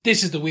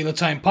This is the Wheel of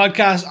Time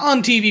podcast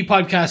on TV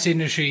Podcast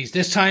Industries.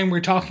 This time we're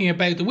talking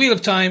about the Wheel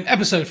of Time,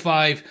 episode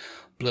 5,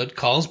 Blood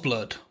Calls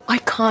Blood. I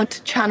can't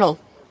channel.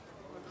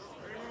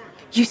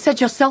 You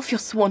said yourself you're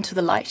sworn to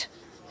the light.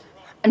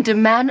 And a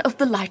man of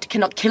the light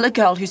cannot kill a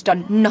girl who's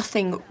done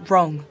nothing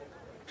wrong.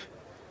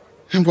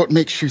 And what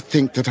makes you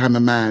think that I'm a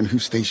man who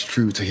stays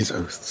true to his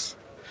oaths?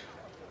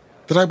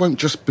 That I won't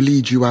just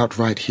bleed you out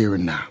right here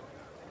and now?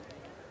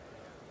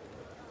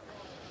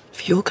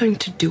 If you're going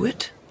to do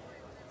it,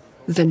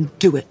 then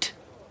do it.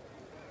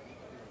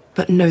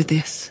 But know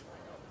this.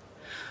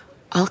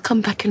 I'll come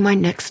back in my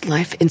next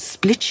life and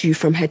split you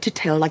from head to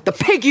tail like the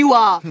pig you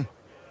are!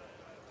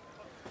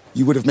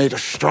 You would have made a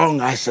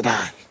strong Aes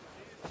Sedai.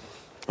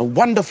 A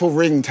wonderful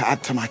ring to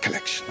add to my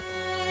collection.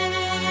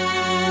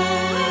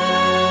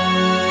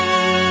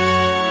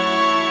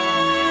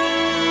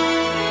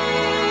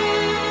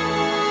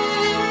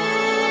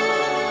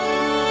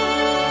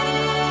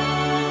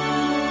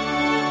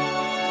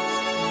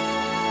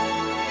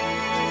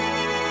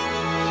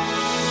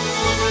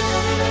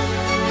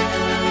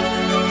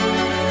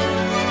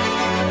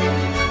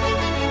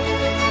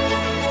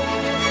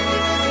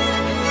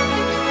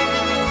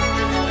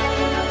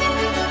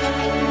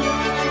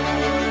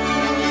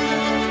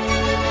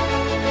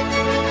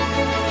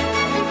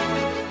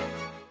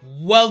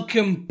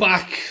 Welcome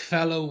back,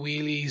 fellow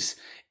wheelies.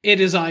 It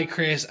is I,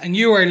 Chris, and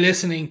you are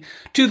listening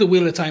to the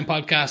Wheel of Time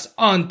podcast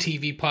on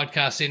TV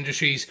Podcast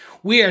Industries.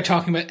 We are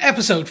talking about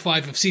episode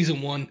 5 of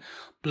season 1,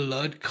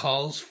 Blood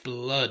Calls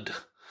Blood.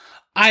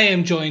 I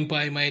am joined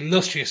by my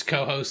illustrious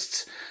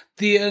co-hosts,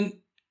 the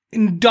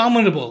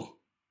indomitable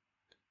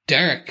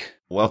Derek.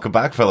 Welcome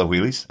back, fellow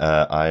wheelies.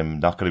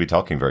 I'm not going to be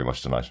talking very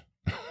much tonight.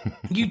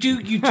 You do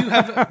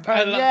have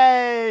a lot.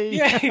 Yay!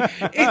 Yay!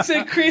 It's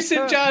a Chris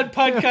and John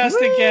podcast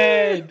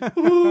again.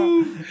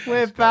 Woo.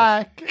 We're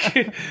back.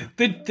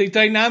 the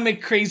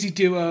dynamic crazy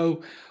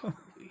duo.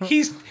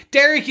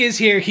 Derek is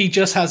here. He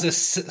just has a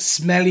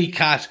smelly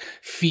cat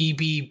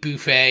Phoebe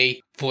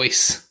Buffet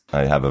voice.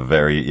 I have a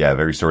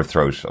very sore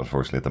throat,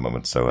 unfortunately, at the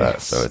moment. So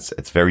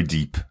it's very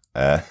deep.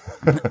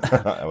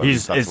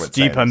 It's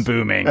deep and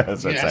booming.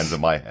 That's what it sounds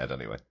in my head,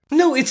 anyway.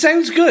 No, it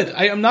sounds good.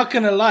 I'm not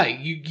going to lie.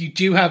 You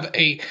do have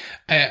a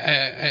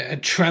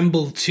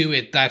tremble to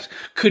it that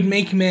could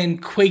make men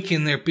quake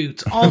in their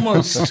boots,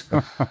 almost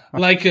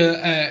like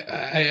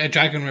a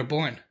Dragon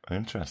Reborn.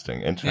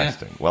 Interesting. Yeah.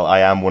 Well, I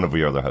am one of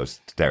your other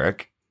hosts,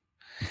 Derek.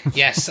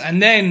 Yes,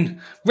 and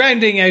then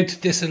rounding out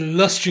this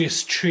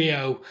illustrious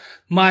trio,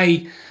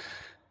 my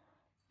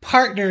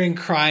partner in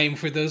crime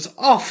for those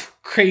off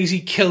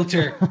crazy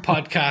kilter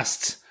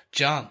podcasts,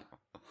 John.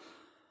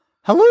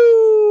 Hello,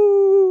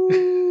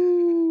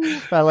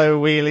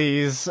 fellow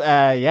wheelies.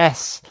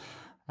 Yes,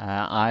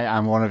 I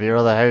am one of your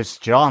other hosts,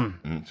 John.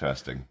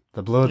 Interesting.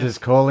 The blood is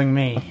calling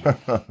me.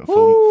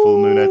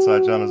 full moon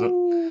outside, John,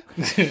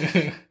 is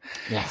it?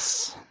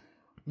 Yes.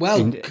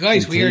 Well,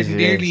 guys, we are indeed it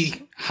nearly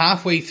is.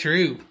 halfway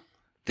through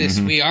this.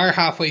 We are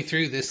halfway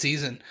through this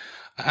season.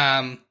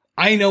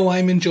 I know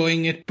I'm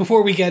enjoying it.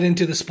 Before we get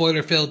into the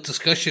spoiler-filled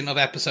discussion of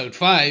episode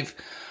 5,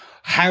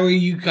 how are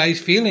you guys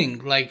feeling?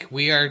 Like,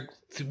 we are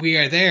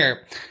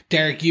there.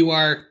 Derek, you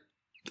are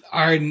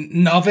our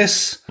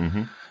novice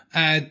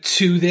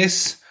to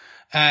this.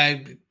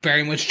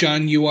 Very much,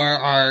 John, you are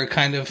our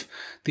kind of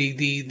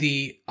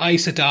the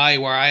Aes Sedai,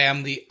 where I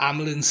am the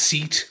Amlin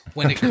seat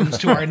when it comes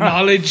to our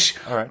knowledge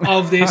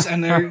of this.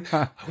 And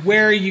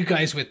where are you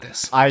guys with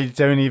this? I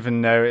don't even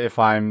know if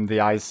I'm the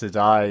Aes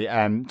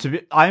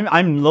Sedai.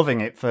 I'm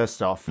loving it.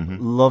 First off,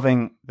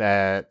 loving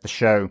the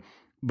show,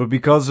 but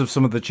because of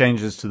some of the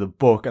changes to the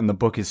book, and the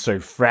book is so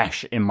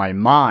fresh in my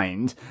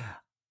mind,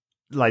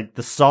 like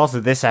the start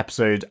of this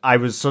episode, I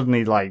was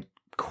suddenly like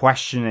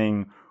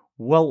questioning,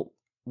 well,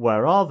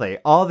 where are they?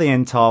 Are they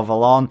in Tar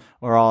Valon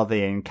or are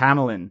they in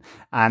Canolin?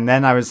 And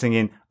then I was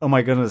thinking, oh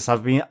my goodness,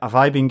 have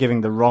I been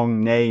giving the wrong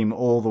name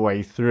all the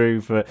way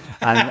through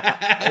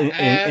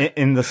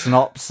in the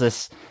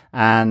synopsis?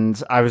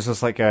 And I was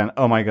just like going,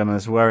 oh my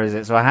goodness, where is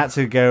it? So I had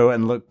to go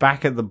and look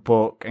back at the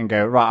book and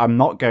go, right, I'm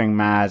not going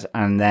mad.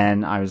 And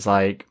then I was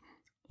like,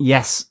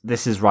 yes,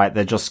 this is right.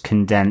 They're just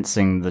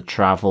condensing the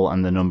travel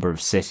and the number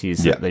of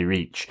cities that they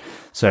reach.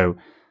 So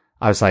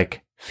I was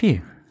like,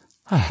 phew.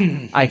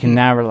 I can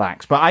now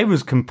relax. But I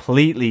was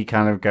completely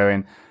kind of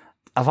going,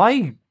 have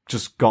I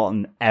just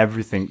gotten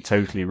everything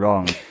totally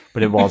wrong?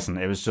 But it wasn't.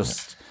 It was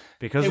just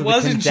because it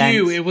wasn't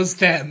you, it was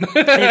them.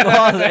 It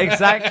was,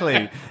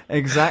 exactly.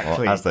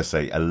 Well, as they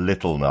say, a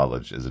little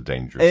knowledge is a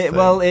dangerous thing.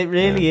 Well, it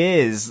really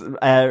is.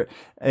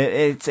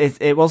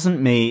 It wasn't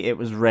me. It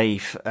was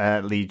Rafe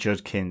Lee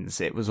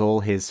Judkins. It was all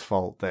his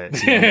fault that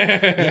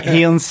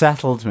he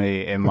unsettled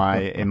me in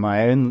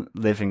my own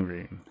living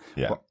room.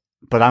 Yeah.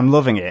 But I'm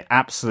loving it.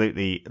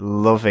 Absolutely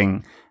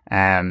loving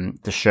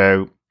the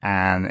show.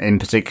 And in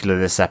particular,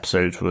 this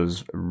episode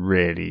was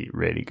really,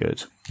 really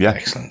good. Yeah,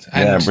 excellent.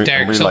 And And I'm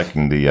Derek, really so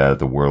liking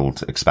the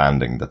world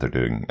expanding that they're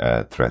doing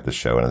throughout the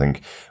show. And I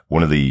think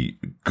one of the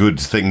good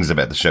things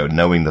about the show,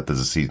 knowing that there's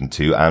a season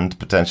 2 and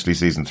potentially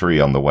season 3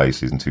 on the way,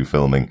 season 2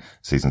 filming,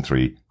 season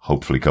 3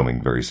 hopefully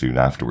coming very soon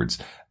afterwards,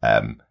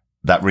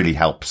 that really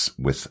helps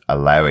with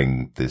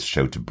allowing this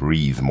show to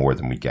breathe more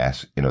than we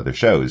get in other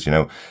shows. You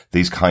know,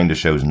 these kind of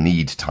shows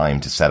need time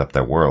to set up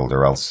their world,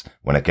 or else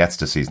when it gets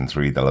to season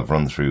 3, they'll have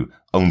run through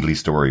only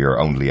story or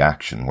only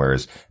action.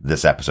 Whereas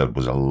this episode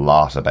was a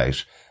lot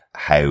about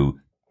how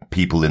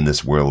people in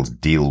this world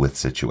deal with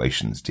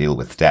situations, deal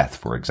with death,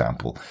 for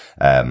example.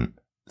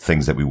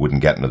 Things that we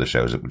wouldn't get in other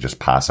shows. It would just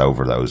pass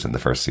over those in the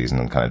first season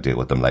and kind of deal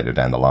with them later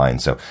down the line.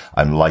 So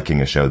I'm liking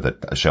a show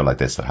like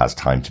this that has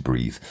time to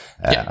breathe,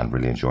 and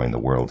really enjoying the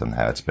world and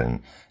how it's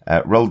been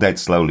rolled out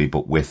slowly,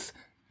 but with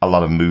a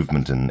lot of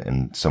movement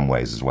in some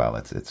ways as well.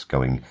 It's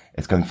going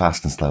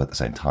fast and slow at the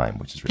same time,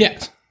 which is really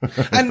good.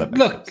 And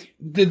look,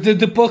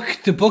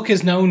 the book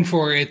is known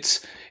for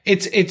it's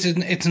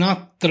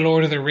not the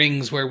Lord of the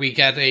Rings where we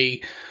get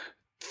a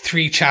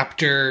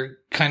 3-chapter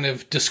kind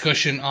of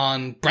discussion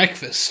on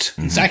breakfast,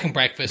 and second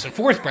breakfast and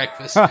fourth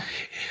breakfast.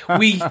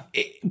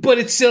 But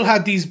it still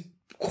had these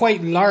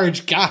quite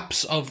large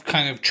gaps of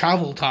kind of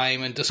travel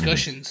time and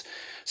discussions.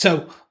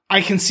 So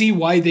I can see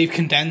why they've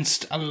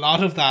condensed a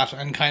lot of that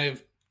and kind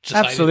of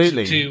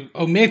decided to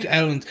omit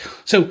elements.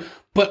 So,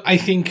 but I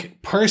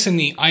think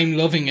personally, I'm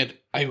loving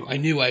it. I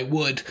knew I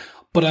would,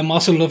 but I'm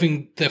also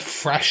loving the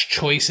fresh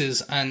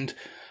choices and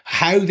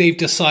how they've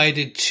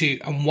decided to,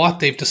 and what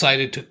they've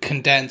decided to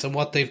condense and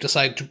what they've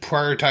decided to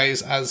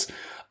prioritize as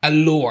a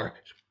lore.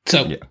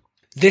 So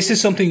this is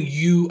something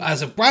you,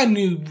 as a brand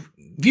new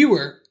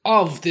viewer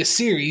of this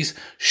series,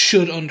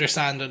 should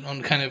understand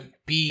and kind of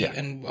be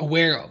and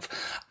aware of.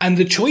 And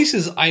the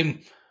choices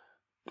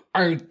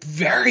are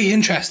very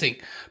interesting,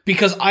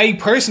 because I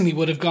personally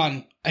would have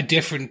gone a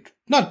different,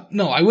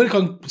 I would have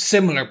gone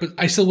similar, but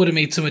I still would have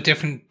made some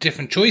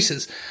different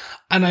choices.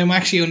 And I'm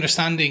actually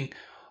understanding,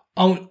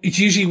 it's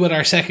usually with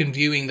our second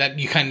viewing that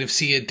you kind of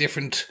see a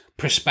different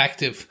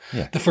perspective.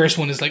 Yeah. The first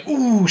one is like,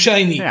 ooh,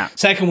 shiny. Yeah.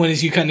 Second one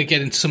is you kind of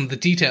get into some of the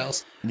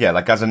details. Yeah,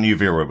 like as a new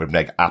viewer, it would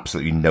make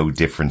absolutely no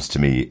difference to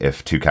me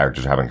if two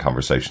characters are having a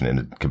conversation in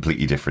a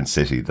completely different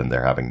city than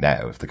they're having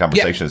now. If the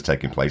conversation is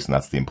taking place, and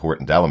that's the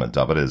important element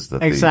of it, is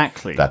that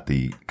that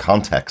the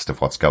context of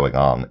what's going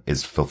on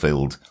is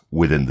fulfilled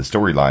within the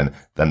storyline,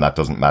 then that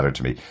doesn't matter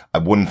to me.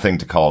 One thing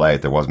to call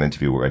out, there was an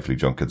interview with Rayfleigh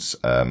Junkins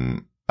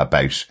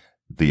about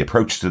the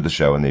approach to the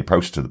show and the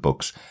approach to the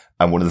books.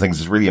 And one of the things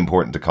that's really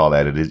important to call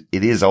out, it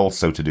is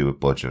also to do with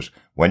budget.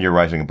 When you're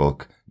writing a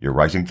book, you're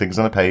writing things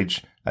on a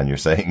page and you're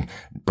saying,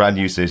 brand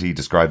new city,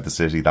 describe the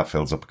city. That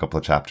fills up a couple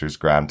of chapters,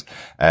 grand.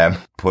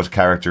 Put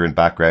character in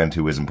background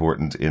who is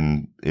important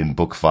in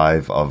book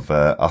 5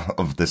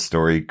 of this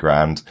story,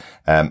 grand.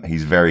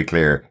 He's very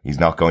clear. He's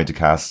not going to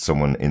cast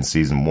someone in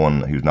season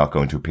 1 who's not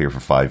going to appear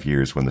for 5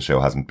 years when the show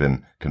hasn't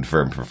been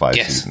confirmed for 5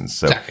 seasons.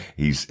 So exactly.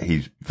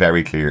 He's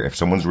very clear. If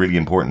someone's really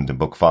important in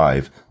book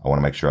 5, I want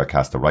to make sure I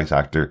cast the right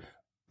actor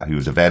who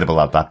is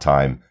available at that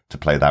time to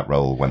play that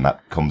role when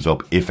that comes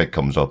up, if it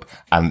comes up.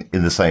 And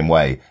in the same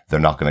way, they're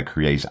not going to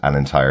create an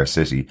entire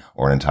city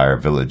or an entire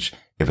village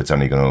if it's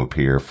only going to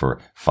appear for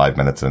 5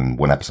 minutes in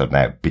one episode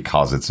now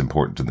because it's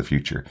important in the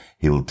future.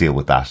 He'll deal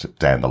with that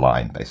down the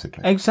line,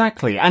 basically.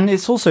 Exactly. And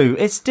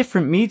it's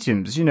different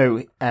mediums. You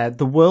know,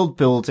 the world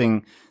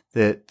building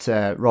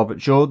that Robert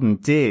Jordan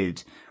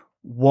did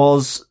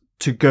was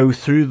to go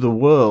through the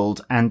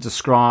world and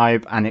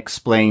describe and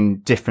explain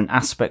different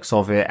aspects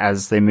of it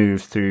as they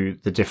move through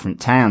the different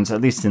towns,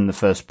 at least in the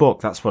first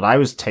book. That's what I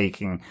was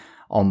taking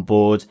on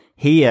board.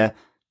 Here,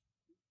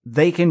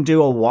 they can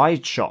do a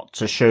wide shot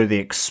to show the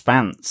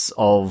expanse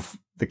of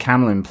the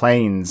Camelin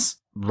Plains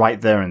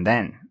right there and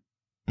then.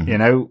 Mm-hmm. You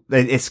know,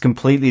 it's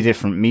completely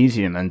different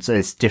medium, and so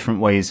it's different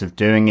ways of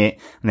doing it,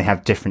 and they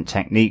have different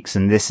techniques,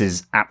 and this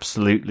is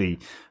absolutely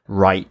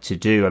right to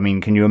do. I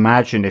mean, can you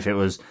imagine if it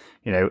was,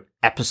 you know,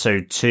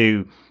 episode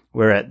 2,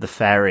 we're at the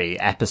ferry.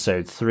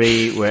 Episode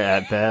 3, we're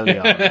at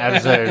Burleon.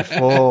 Episode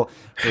 4,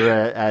 we're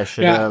at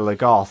Shadar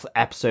Lagoth.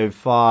 Episode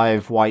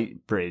 5,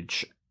 White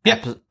Bridge.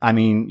 Yeah. I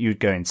mean, you'd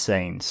go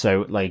insane.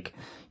 So, like,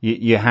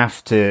 you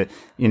have to,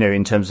 you know,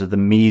 in terms of the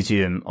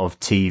medium of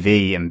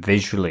TV and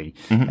visually,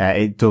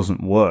 it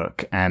doesn't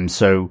work. And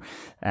so,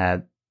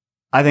 I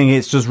think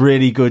it's just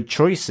really good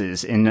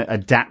choices in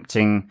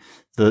adapting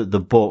the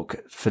book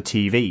for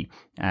TV.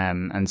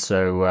 And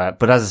so,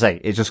 but as I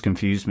say, it just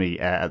confused me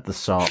at the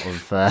start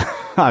of,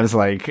 I was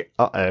like,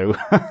 uh-oh.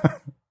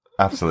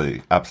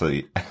 Absolutely.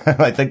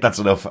 I think that's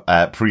enough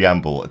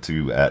preamble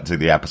to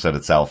the episode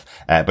itself.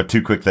 But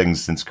 2 quick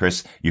things, since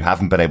Chris, you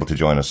haven't been able to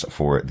join us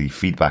for the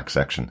feedback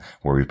section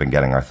where we've been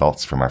getting our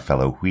thoughts from our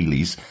fellow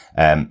wheelies.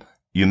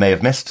 you may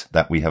have missed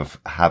that we have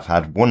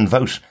had one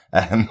vote,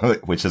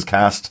 which has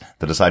cast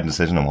the deciding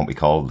decision on what we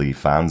call the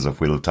fans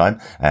of Wheel of Time.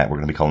 We're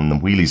going to be calling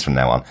them Wheelies from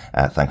now on,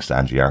 thanks to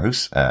Angie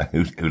Arhus,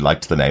 who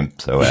liked the name.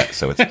 So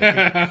it's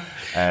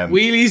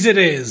Wheelies it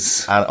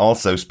is. And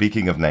also,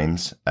 speaking of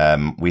names,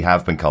 we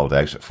have been called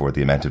out for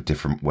the amount of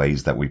different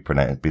ways that we've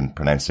been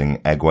pronouncing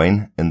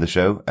Egwene in the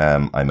show.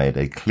 I made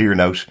a clear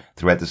note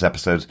throughout this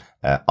episode.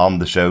 On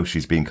the show,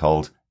 she's being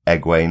called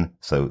Egwene,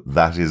 so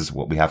that is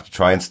what we have to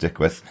try and stick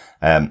with.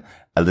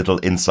 A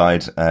little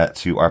insight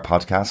to our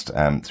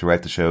podcast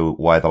throughout the show,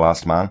 Y the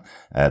Last Man.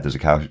 There's a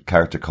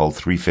character called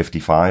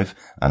 355,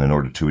 and in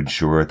order to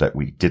ensure that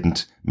we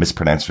didn't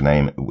mispronounce her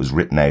name, it was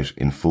written out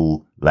in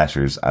full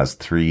letters as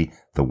 3,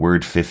 the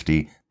word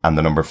 50, and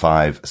the number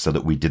 5, so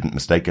that we didn't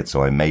mistake it.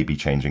 So I may be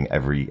changing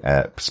every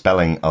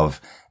spelling of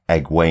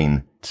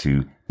Egwene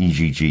to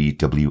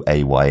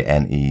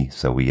Eggwayne,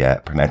 so we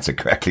pronounce it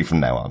correctly from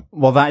now on.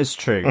 Well, that is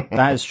true.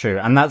 That is true,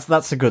 and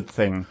that's a good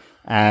thing.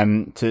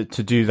 To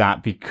do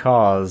that,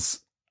 because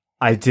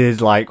I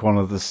did like one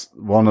of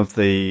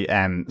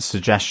the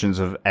suggestions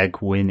of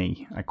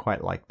Egwene. I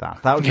quite like that.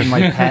 That would be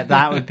my pet.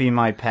 That would be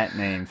my pet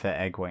name for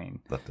Egwene.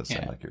 That does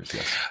sound like yours,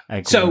 yes.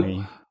 Egwene.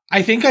 So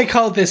I think I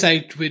called this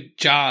out with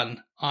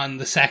John on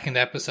the second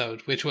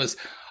episode, which was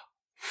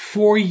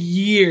for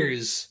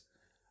years,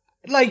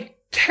 like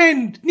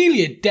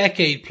nearly a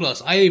decade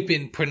plus, I have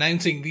been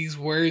pronouncing these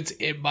words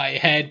in my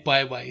head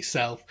by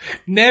myself.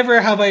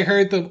 Never have I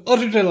heard them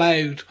uttered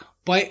aloud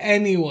by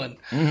anyone.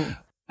 Mm-hmm.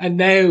 And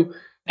now,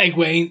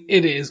 Egwene,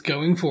 it is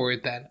going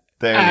forward then.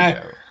 There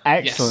we go.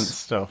 Excellent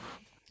stuff.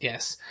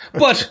 Yes.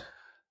 But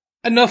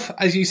enough,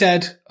 as you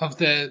said, of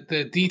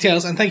the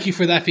details, and thank you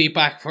for that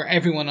feedback for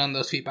everyone on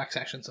those feedback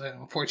sessions.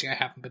 Unfortunately,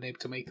 I haven't been able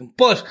to make them.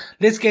 But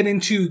let's get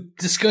into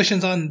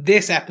discussions on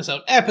this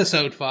episode,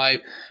 episode 5.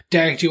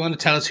 Derek, do you want to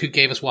tell us who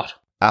gave us what?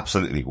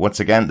 Absolutely. Once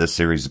again, this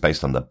series is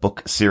based on the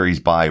book series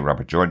by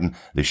Robert Jordan.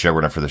 The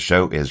showrunner for the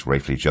show is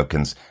Rafe Lee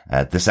Judkins.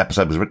 This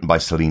episode was written by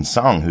Celine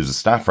Song, who's a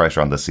staff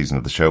writer on this season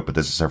of the show, but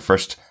this is her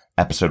first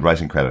episode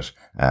writing credit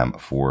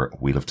for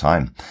Wheel of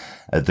Time.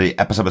 The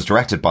episode was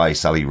directed by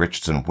Sally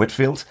Richardson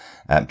Whitfield,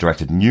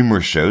 directed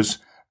numerous shows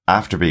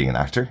after being an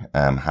actor,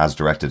 has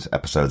directed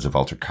episodes of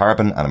Altered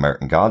Carbon and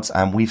American Gods,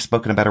 and we've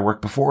spoken about her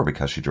work before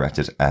because she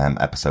directed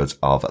episodes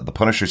of The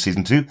Punisher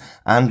Season 2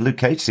 and Luke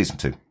Cage Season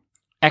 2.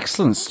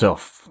 Excellent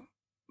stuff.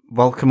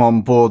 Welcome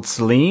on board,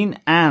 Celine,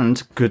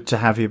 and good to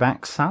have you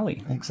back,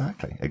 Sally.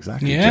 Exactly.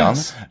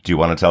 Yes. John, do you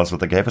want to tell us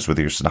what they gave us with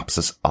your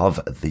synopsis of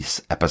this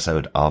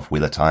episode of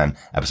Wheel of Time,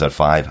 episode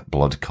 5,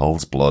 Blood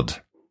Calls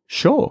Blood?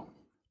 Sure.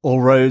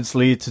 All roads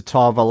lead to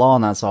Tar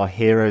Valon as our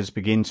heroes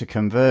begin to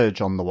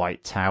converge on the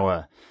White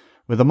Tower.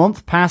 With a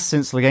month past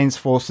since Clegane's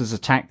forces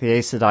attacked the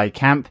Aes Sedai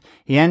camp,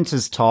 he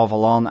enters Tar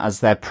Valon as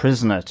their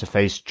prisoner to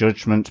face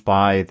judgment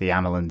by the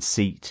Amyrlin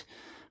seat.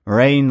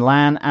 Moraine,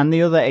 Lan, and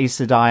the other Aes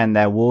Sedai and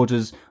their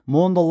warders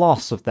mourn the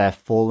loss of their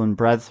fallen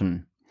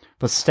brethren.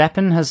 But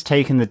Stepan has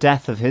taken the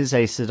death of his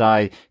Aes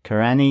Sedai,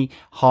 Karenni,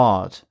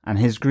 hard, and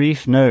his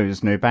grief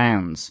knows no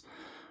bounds.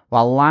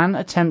 While Lan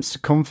attempts to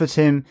comfort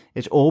him,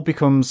 it all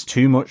becomes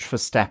too much for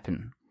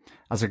Stepan.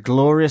 As a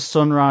glorious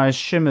sunrise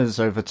shimmers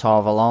over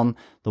Tar Valon,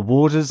 the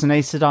warders and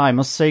Aes Sedai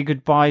must say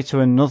goodbye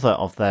to another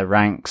of their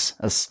ranks,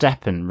 as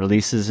Stepan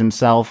releases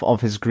himself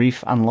of his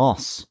grief and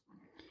loss.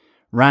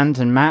 Rand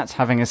and Mat,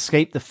 having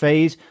escaped the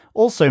Fade,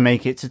 also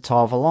make it to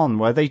Tar Valon,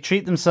 where they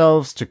treat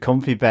themselves to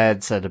comfy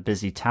beds at a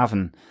busy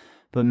tavern.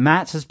 But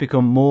Mat has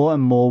become more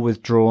and more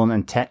withdrawn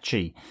and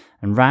tetchy,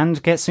 and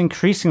Rand gets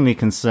increasingly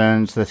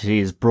concerned that he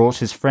has brought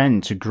his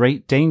friend to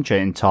great danger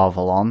in Tar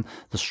Valon,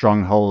 the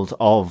stronghold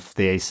of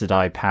the Aes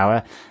Sedai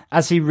power,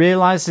 as he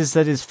realizes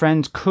that his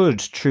friend could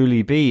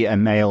truly be a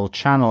male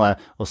channeler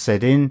or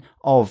Sedin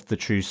of the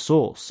true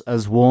source,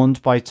 as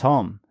warned by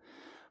Tom.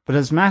 But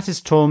as Mat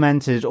is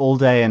tormented all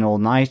day and all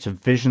night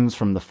of visions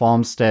from the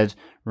farmstead,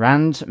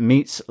 Rand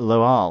meets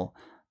Loal,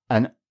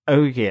 an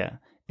Ogier,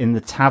 in the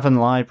tavern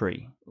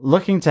library.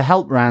 Looking to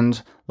help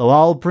Rand,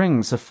 Loal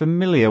brings a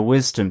familiar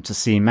wisdom to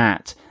see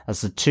Mat,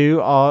 as the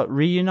two are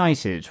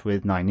reunited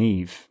with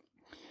Nynaeve.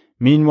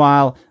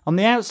 Meanwhile, on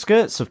the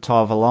outskirts of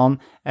Tar Valon,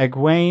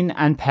 Egwene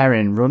and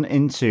Perrin run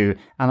into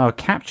and are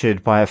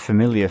captured by a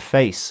familiar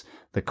face,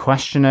 the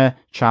questioner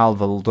Chal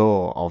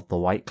Valdor of the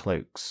White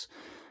Cloaks.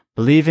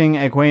 Believing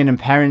Egwene and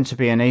Perrin to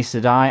be an Aes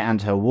Sedai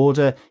and her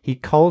warder, he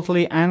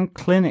coldly and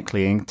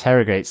clinically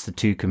interrogates the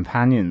two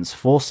companions,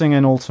 forcing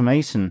an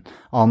ultimatum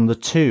on the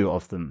two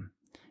of them.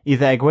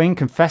 Either Egwene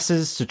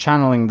confesses to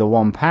channeling the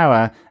One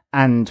Power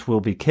and will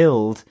be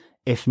killed,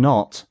 if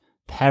not,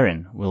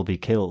 Perrin will be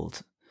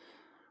killed.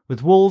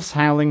 With wolves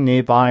howling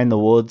nearby in the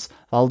woods,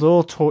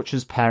 Valdor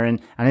tortures Perrin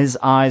and his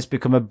eyes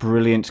become a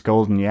brilliant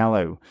golden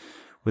yellow.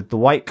 With the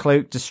White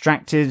Cloak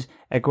distracted,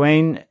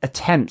 Egwene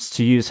attempts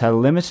to use her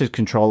limited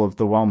control of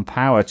the One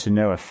Power to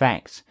no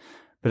effect.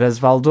 But as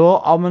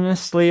Valdor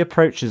ominously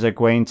approaches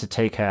Egwene to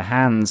take her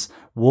hands,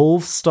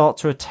 wolves start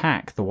to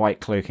attack the White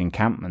Cloak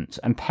encampment,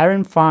 and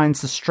Perrin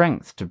finds the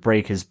strength to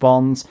break his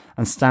bonds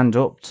and stand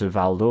up to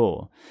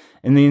Valdor.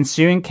 In the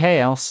ensuing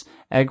chaos,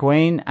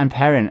 Egwene and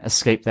Perrin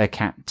escape their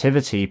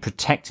captivity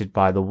protected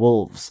by the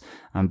wolves,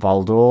 and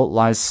Baldur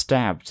lies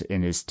stabbed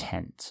in his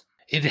tent.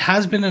 It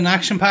has been an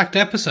action-packed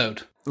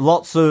episode.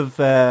 Lots of,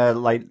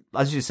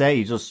 as you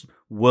say, just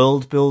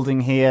world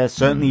building here,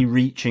 certainly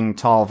reaching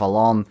Tar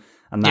Valon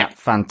and that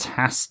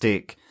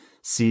fantastic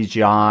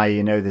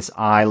CGI, this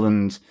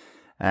island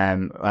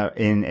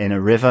in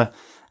a river.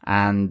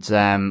 And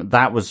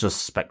that was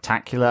just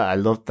spectacular. I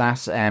loved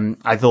that.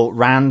 I thought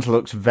Rand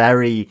looked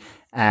very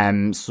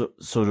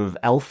sort of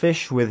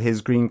elfish with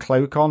his green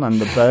cloak on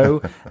and the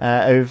bow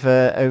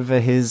over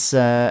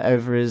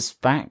his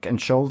back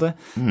and shoulder.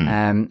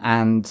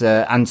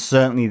 And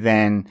certainly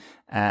then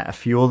a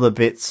few other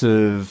bits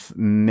of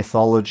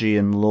mythology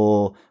and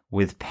lore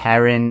with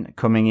Perrin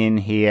coming in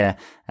here,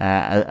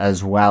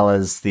 as well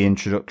as the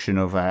introduction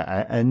of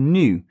a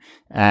new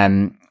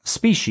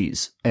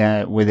species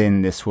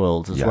within this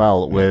world as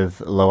well,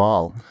 with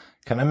Loal.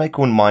 Can I make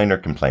one minor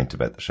complaint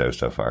about the show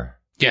so far?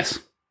 Yes.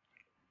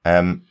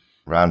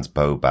 Rand's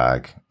bow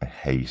bag. I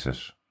hate it.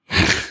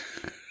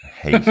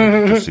 It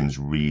just seems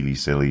really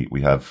silly.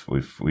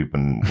 We've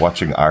been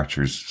watching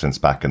archers since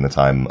back in the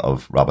time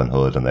of Robin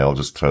Hood, and they all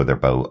just throw their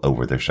bow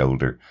over their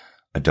shoulder.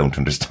 I don't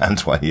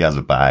understand why he has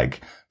a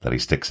bag that he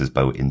sticks his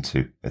bow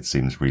into. It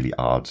seems really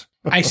odd.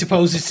 I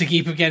suppose it's to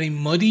keep it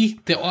getting muddy.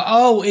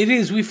 It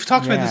is. We've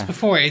talked about this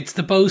before. It's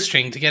the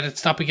bowstring to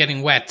stop it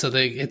getting wet, so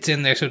it's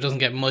in there so it doesn't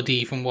get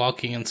muddy from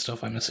walking and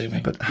stuff, I'm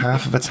assuming. But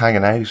half of it's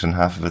hanging out and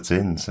half of it's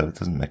in, so it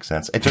doesn't make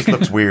sense. It just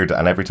looks weird,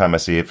 and every time I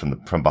see it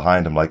from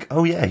behind, I'm like,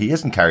 oh yeah, he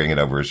isn't carrying it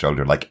over his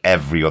shoulder like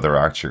every other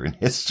archer in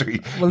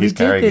history. Well, he's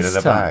carrying it in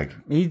a bag.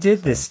 He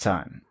did this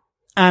time,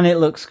 and it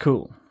looks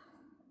cool.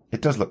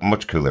 It does look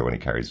much cooler when he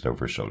carries it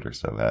over his shoulder.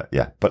 So,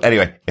 But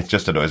anyway, it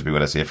just annoys me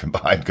when I see it from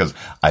behind because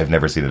I've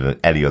never seen it in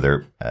any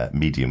other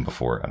medium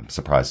before. I'm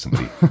surprised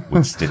somebody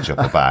would stitch up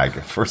a bag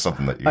for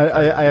something that you...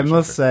 I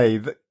must say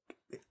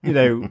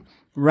that,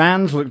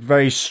 Rand looked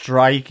very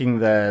striking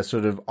there,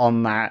 sort of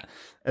on that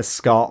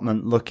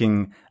escarpment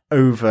looking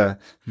over,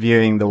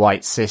 viewing the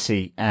White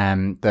City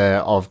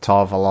of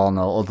Tar Valon,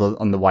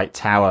 or on the White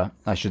Tower,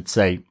 I should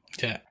say.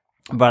 Yeah.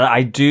 But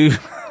I do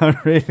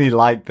really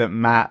like that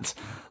Matt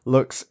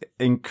looks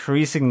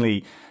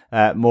increasingly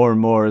more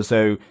and more as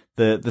though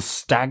the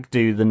stag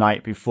do the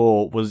night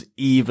before was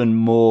even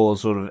more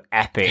sort of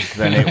epic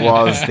than it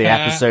was the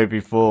episode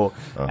before.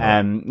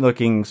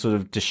 Looking sort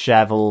of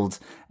disheveled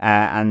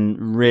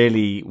and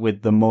really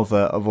with the mother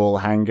of all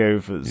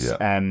hangovers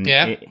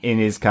in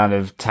his kind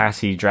of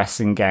tatty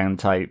dressing gown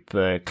type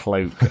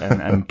cloak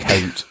and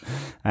coat.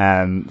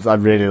 So I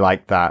really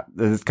like that.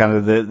 There's kind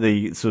of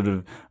the sort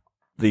of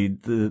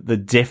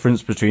the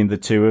difference between the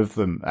two of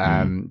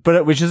them,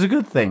 but which is a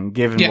good thing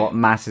given what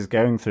Matt is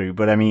going through.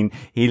 But I mean,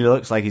 he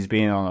looks like he's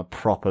been on a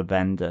proper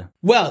bender.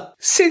 Well,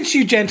 since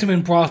you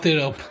gentlemen brought it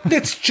up,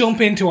 let's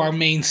jump into our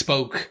main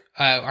spoke,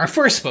 our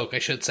first spoke, I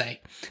should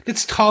say.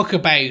 Let's talk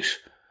about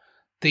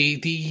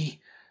the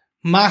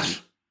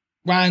Matt,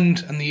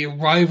 Rand, and the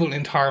arrival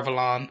in Tar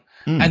Valon,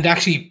 and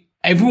actually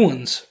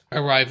everyone's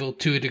arrival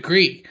to a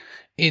degree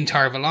in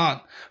Tar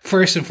Valon.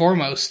 First and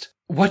foremost,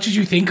 what did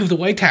you think of the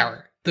White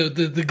Tower?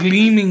 The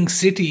gleaming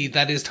city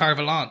that is Tar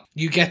Valon.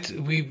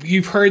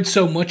 You've heard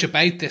so much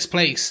about this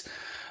place.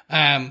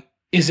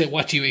 Is it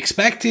what you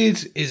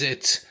expected? Is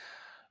it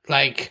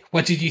like,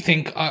 what did you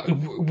think?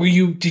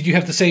 Did you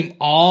have the same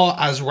awe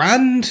as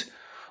Rand?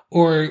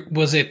 Or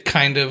was it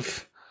kind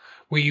of,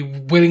 were you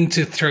willing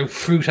to throw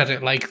fruit at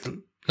it like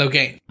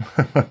Logain?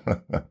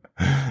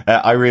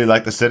 I really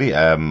like the city.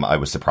 I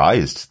was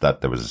surprised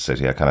that there was a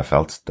city. I kind of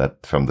felt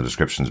that from the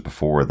descriptions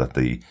before that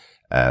the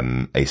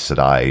Aes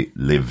Sedai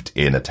lived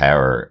in a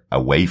tower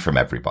away from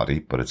everybody,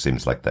 but it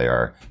seems like they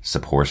are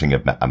supporting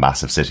a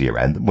massive city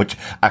around them, which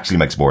actually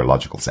makes more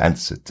logical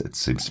sense. It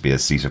seems to be a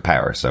seat of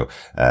power. So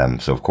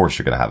of course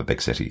you're going to have a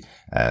big city,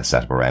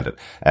 set up around it.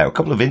 A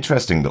couple of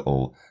interesting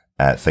little,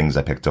 things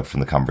I picked up from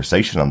the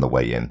conversation on the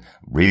way in.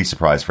 Really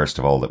surprised, first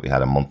of all, that we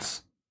had a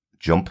month's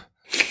jump.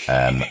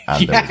 And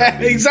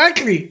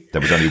exactly.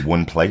 There was only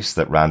one place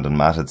that Rand and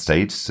Matt had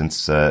stayed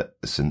since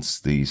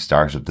the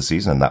start of the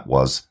season, and that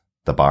was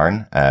the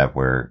barn,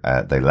 where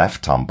they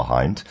left Tom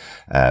behind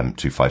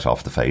to fight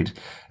off the Fade.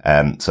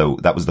 So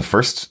that was the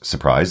first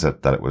surprise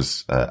that it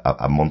was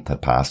a month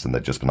had passed and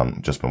they'd just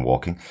been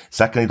walking.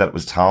 Secondly, that it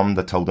was Tom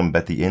that told them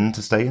about the inn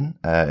to stay in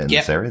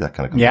this area. That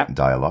kind of comes in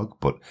dialogue,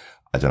 but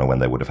I don't know when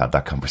they would have had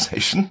that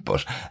conversation.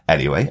 But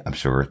anyway, I'm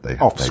sure they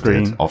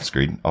off-screen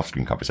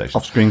conversation.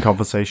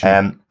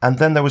 And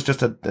then there was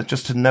just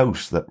a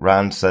note that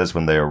Rand says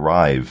when they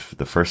arrive,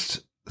 the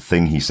first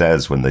thing he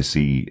says when they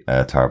see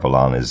Tar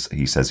Valon is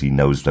he says he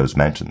knows those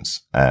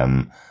mountains.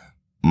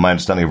 My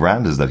understanding of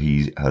Rand is that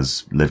he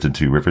has lived in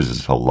Two Rivers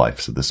his whole life,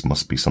 so this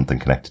must be something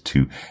connected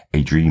to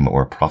a dream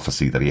or a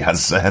prophecy that he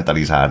has that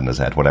he's had in his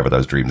head, whatever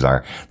those dreams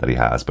are that he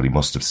has. But he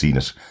must have seen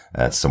it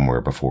somewhere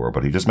before.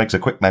 But he just makes a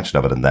quick mention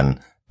of it, and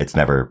then it's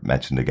never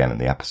mentioned again in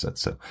the episode.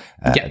 So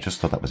I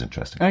just thought that was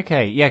interesting.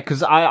 Okay, yeah,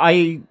 because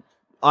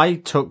I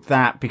took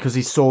that because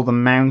he saw the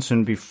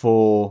mountain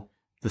before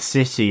the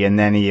city, and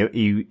then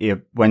he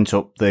went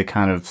up the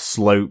kind of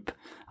slope,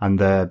 and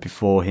there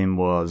before him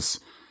was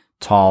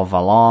Tar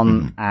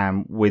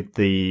Valon, with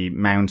the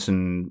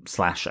mountain /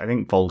 I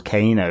think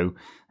volcano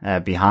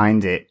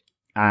behind it.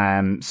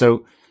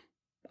 So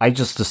I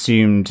just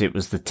assumed it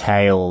was the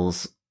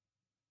tales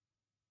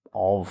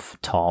of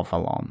Tar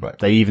Valon. Right.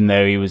 That even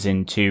though he was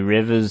in Two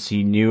Rivers,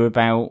 he knew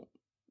about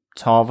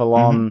Tar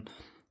Valon,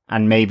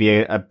 and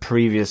maybe a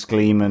previous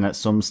Gleeman at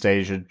some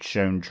stage had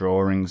shown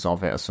drawings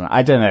of it or something.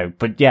 I don't know.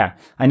 But yeah,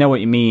 I know what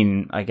you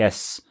mean. I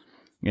guess,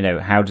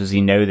 how does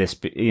he know this?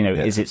 But,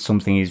 is it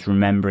something he's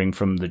remembering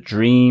from the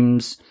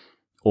dreams,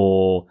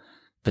 or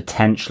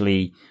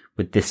potentially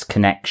with this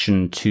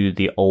connection to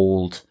the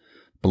old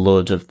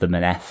blood of the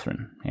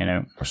Manetheren,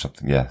 or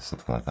something. Yeah,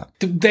 something like that.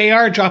 They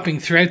are dropping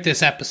throughout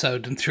this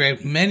episode and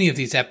throughout many of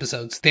these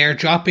episodes. They are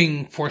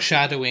dropping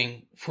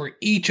foreshadowing for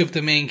each of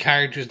the main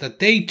characters that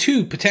they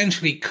too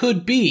potentially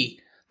could be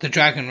the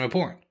Dragon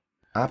Reborn.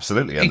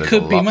 Absolutely, and there's a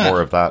lot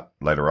more of that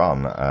later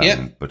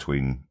on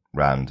between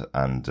Rand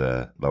and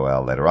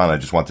Loel later on. I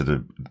just wanted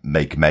to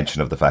make mention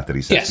of the fact that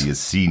he says he has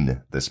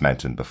seen this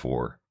mountain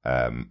before,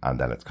 and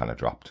then it's kind of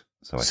dropped.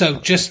 So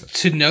just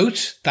to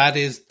note, that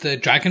is the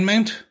Dragon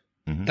Mount.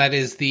 That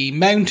is the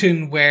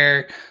mountain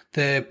where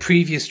the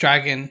previous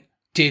dragon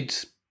did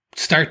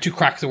start to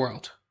crack the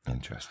world.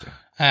 Interesting.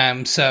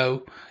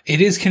 So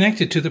it is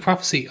connected to the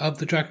prophecy of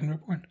the Dragon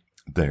Reborn.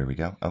 There we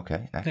go.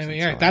 Okay. Excellent. There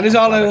we are. So that is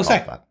all I will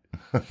say.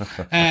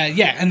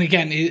 And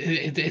again,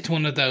 it's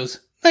one of those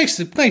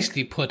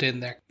nicely put in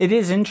there. It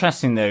is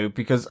interesting though,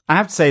 because I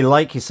have to say,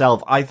 like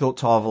yourself, I thought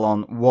Tar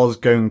Valon was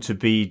going to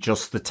be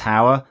just the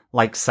tower,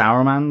 like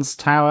Saruman's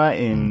tower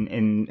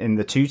in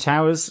the Two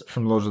Towers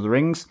from Lord of the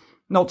Rings.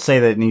 Not to say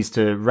that it needs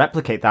to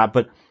replicate that,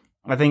 but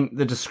I think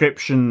the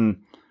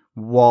description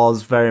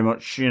was very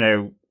much,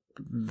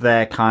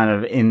 they're kind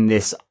of in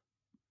this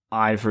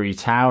ivory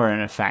tower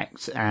in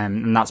effect,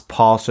 and that's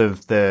part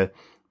of the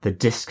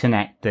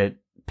disconnect that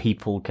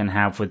people can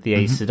have with the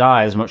Aes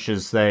Sedai, as much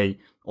as they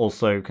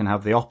also can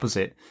have the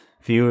opposite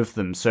view of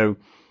them. So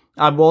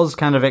I was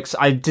kind of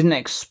I didn't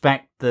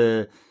expect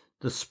the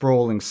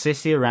sprawling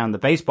city around the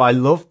base, but I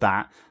loved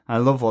that. I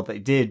love what they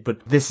did,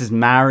 but this is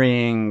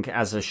marrying,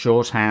 as a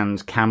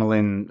shorthand,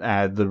 Camelin,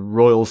 the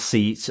royal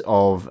seat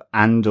of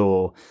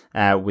Andor,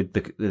 with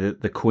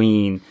the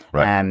Queen,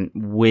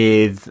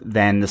 with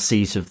then the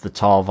seat of the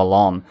Tar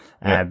Valon,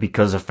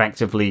 because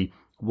effectively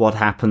what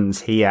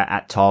happens here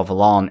at Tar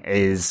Valon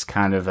is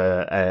kind of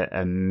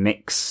a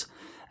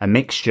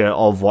mixture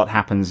of what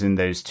happens in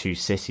those two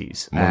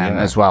cities,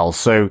 as well.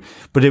 So,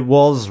 but it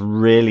was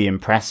really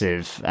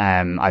impressive.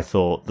 I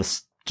thought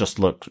this just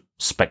looked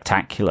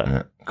spectacular.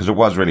 Yeah. Because it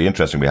was really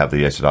interesting. We have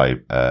the Aes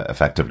Sedai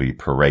effectively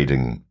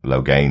parading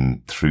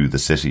Logain through the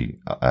city,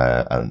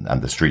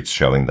 and the streets,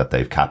 showing that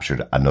they've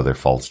captured another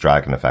false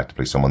dragon,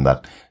 effectively someone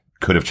that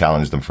could have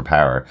challenged them for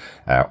power,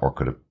 or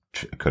could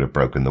have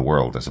broken the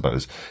world, I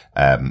suppose.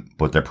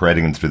 But they're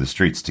parading them through the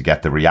streets to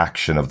get the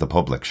reaction of the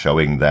public,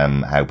 showing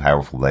them how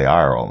powerful they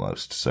are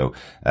almost. So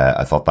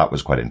I thought that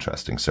was quite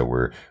interesting.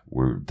 So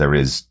there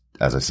is,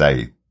 as I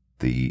say,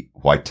 the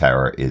White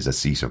Tower is a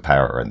seat of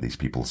power, and these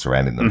people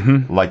surrounding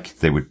them, like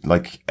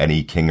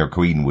any king or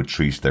queen would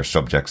treat their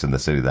subjects in the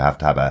city. They have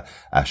to have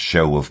a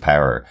show of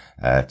power,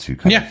 to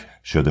kind of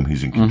show them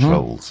who's in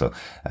control. So,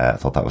 I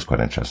thought that was quite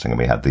interesting. And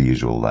we had the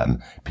usual,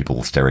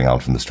 people staring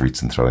out from the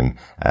streets and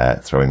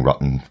throwing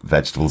rotten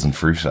vegetables and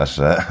fruit at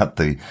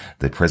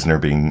the prisoner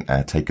being,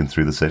 taken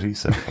through the city.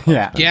 So,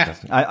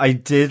 I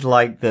did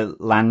like that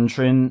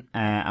Landrin,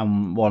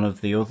 and one of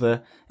the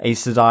other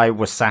Aes Sedai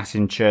were sat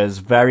in chairs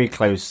very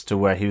close to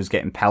where he was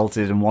getting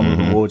pelted, and one of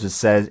the warders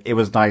said it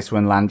was nice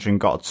when Landrin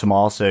got a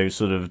tomato,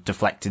 sort of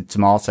deflected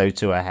tomato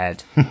to her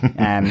head.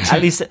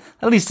 At least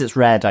it's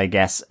red, I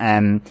guess.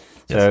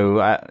 So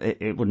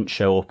it wouldn't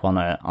show up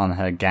on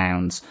her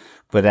gowns.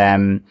 But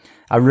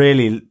I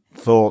really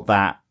thought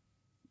that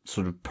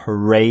sort of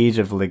parade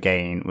of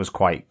Logain was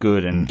quite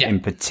good, and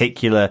in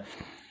particular,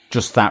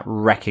 just that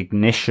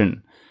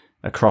recognition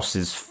across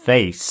his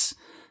face,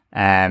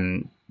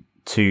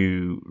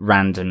 to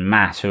Rand and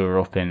Mat, who are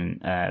up in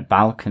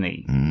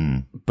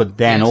balcony. But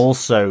then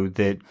also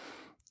that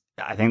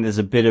I think there's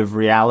a bit of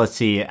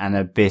reality and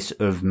a bit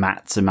of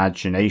Mat's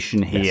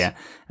imagination here,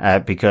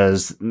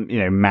 because,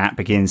 Mat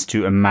begins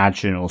to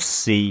imagine or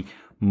see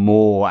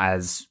more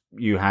as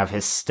you have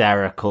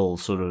hysterical,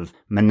 sort of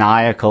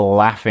maniacal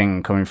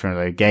laughing coming from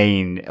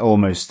Logain,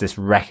 almost this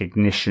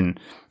recognition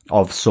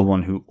of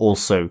someone who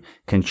also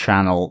can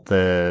channel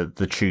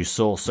the true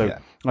source. So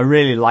I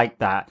really like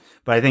that.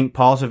 But I think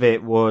part of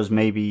it was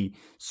maybe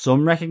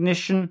some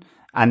recognition,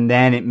 and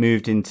then it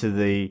moved into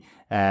the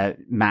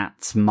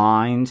Mat's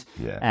mind.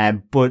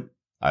 But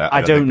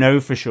I don't know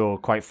for sure,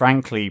 quite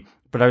frankly.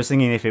 But I was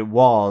thinking, if it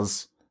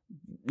was,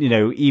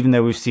 even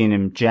though we've seen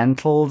him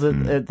gentled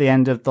at the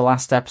end of the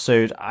last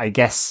episode, I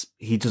guess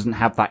he doesn't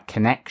have that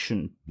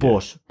connection.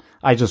 But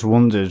I just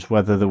wondered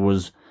whether there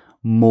was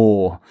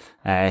more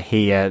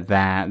here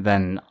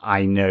than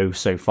I know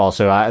so far.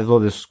 So I thought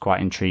this was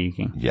quite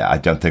intriguing. Yeah, I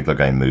don't think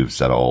Logain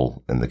moves at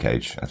all in the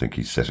cage. I think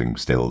he's sitting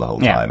still the whole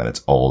time, and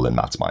it's all in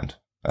Matt's mind.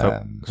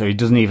 So he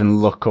doesn't even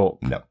look up.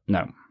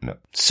 No.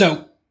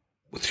 So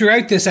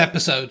throughout this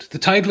episode, the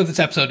title of this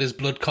episode is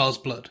Blood Calls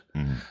Blood.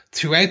 Mm-hmm.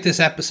 Throughout this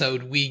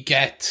episode, we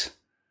get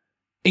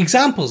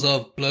examples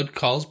of blood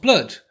calls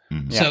blood.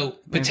 Mm-hmm. So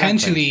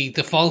potentially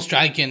the false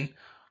dragon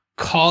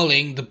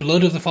calling the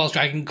blood of the false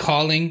dragon,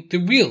 calling the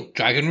real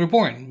Dragon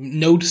Reborn,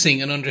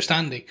 noticing and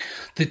understanding.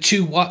 The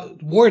two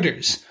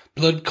warders,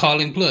 blood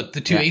calling blood.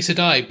 The two Aes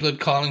Sedai, blood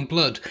calling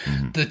blood.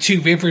 Mm-hmm. The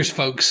two Rivers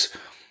folks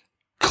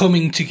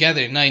coming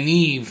together,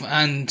 Nynaeve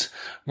and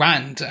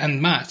Rand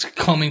and Matt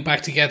coming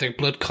back together,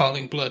 blood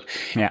calling blood.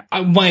 Yeah.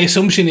 My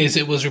assumption is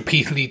it was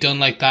repeatedly done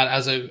like that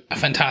as a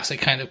fantastic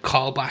kind of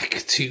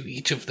callback to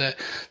each of the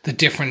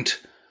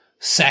different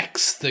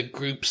sects, the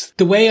groups.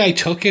 The way I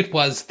took it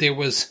was there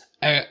was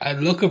a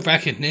look of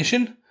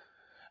recognition,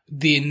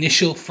 the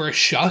initial first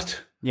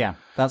shot. Yeah,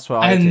 that's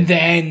what I did. And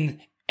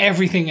then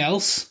everything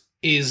else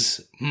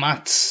is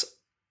Matt's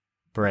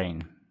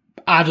brain.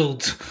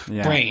 Addled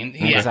brain.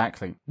 Yeah.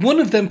 Exactly. One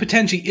of them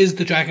potentially is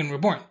the Dragon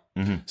Reborn.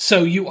 Mm-hmm.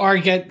 So you are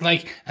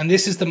and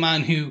this is the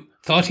man who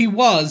thought he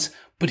was,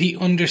 but he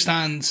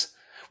understands.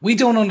 We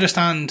don't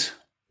understand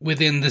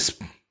within this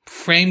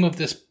frame of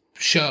this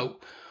show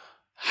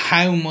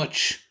how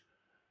much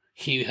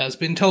he has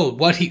been told,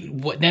 what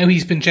now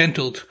he's been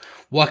gentled.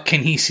 What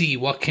can he see?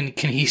 What can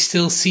he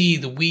still see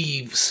the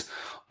weaves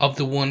of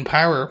the one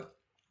power,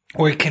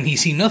 or can he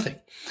see nothing?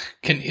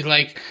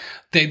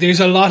 There's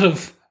a lot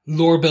of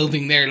lore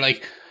building there.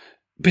 Like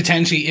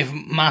potentially, if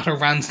Matt or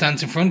Rand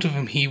stands in front of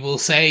him, he will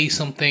say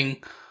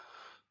something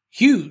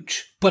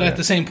huge. But at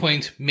the same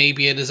point,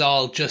 maybe it is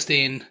all just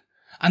in,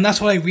 and that's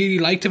what I really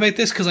liked about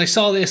this, because I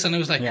saw this and I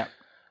was like,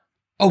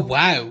 oh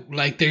wow!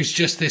 Like there's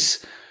just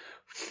this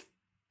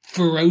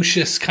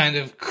ferocious kind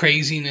of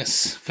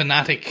craziness,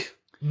 fanatic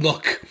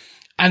look,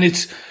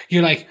 and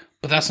you're like,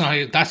 but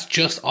that's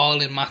just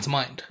all in Matt's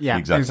mind. Yeah,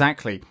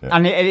 exactly. Yeah.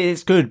 And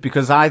it's good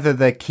because either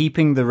they're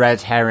keeping the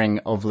red herring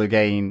of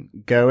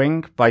Logain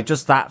going by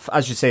just that,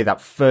 as you say,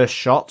 that first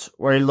shot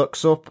where he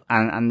looks up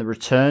and the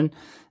return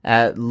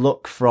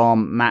look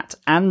from Matt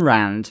and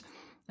Rand,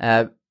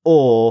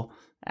 or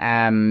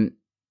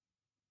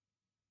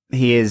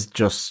he is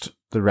just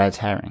the red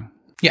herring.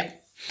 Yeah.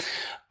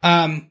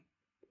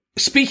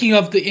 Speaking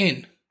of the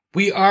inn,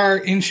 we are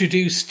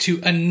introduced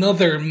to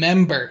another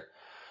member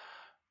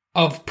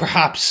of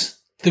perhaps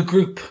the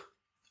group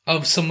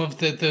of some of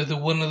the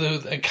one of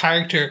the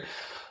character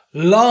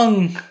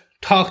long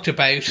talked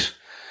about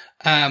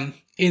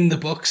in the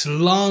books,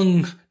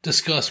 long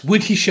discussed.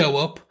 Would he show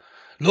up?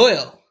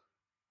 Loial.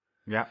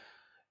 Yeah.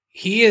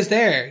 He is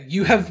there.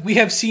 We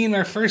have seen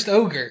our first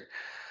ogre.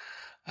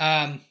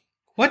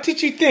 What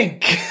did you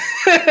think?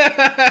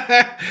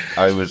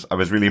 I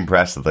was really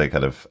impressed that they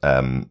kind of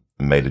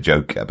made a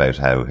joke about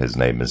how his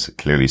name is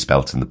clearly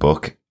spelt in the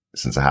book.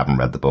 Since I haven't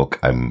read the book,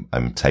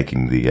 I'm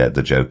taking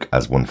the joke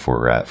as one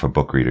for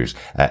book readers.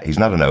 He's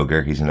not an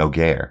ogre; he's an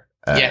ogair.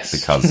 Yes,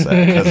 because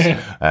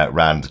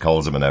Rand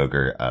calls him an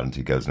ogre, and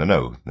he goes,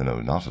 no,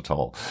 not at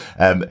all.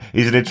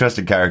 He's an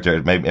interesting character.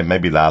 It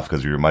made me laugh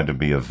because he reminded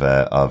me of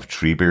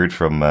Treebeard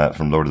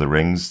from Lord of the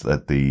Rings.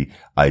 That the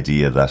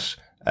idea that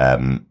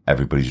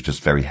everybody's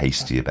just very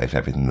hasty about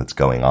everything that's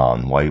going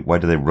on. Why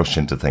do they rush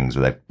into things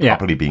without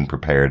properly being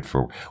prepared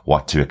for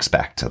what to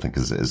expect? I think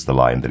is the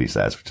line that he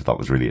says, which I thought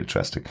was really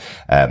interesting.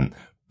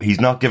 He's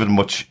not given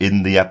much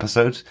in the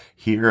episode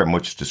here,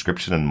 much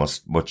description and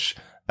much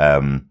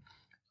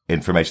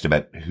information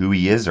about who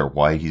he is or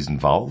why he's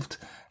involved.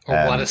 Or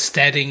what a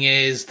steading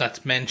is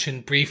that's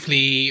mentioned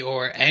briefly,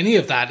 or any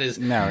of that is.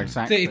 No,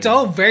 exactly. It's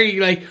all very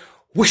like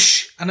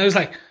whoosh. And I was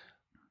like,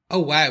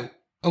 oh wow,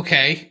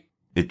 okay.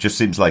 It just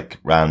seems like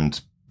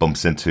Rand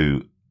bumps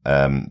into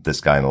this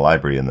guy in the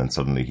library and then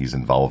suddenly he's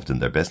involved in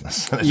their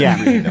business. I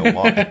don't really know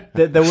why.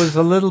 There was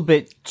a little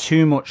bit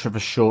too much of a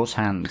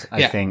shorthand,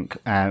 I think,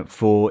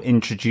 for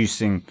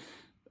introducing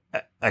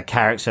a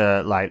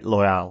character like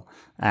Loial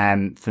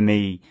for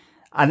me.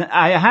 And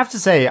I have to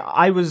say,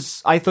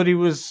 I thought he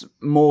was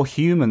more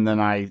human than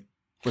I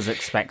was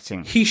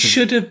expecting. He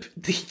should have,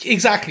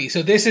 exactly.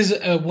 So this is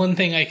one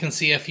thing I can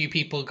see a few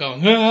people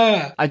going,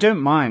 ah! I don't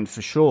mind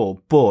for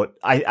sure, but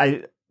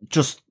I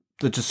just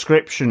the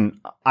description,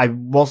 I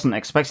wasn't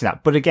expecting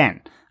that. But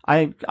again,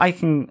 I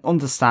can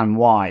understand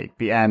why,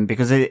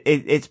 because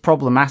it's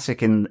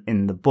problematic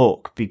in the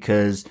book,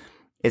 because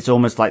it's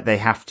almost like they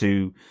have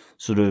to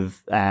sort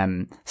of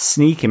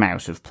sneak him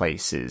out of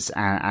places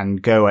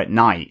and go at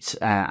night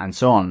and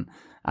so on,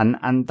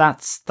 and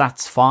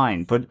that's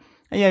fine. But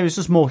yeah, it was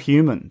just more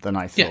human than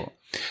I thought. Yeah.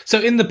 So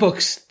in the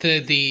books,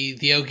 the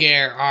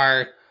Ogair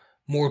are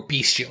more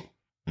bestial,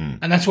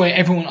 and that's why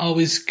everyone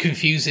always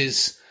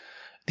confuses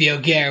the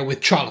Ogair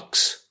with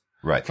Trollocs,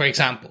 right? For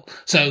example,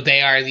 so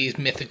they are these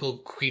mythical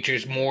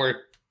creatures, more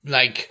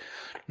like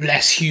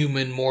less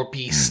human, more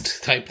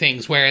beast type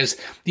things, whereas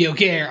the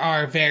Ogier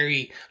are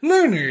very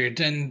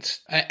learned and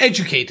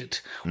educated,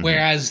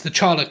 whereas the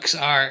Trollocs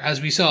are,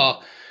 as we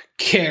saw,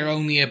 care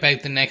only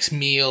about the next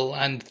meal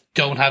and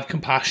don't have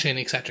compassion,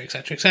 etc.,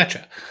 etc.,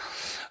 etc.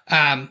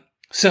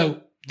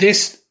 So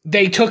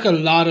they took a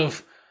lot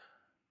of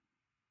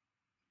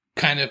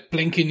kind of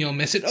blink and you'll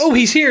miss it. Oh,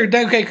 he's here.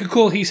 Okay,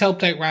 cool. He's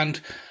helped out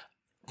Rand.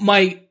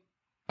 My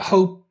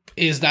hope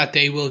is that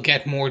they will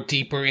get more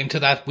deeper into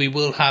that. We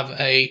will have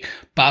a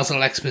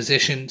Basil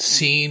exposition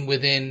scene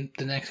within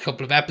the next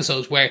couple of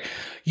episodes where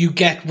you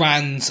get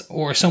Rand's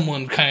or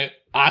someone kind of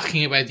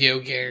asking about the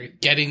Ogier,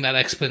 getting that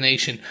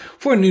explanation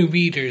for new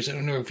readers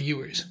or new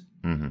viewers.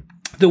 Mm-hmm.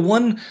 The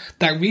one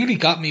that really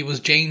got me was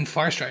Jane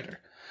Farstrider.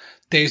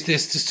 There's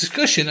this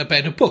discussion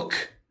about a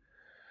book.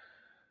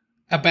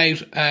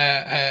 About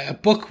a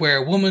book where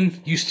a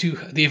woman used to,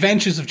 the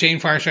adventures of Jane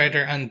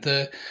Farstrider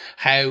and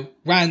how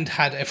Rand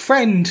had a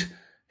friend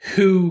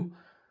who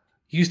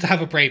used to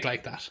have a braid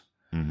like that.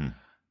 Mm-hmm.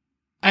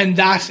 And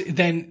that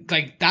then,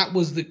 that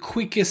was the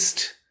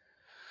quickest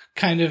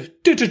kind of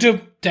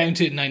down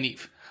to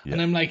Nynaeve. Yeah.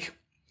 And I'm like,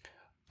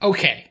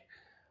 okay,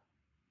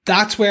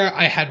 that's where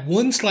I had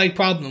one slight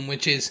problem,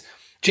 which is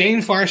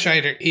Jane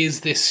Farstrider is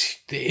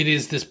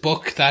this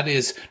book that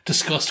is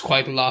discussed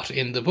quite a lot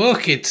in the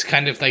book. It's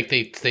kind of like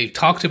they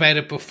talked about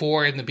it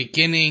before in the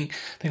beginning,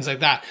 things like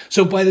that.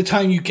 So by the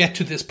time you get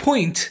to this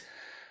point,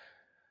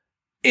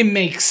 it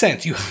makes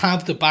sense. You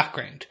have the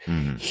background.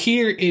 Mm-hmm.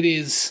 Here it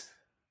is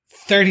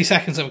 30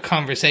 seconds of a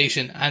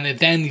conversation and it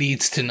then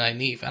leads to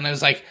Nynaeve. And I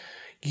was like,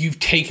 you've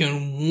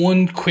taken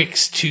one quick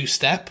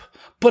two-step.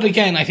 But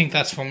again, I think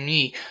that's from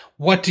me.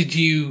 What did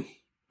you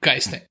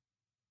guys think?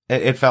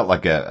 It felt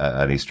like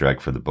an Easter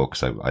egg for the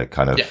books. I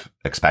kind of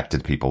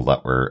expected people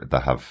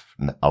that have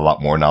a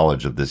lot more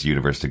knowledge of this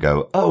universe to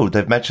go, oh,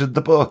 they've mentioned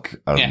the book.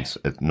 And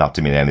not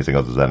to mean anything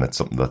other than it's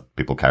something that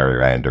people carry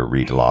around or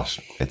read a lot.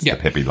 It's the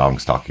Pippi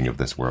Longstocking of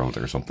this world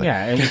or something.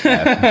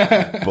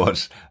 Yeah.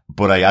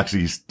 But I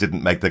actually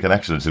didn't make the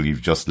connection until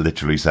you've just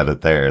literally said it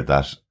there,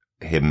 that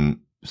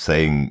him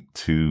saying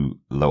to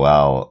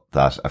Loal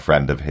that a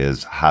friend of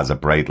his has a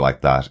braid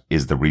like that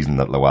is the reason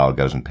that Loal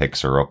goes and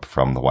picks her up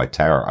from the White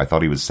Tower. I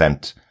thought he was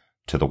sent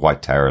to the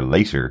White Tower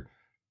later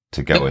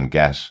to go and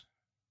get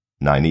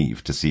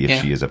Nynaeve to see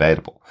if she is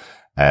available.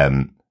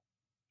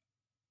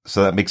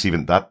 So that makes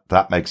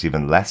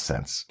even less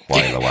sense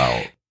why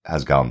Loal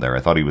has gone there.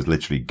 I thought he was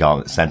literally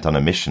sent on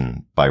a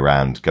mission by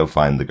Rand, go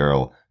find the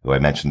girl who I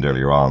mentioned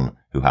earlier on,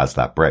 who has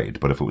that braid.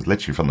 But if it was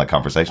literally from that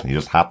conversation, he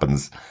just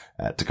happens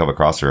to come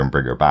across her and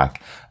bring her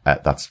back,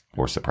 that's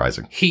more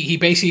surprising. He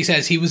basically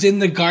says he was in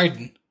the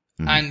garden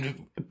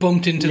and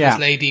bumped into this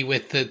lady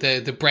with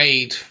the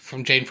braid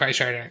from Jane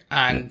Farstrider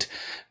and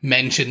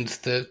mentioned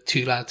the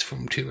two lads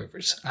from Two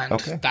Rivers. And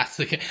that's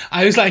the case.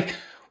 I was like,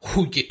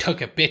 oh, you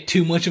took a bit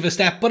too much of a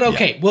step, but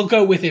okay, we'll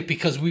go with it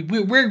because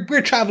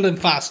we're traveling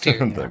fast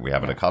here. We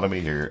have an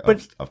economy here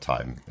of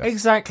time. Yes.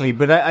 Exactly,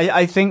 but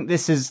I think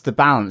this is the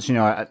balance. You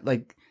know,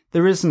 like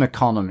there is an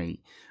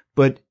economy,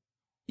 but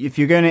if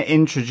you're going to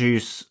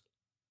introduce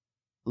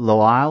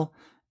Loal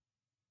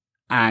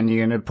and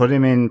you're going to put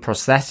him in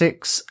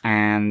prosthetics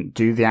and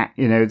do the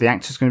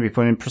actor's going to be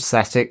put in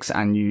prosthetics,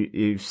 and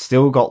you've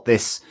still got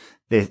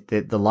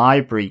the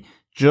library,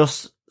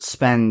 just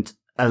spend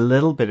a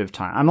little bit of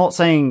time. I'm not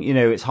saying,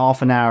 it's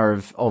half an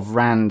hour of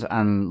Rand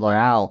and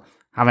Loal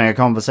having a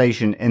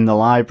conversation in the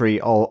library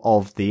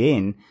of the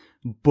inn,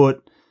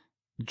 but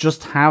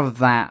just have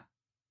that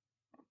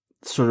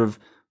sort of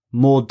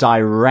more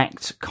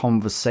direct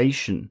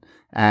conversation,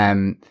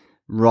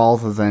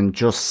 rather than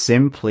just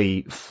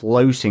simply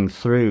floating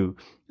through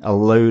a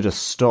load of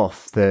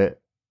stuff that,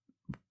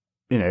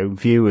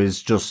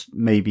 viewers just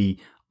maybe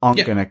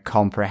aren't going to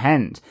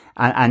comprehend,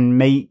 and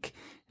make,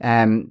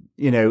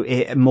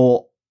 it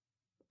more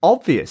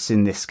obvious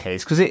in this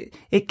case, because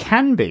it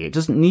can be. It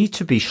doesn't need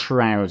to be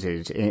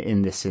shrouded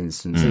in this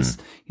instance. It's,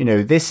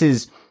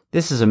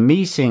 this is a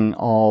meeting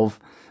of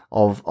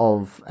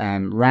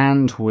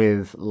Rand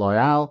with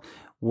Loal,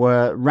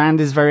 where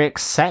Rand is very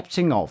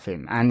accepting of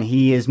him, and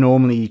he is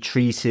normally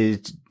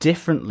treated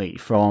differently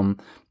from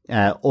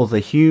other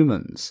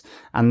humans,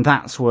 and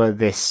that's where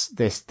this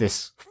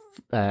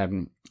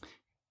bond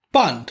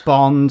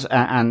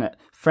and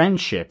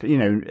friendship,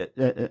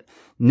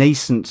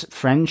 nascent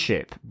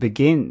friendship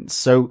begins.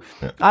 So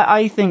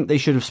I think they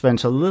should have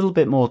spent a little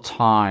bit more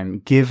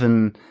time,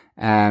 given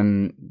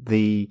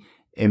the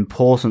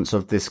importance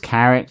of this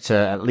character,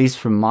 at least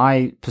from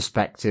my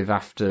perspective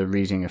after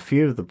reading a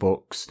few of the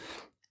books,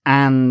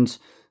 and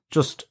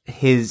just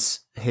his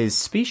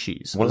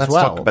species. Well, let's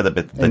talk about the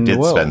bit they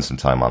did spend some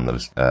time on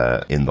this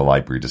in the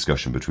library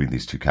discussion between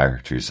these two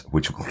characters,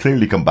 which will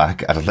clearly come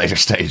back at a later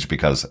stage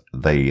because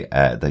they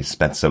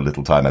spent so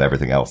little time on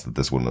everything else that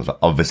this one was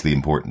obviously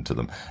important to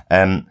them.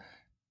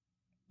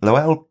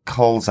 Loal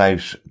calls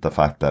out the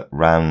fact that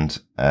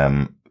Rand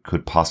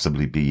could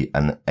possibly be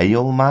an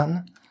ale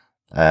man,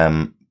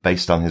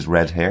 based on his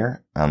red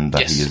hair, and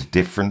that he is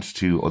different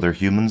to other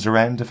humans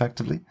around,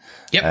 effectively.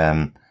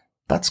 Yep.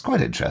 That's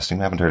quite interesting.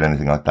 I haven't heard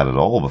anything like that at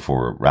all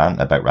before.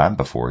 About Rand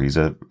before. He's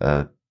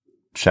a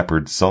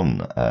shepherd's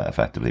son,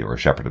 effectively, or a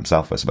shepherd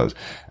himself, I suppose,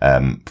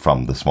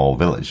 from the small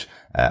village.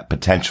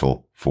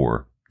 Potential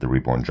for the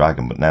reborn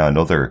dragon, but now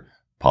another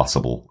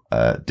possible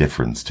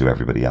difference to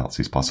everybody else.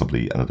 He's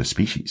possibly another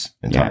species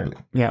entirely.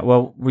 Yeah.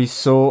 Well, we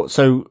saw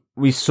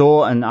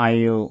an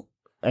Aiel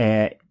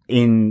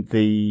in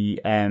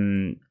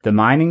the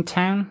mining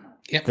town.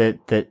 Yep.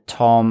 That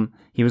Tom,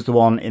 he was the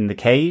one in the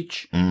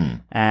cage.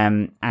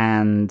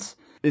 And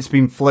it's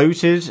been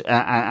floated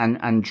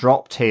and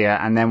dropped here,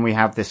 and then we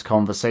have this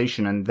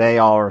conversation, and they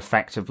are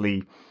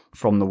effectively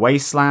from the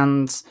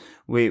wastelands.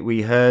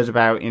 We heard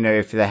about,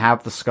 if they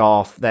have the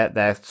scarf,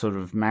 they're sort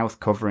of mouth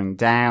covering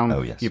down.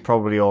 Oh, yes. You're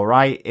probably all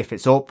right. If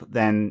it's up,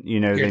 then, they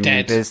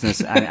mean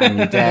business and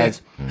you're dead.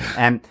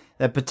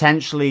 They're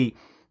potentially,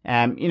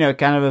 kind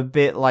of a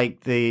bit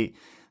like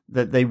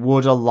that they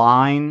would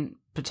align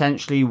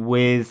potentially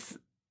with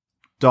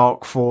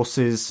dark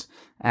forces.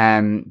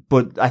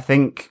 But I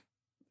think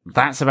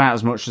that's about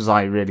as much as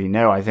I really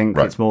know. I think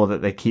it's more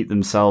that they keep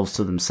themselves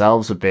to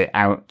themselves a bit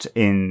out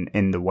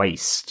in the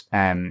waste,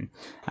 and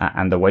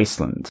the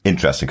wasteland.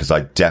 Interesting, because I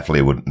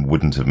definitely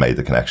wouldn't have made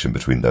the connection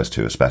between those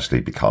two,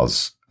 especially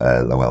because,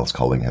 Lowell's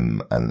calling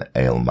him an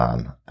ale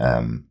man.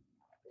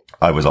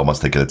 I was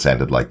almost thinking it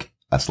sounded like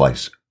a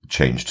slight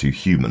change to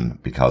human,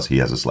 because he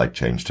has a slight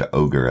change to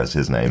ogre as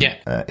his name.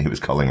 Yeah. He was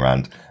calling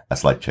Rand a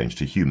slight change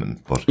to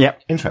human, but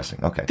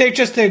interesting. Okay. They're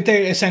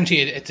essentially,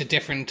 it's a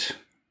different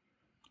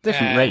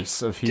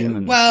race of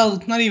humans.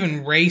 Well, not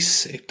even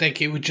race.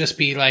 It would just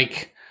be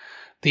like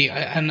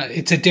and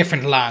it's a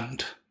different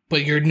land,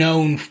 but you're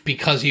known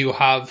because you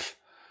have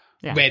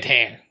red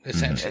hair,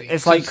 essentially.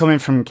 It's like coming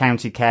from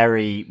County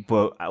Kerry,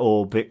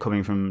 or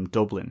coming from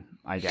Dublin,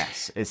 I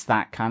guess. It's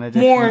that kind of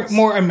difference.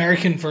 More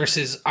American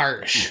versus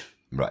Irish.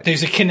 Right.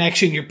 There's a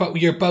connection.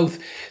 You're both.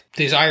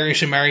 There's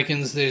Irish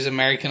Americans. There's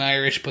American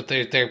Irish, but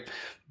they're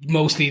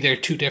mostly they're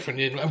two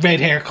different. Red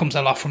hair comes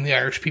a lot from the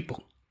Irish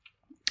people.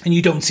 And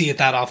you don't see it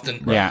that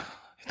often. Yeah.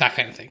 That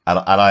kind of thing. And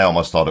I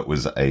almost thought it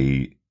was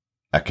a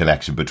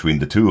connection between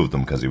the two of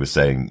them, because he was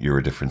saying you're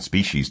a different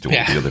species to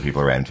all the other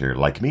people around here,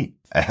 like me.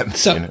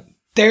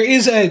 There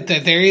is,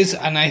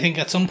 and I think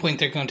at some point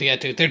they're going to get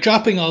to it. They're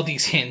dropping all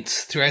these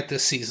hints throughout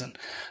this season.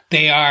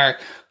 They are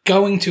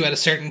going to, at a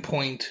certain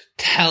point,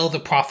 tell the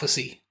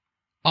prophecy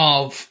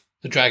of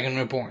the Dragon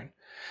Reborn.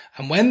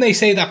 And when they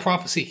say that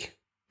prophecy,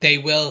 they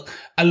will,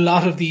 a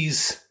lot of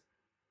these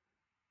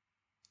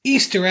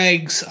Easter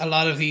eggs, a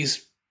lot of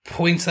these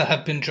points that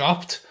have been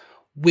dropped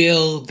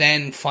will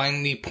then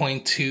finally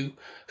point to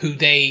who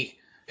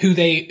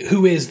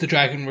is the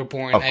Dragon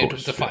Reborn out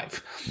of the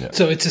five. Yeah.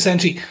 So it's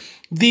essentially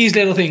these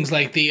little things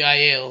like the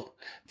Aiel,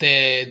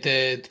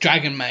 the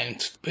Dragon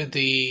Mount,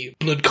 the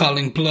blood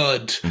calling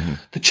blood,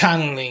 the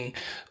channeling,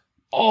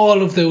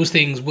 all of those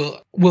things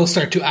will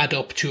start to add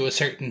up to a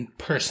certain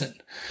person.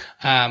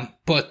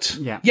 But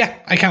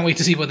I can't wait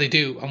to see what they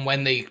do and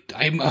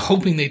I'm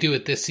hoping they do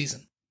it this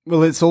season.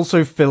 Well, it's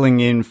also filling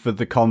in for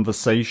the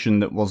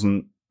conversation that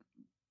wasn't,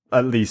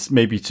 at least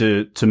maybe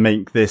to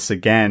make this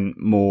again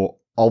more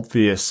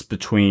obvious,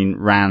 between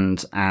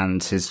Rand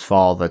and his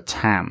father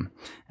Tam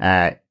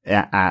at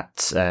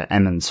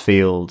Emond's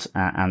Field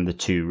and the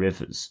Two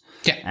Rivers.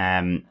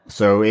 Yeah.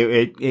 So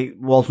it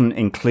wasn't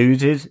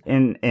included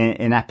in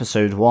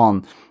episode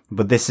 1,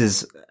 but this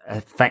is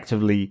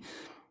effectively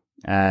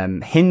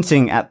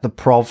hinting at the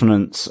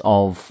provenance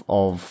of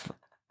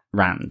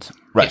Rand.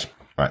 Right. Yeah.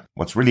 Right.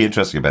 What's really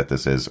interesting about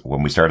this is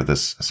when we started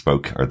this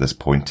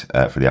point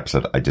for the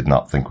episode, I did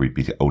not think we'd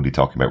be only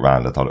talking about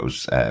Rand. I thought it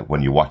was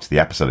when you watch the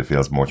episode, it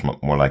feels more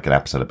like an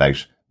episode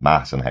about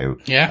Matt and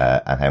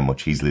how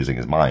much he's losing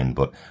his mind.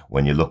 But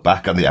when you look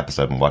back on the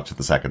episode and watch it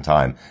the second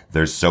time,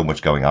 there's so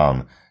much going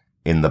on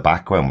in the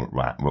background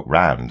with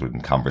Rand, in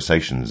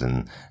conversations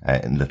and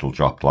in little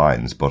dropped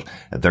lines. But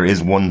there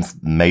is one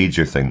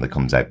major thing that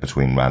comes out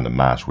between Rand and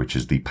Matt, which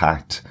is the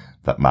pact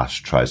that Matt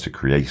tries to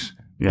create.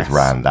 Yes. With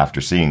Rand,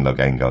 after seeing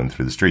Logain going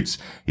through the streets,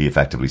 he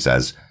effectively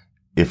says,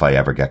 if I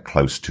ever get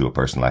close to a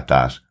person like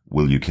that,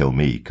 will you kill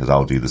me? Because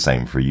I'll do the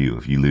same for you.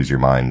 If you lose your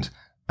mind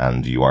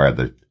and you are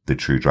the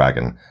true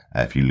dragon,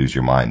 if you lose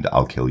your mind,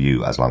 I'll kill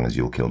you as long as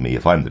you'll kill me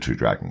if I'm the true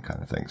dragon,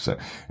 kind of thing. So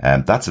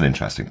that's an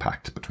interesting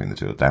pact between the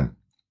two of them.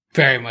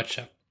 Very much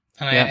so.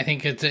 And I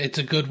think it's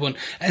a good one,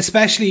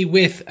 especially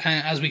with,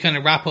 as we kind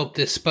of wrap up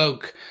this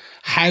spoke,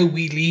 how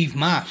we leave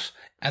Matt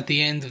at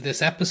the end of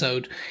this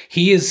episode.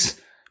 He is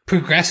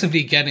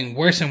progressively getting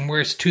worse and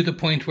worse, to the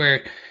point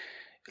where,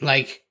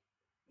 like,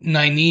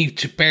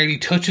 Nynaeve barely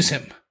touches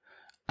him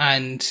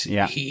and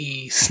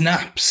he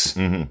snaps.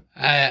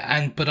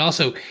 But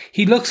also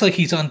he looks like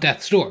he's on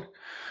death's door.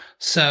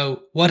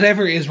 So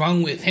whatever is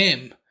wrong with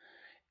him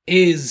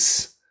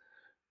is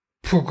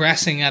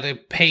progressing at a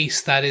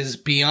pace that is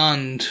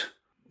beyond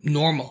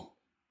normal,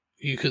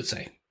 you could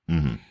say.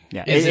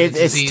 Yeah,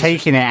 it's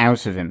taking it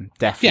out of him,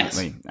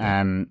 definitely.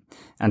 Yes.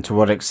 And to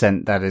what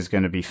extent that is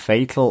going to be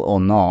fatal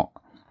or not,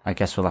 I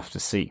guess we'll have to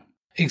see.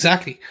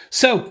 Exactly.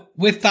 So,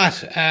 with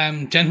that,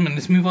 gentlemen,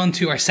 let's move on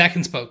to our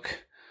second spoke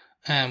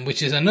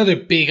which is another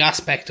big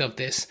aspect of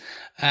this.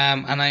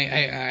 And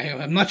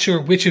I'm not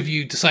sure which of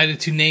you decided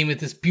to name it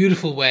this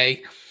beautiful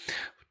way.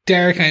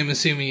 Derek, I'm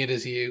assuming it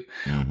is you.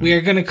 Mm-hmm. We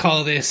are going to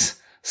call this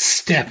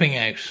stepping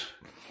out.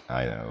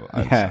 I know.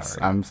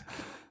 Sorry.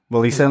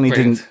 Well, he certainly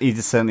didn't. He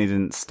certainly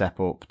didn't step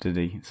up, did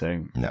he?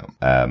 So no.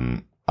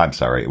 I'm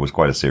sorry. It was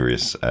quite a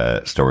serious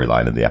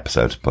storyline in the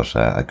episode, but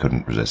I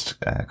couldn't resist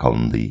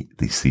calling the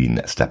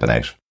scene stepping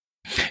out.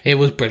 It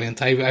was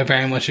brilliant. I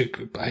very much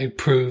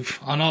approve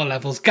on all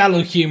levels.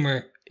 Gallo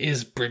humor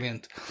is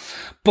brilliant.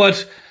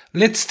 But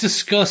let's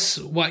discuss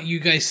what you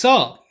guys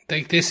saw.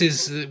 Like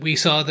we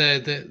saw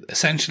the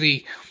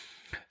essentially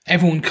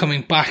everyone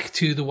coming back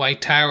to the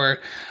White Tower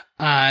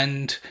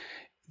and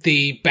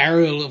the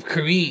burial of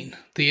Kareen,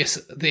 the Aes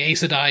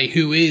Sedai,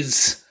 who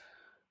is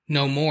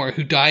no more,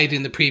 who died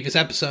in the previous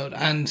episode,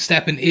 and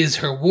Steppen is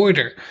her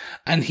warder,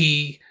 and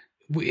he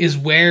is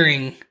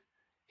wearing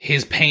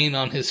his pain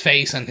on his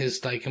face and his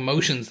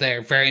emotions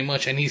there very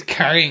much, and he's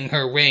carrying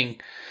her ring,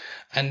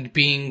 and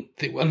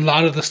a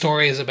lot of the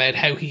story is about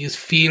how he is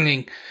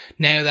feeling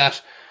now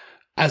that,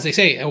 as they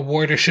say, a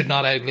warder should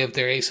not outlive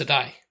their Aes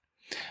Sedai.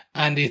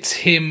 And it's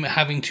him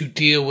having to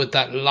deal with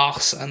that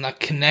loss and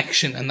that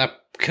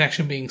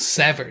connection being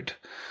severed.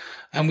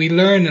 And we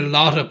learn a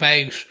lot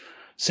about,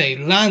 say,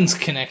 Lan's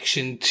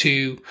connection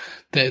to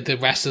the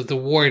rest of the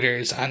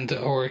warders and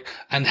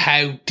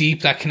how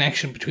deep that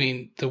connection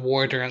between the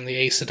warder and the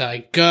Aes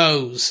Sedai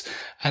goes,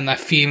 and that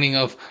feeling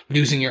of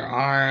losing your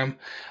arm.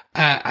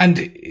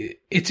 And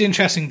it's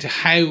interesting to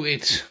how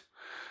it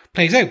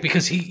plays out,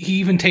 because he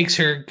even takes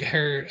her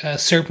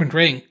serpent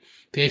ring,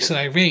 the Aes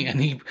Sedai ring, and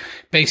he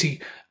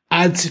basically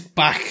adds it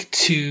back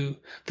to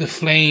the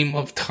flame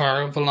of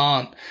Tar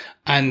Valon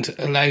and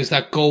allows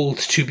that gold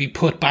to be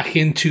put back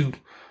into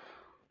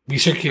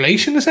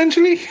recirculation,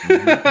 essentially.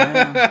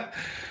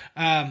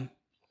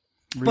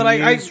 But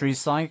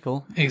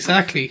recycle.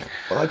 Exactly.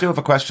 Well, I do have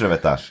a question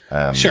about that.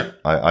 Sure.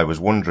 I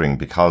was wondering,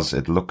 because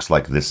it looks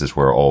like this is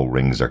where all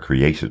rings are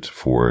created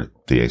for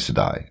the Aes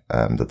Sedai,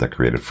 that they're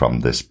created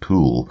from this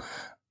pool,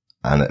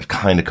 and it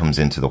kind of comes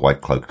into the White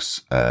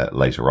Cloaks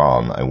later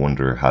on. I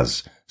wonder,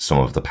 has some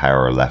of the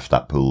power left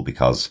that pool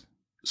because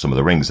some of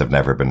the rings have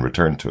never been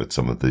returned to it?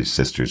 Some of the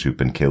sisters who've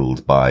been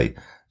killed by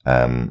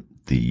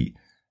the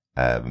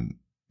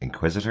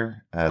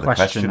Inquisitor,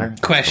 the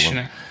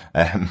Questioner.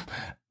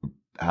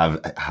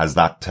 Has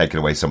that taken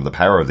away some of the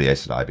power of the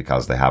Aes Sedai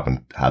because they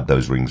haven't had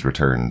those rings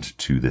returned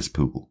to this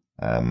pool?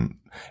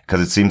 Because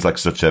it seems like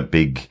such a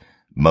big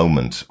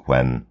moment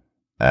when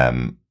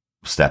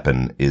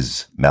Steppen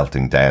is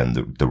melting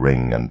down the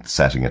ring and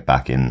setting it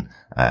back in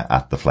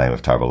at the flame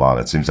of Tar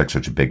Valon. It seems like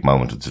such a big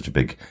moment and such a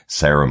big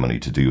ceremony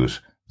to do it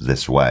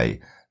this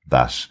way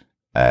that,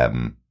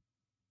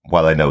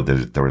 while I know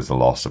there is the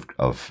loss of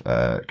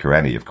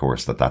Karenni, of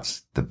course,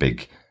 that's the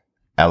big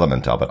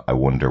element of it, I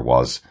wonder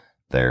was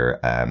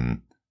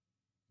some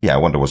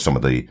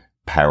of the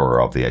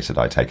power of the Aes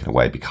Sedai taken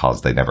away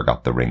because they never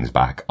got the rings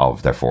back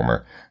of their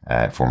former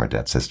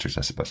dead sisters,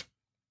 I suppose.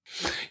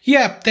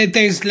 Yeah,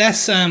 there's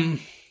less,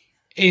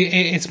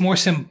 it's more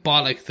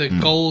symbolic. The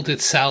gold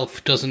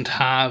itself doesn't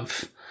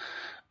have,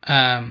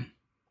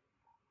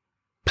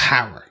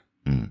 power.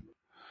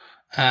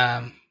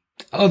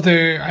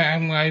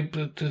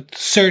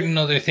 Certain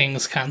other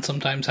things can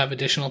sometimes have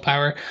additional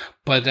power,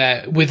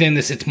 but within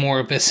this, it's more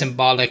of a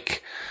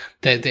symbolic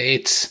that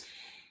it's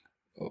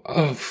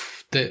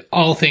of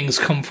all things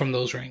come from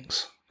those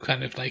rings,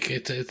 kind of like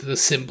it's the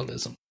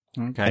symbolism.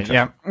 Okay,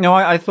 yeah, no,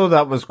 I thought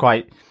that was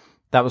quite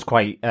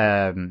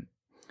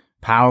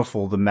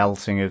powerful. The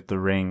melting of the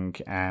ring,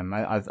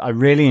 I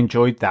really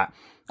enjoyed that.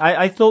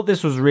 I thought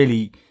this was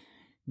really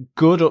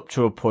good up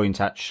to a point.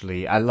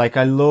 Actually, I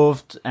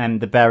loved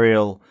the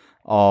burial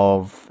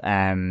of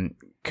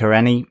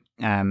Karenni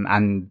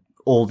and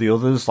all the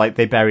others. Like,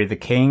 they bury the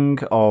king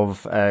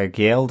of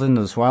Ghealdan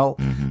as well.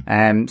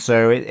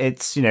 So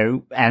it's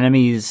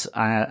enemies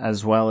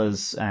as well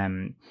as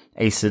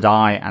Aes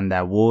Sedai and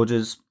their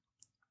warders,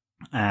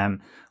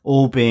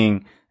 all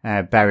being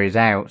buried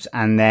out.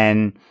 And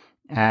then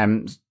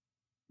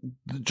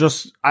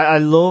I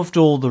loved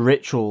all the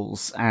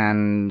rituals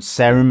and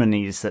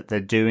ceremonies that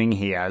they're doing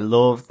here. I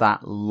love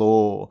that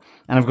lore.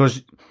 And of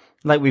course,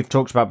 like we've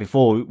talked about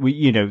before,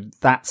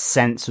 that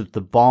sense of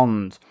the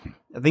bond,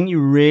 I think you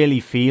really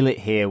feel it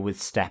here with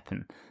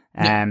Steppen.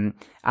 And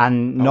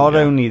not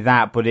only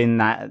that, but in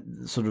that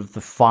sort of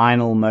the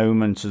final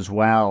moment as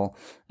well.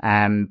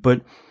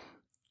 But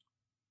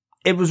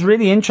it was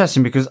really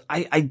interesting because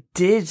I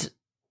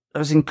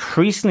was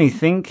increasingly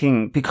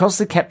thinking, because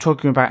they kept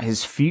talking about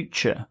his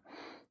future,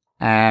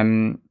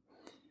 and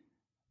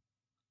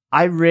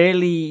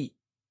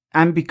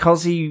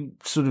because he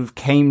sort of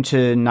came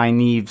to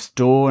Nynaeve's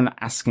door and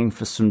asking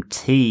for some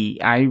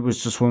tea, I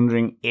was just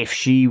wondering if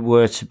she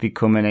were to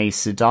become an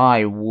Aes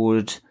Sedai,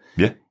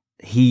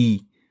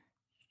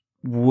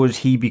 would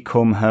he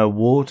become her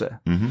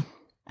warder?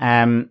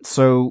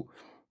 So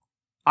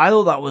I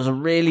thought that was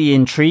really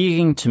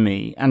intriguing to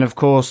me. And of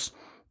course,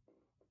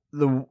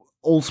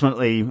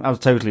 ultimately, I was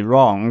totally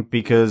wrong,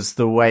 because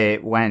the way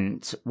it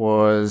went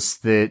was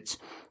that,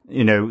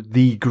 you know,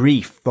 the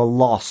grief, the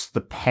loss,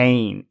 the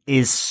pain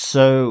is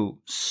so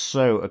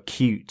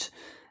acute,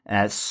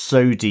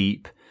 so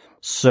deep,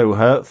 so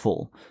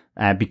hurtful,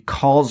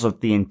 because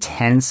of the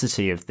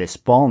intensity of this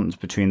bond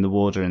between the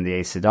Warder and the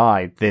Aes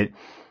Sedai, that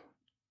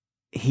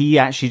he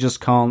actually just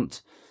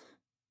can't,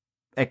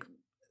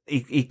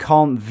 he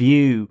can't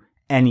view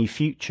any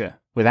future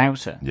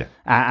without her. Yeah.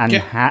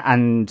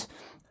 And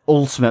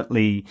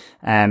ultimately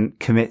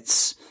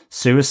commits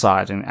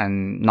suicide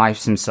and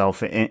knifes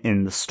himself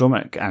in the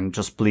stomach and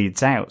just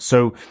bleeds out.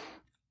 So,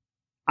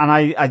 and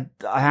I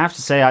have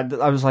to say,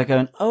 I was like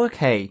going, oh,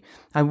 okay,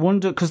 I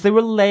wonder, because they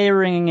were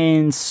layering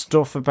in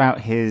stuff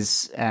about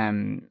his,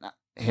 him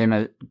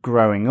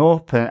growing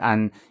up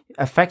and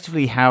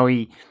effectively how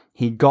he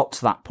got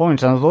to that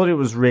point, and I thought it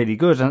was really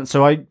good. And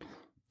so I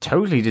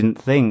totally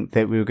didn't think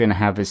that we were going to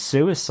have his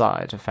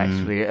suicide,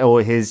 effectively,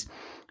 or his,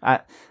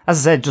 as I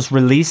said, just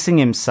releasing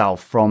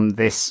himself from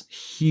this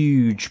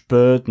huge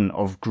burden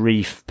of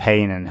grief,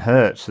 pain, and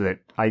hurt that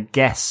I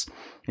guess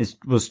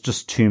was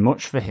just too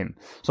much for him.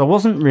 So I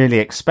wasn't really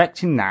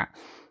expecting that.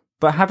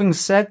 But having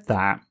said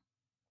that,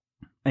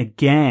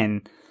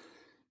 again,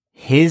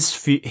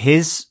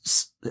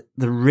 the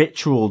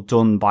ritual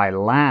done by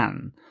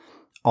Lan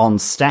on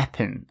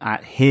Stepin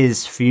at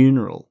his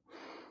funeral,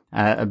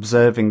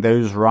 observing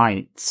those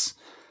rites,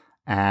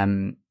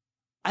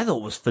 I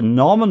thought was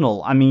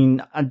phenomenal. I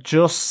mean,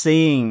 just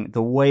seeing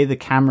the way the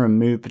camera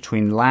moved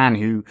between Lan,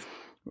 who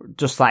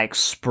just that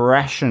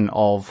expression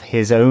of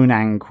his own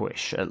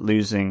anguish at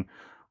losing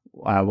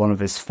one of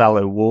his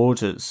fellow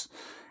warders,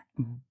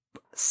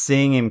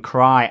 seeing him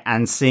cry,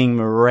 and seeing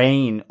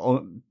Moiraine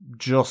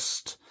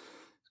just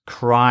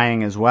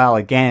crying as well.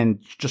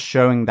 Again, just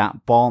showing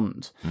that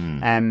bond.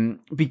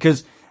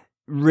 Because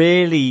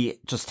really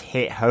just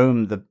hit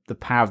home the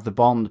power of the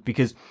bond,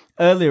 because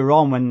earlier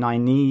on when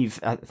Nynaeve,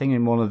 I think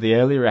in one of the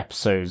earlier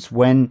episodes,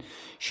 when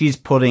she's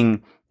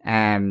putting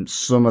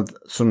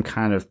some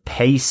kind of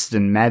paste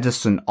and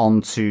medicine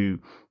onto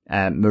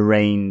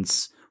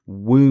Moiraine's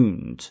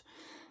wound,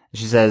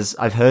 she says,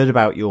 I've heard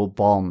about your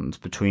bond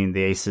between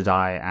the Aes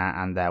Sedai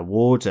and their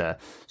warder,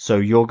 so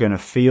you're going to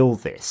feel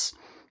this.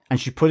 And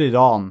she put it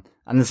on,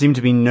 and there seemed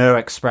to be no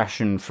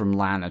expression from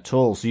Lan at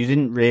all. So you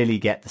didn't really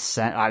get the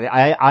sense,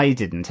 I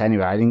didn't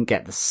anyway, I didn't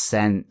get the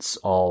sense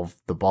of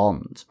the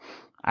bond.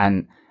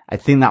 And I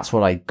think that's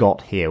what I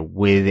got here,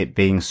 with it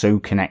being so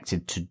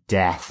connected to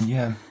death.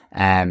 Yeah.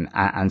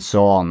 And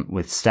so on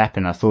with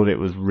Stepin. I thought it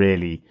was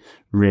really,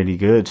 really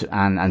good.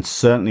 And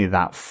certainly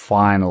that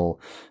final,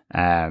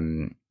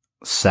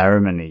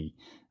 ceremony,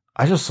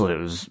 I just thought it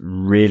was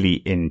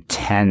really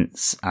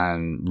intense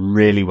and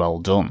really well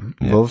done.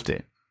 Yeah. Loved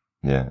it.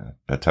 Yeah,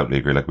 I totally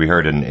agree. Like we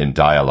heard in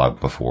dialogue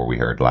before, we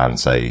heard Lan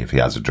say if he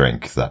has a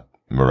drink that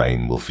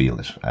Moiraine will feel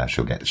it.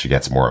 She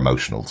gets more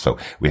emotional. So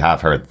we have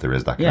heard that there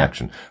is that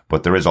connection,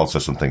 but there is also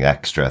something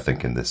extra, I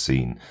think, in this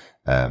scene.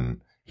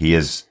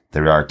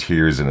 There are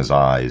tears in his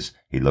eyes.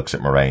 He looks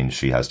at Moiraine.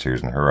 She has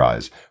tears in her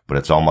eyes, but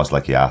it's almost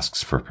like he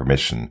asks for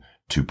permission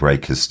to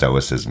break his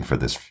stoicism for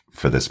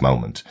this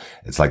moment.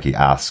 It's like he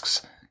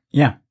asks,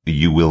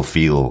 you will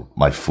feel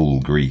my full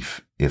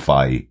grief if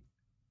I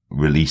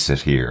release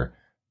it here.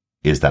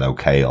 Is that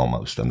okay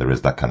almost? And there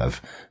is that kind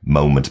of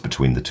moment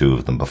between the two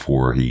of them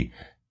before he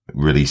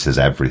releases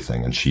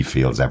everything, and she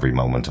feels every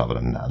moment of it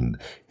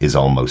and is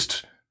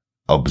almost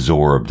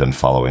absorbed and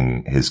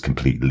following his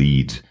complete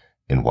lead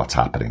in what's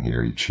happening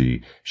here.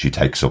 She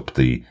takes up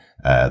the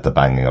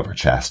banging of her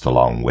chest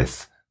along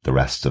with the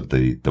rest of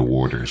the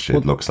warders.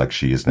 It looks like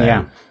she is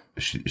now,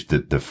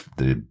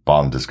 the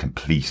bond is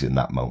complete in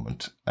that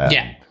moment.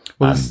 And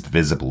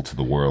visible to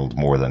the world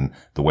more than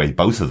the way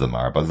both of them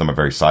are. Both of them are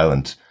very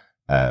silent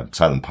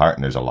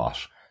partners a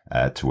lot,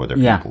 to other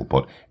people.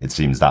 But it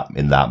seems that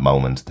in that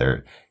moment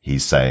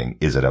he's saying,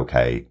 is it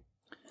okay?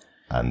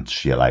 And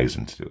she allows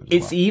him to do it.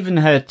 It's even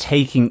her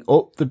taking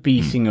up the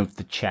beating of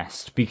the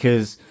chest,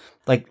 because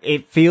like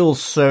it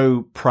feels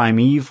so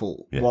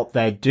primeval what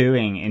they're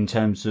doing in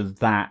terms of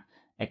that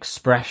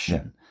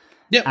expression.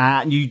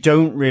 And you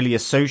don't really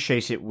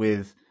associate it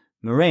with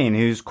Moiraine,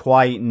 who's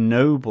quite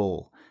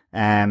noble.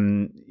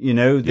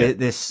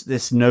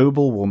 This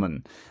noble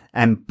woman.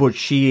 But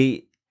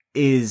she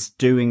is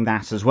doing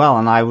that as well.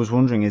 And I was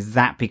wondering, is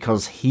that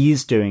because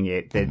he's doing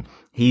it, that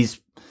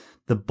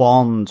the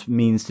bond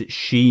means that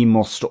she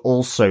must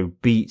also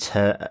beat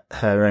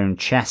her own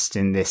chest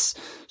in this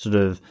sort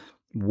of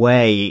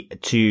way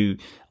to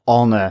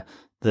honor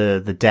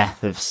the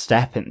death of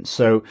Stepin.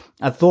 So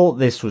I thought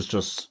this was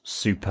just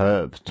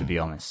superb, to be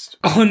honest.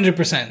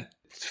 100%.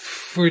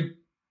 For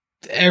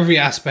every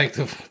aspect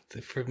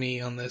for me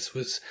on this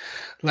was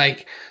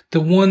like the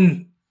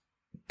one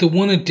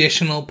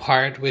additional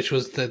part, which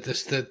was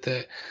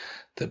the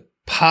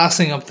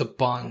passing of the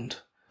bond,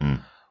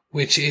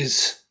 which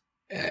is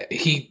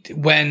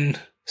when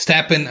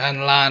Stepin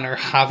and Lan are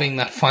having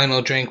that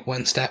final drink,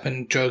 when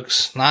Stepin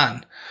drugs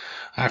Lan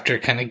after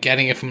kind of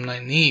getting it from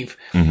Nynaeve,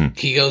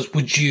 he goes,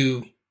 would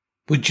you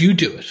would you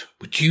do it?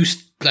 Would you,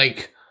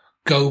 like,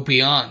 go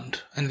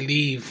beyond and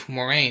leave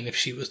Moiraine if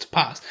she was to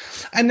pass?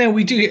 And then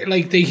we do,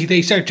 like,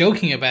 they start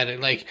joking about it,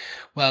 like,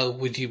 well,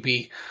 would you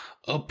be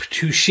up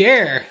to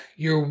share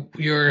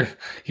your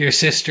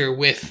sister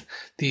with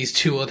these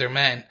two other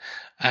men?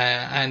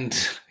 And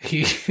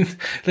he,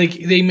 like,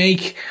 they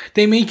make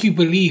you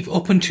believe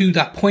up until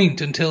that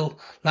point, until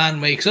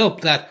Lan wakes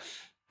up, that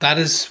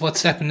is what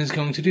Stepin is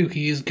going to do.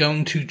 He is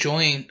going to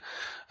join,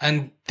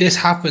 and this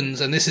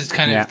happens, and this is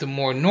kind of the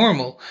more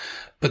normal.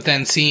 But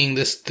then seeing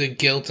this, the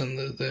guilt and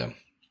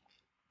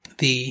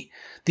the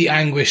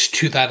anguish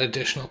to that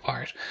additional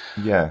part.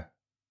 Yeah,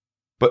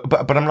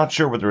 but I'm not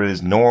sure whether it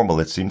is normal.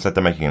 It seems like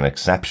they're making an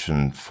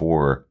exception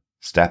for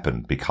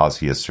Stepin because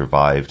he has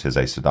survived his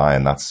Aes Sedai,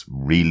 and that's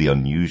really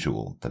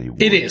unusual that he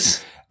would. It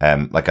is.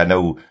 Like, I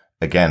know,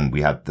 again,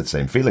 we had the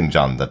same feeling,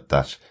 John,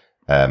 that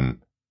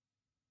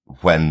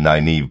when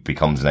Nynaeve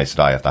becomes an Aes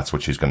Sedai, if that's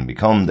what she's going to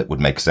become, that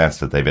would make sense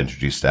that they've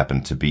introduced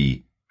Stepin to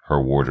be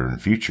her warder in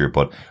future.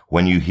 But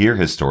when you hear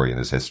his story and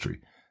his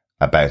history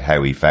about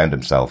how he found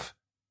himself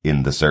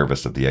in the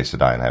service of the Aes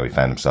Sedai and how he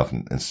found himself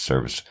in the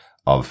service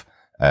of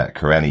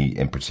Karenni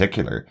in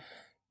particular,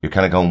 you're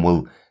kind of going,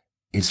 well,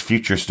 his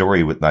future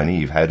story with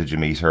Nynaeve, how did you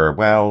meet her?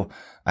 Well,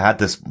 I had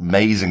this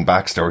amazing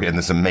backstory and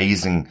this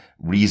amazing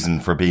reason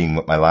for being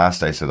with my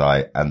last Aes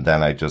Sedai, and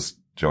then I just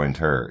joined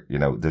her. You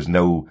know, there's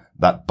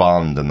that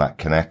bond and that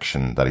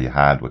connection that he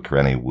had with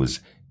Karenni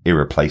was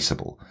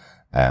irreplaceable.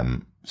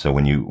 So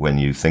when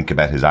you think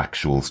about his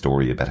actual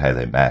story about how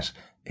they met,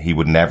 he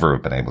would never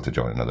have been able to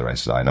join another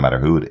Aes Sedai, no matter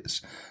who it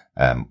is.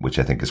 Which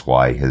I think is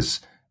why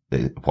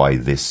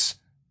this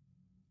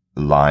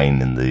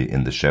line in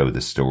the show,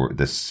 this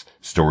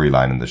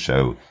storyline in the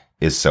show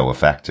is so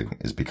affecting,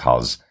 is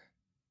because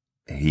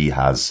he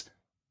has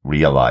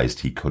realized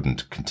he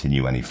couldn't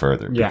continue any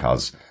further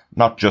because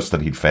not just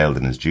that he'd failed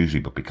in his duty,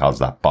 but because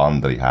that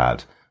bond that he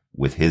had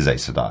with his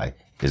Aes Sedai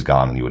is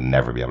gone, and he would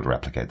never be able to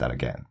replicate that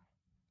again.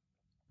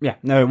 Yeah,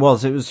 no, it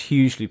was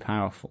hugely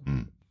powerful.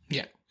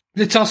 Yeah.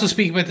 Let's also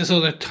speak about this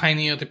other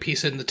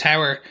piece in the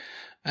tower,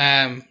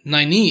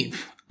 Nynaeve,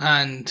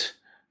 and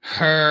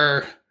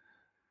her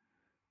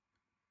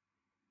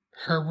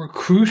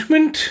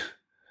recruitment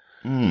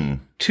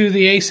to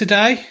the Aes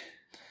Sedai.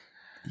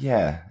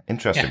 Yeah,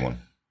 interesting one.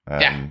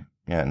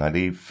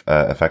 Nynaeve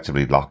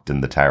effectively locked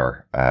in the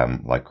tower,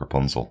 like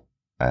Rapunzel.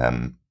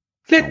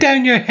 Let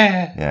down your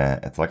hair. Yeah,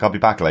 it's like, I'll be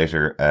back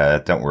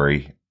later. Don't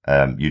worry.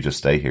 You just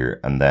stay here.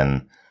 And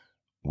then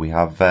we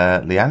have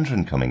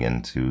Liandrin coming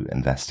in to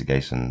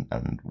investigate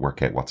and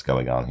work out what's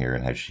going on here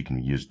and how she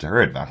can use to her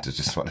advantage,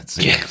 is what it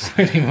seems. Yeah,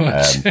 pretty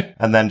much.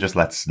 And then just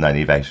lets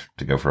Nynaeve out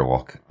to go for a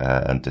walk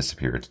and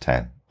disappear into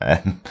town.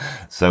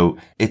 So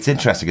it's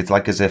interesting. It's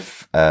like as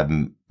if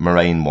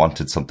Moiraine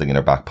wanted something in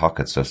her back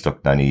pocket, so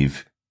stuck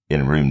Nynaeve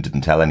in a room,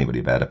 didn't tell anybody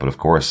about it. But of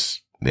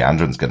course,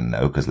 Liandrin's going to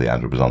know because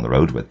Liandrin was on the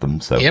road with them.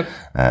 So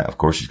of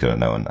course she's going to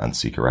know and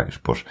seek her out.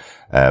 But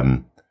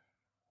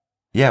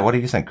what do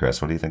you think,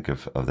 Chris? What do you think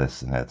of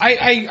this?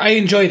 I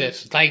enjoyed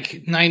it.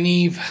 Like,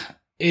 Nynaeve,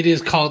 it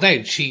is called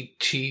out.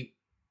 She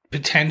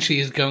potentially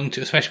is going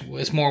to,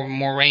 especially it's more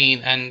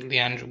Moiraine and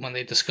Liandrin when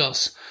they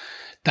discuss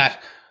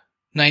that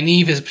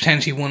Nynaeve is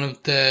potentially one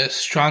of the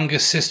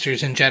strongest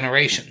sisters in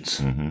generations.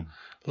 Mm-hmm.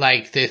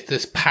 Like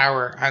this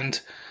power, and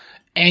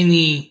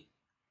any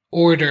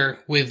order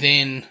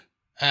within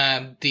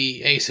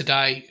the Aes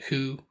Sedai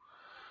who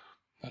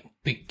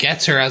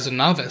gets her as a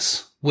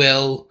novice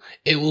will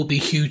be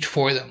huge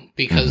for them,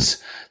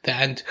 because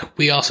and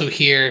we also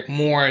hear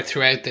more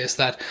throughout this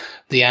that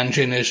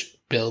Liandrin is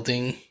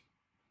building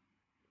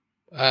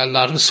a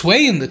lot of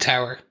sway in the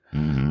tower.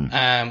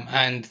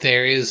 And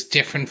there is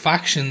different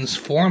factions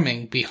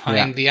forming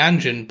behind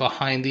Liandrin,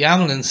 behind the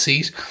Amyrlin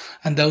seat,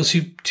 and those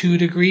who, to a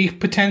degree,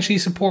 potentially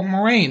support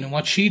Moiraine and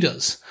what she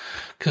does.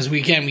 Because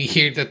we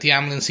hear that the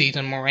Amyrlin seat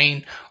and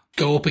Moiraine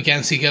go up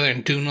against each other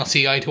and do not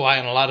see eye to eye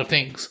on a lot of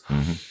things.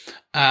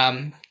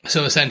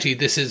 So essentially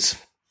this is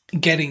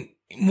getting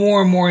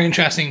more and more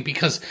interesting,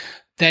 because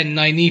then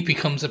Nynaeve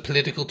becomes a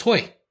political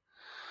toy.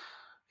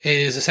 It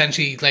is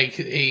essentially like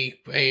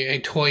a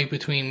toy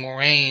between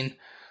Moiraine,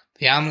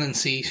 the Amyrlin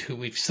seat, who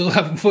we still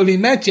haven't fully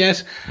met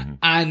yet,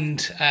 and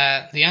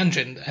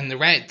Liandrin and the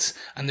Reds.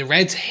 And the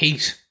Reds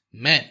hate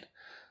men.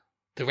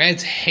 The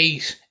Reds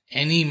hate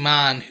any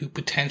man who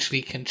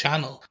potentially can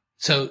channel.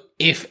 So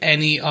if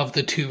any of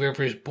the Two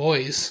Rivers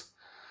boys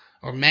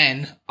or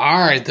men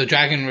are the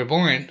Dragon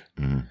Reborn,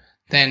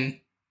 then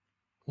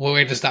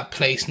where does that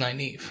place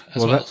Nynaeve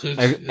as well? So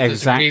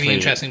it's a really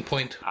interesting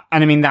point.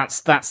 And I mean,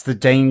 that's the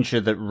danger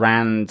that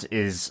Rand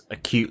is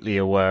acutely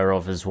aware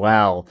of as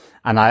well.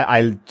 And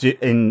I do,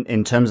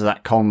 in terms of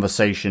that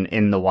conversation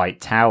in the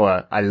White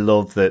Tower, I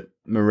love that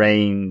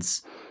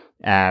Moiraine's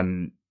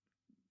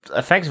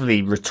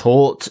effectively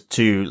retort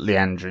to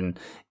Liandrin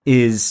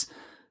is,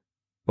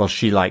 well,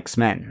 she likes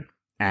men.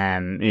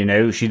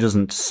 She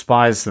doesn't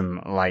despise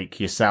them like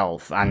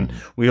yourself. And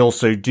we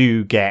also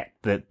do get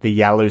that the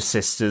Yellow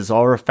Sisters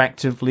are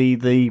effectively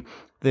the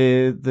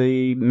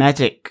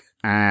medic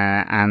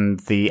and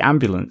the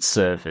ambulance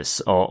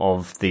service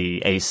of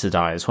the Aes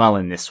Sedai as well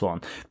in this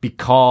one,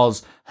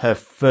 because her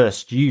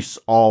first use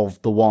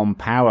of the one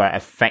power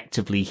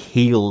effectively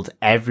healed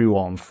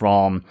everyone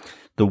from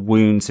the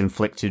wounds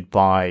inflicted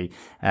by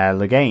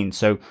Clegane.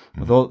 So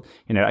I thought,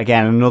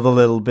 again, another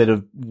little bit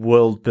of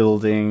world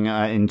building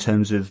in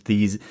terms of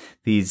these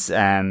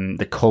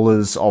the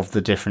colours of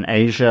the different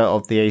Asia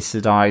of the Aes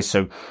Sedai.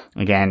 So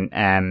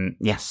again,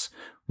 yes,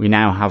 we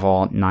now have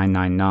our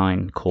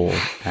 999 call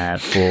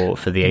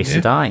for the Aes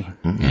Sedai.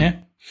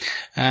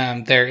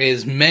 Yeah. There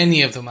is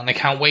many of them, and I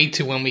can't wait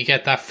to when we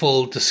get that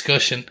full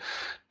discussion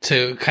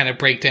to kind of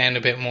break down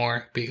a bit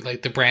more, be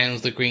like the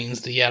browns, the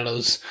greens, the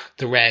yellows,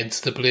 the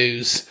reds, the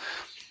blues,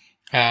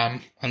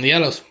 and the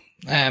yellows.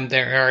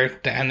 There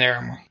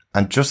are more.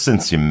 And just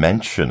since you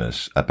mention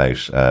it about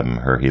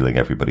her healing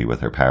everybody with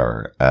her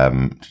power,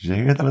 did you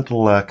hear the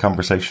little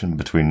conversation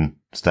between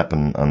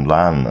Stepan and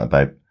Lan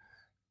about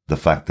the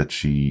fact that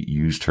she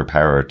used her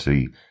power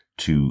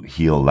to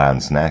heal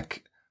Lan's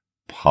neck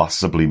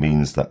possibly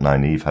means that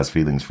Nynaeve has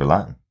feelings for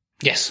Lan?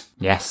 Yes.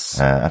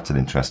 That's an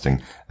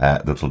interesting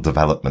little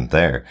development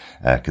there,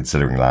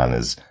 considering Lan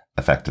is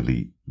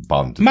effectively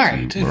bonded.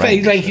 Married.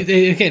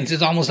 Again,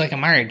 it's almost like a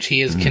marriage.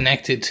 He is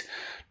connected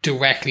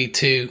directly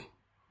to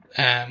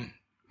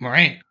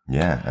Moiraine.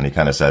 Yeah, and he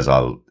kind of says,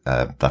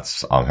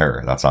 that's on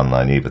her. That's on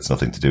Nynaeve. It's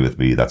nothing to do with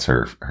me. That's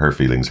her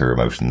feelings, her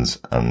emotions,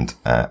 and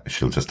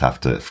she'll just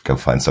have to go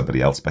find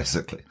somebody else,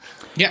 basically.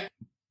 Yeah.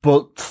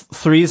 But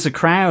three's a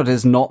crowd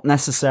is not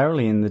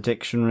necessarily in the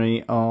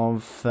dictionary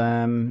of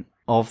the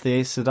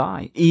Aes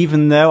Sedai.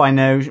 Even though I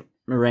know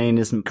Moiraine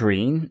isn't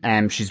green,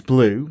 she's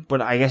blue, but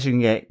I guess you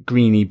can get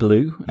greeny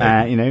blue,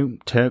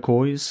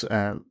 turquoise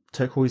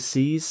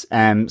seas.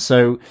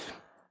 So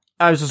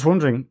I was just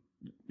wondering,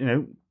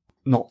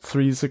 not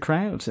three's a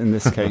crowd in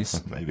this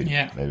case. Maybe.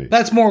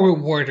 That's more with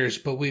warders,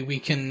 but we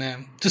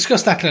can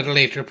discuss that at a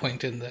later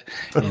point in the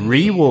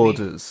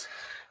rewarders.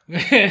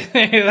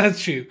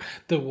 That's true.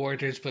 The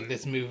warders, but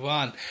let's move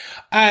on.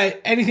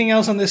 Anything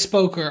else on this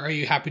spoke, or are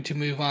you happy to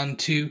move on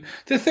to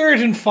the third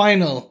and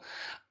final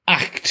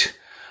act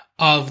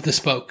of the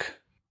spoke?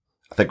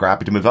 I think we're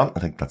happy to move on. I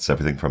think that's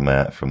everything from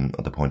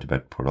the point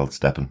about poor old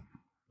Stepan.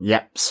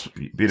 Yep.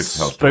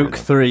 Beautiful. Spoke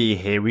 3,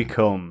 here we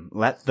come.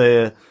 Let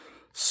the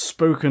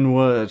spoken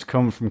word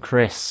come from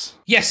Chris.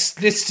 Yes,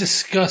 let's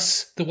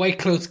discuss the White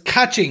Cloaks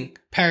catching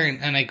Perrin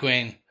and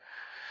Egwene.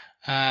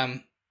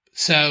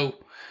 So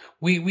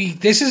we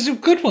this is a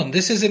good one.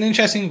 This is an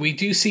interesting. We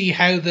do see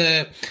how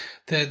the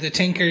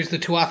Tinkers, the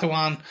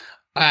Tuathawan,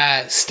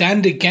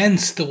 stand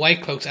against the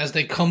White Cloaks as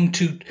they come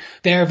to.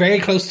 They are very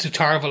close to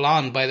Tar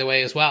Valon, by the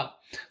way, as well.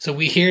 So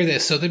we hear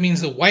this. So that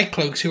means the White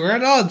Cloaks, who are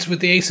at odds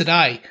with the Aes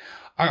Sedai,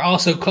 are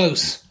also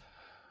close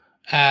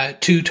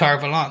to Tar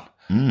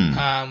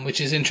Valon, which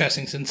is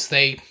interesting since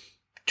they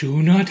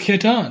do not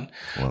get on.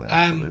 Well,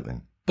 absolutely.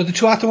 But the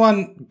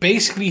Tuathawan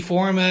basically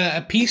form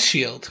a peace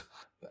shield,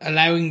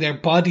 allowing their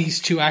bodies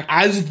to act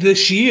as the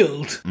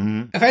shield,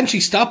 eventually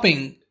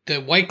stopping the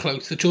White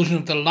Cloaks, the Children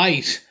of the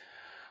Light,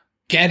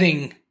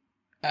 getting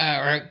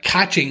or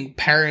catching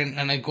Perrin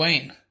and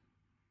Egwene.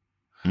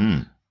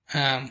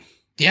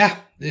 Yeah,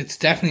 it's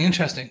definitely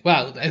interesting.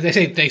 Well, as they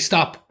say, they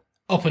stop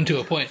up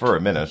until a point. For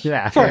a minute.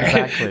 Yeah,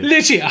 exactly.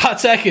 Literally a hot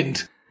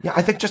second. Yeah,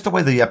 I think just the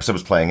way the episode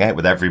was playing out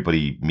with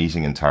everybody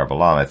meeting in Tar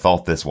Valon, I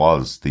thought this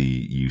was the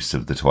use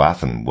of the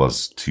Tuathan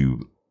was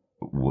to...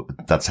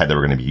 That's how they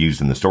were going to be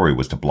used in the story,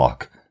 was to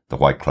block the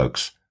White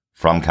Cloaks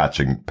from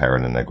catching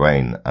Perrin and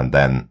Egwene, and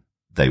then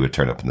they would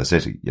turn up in the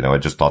city. I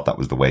just thought that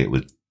was the way it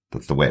would,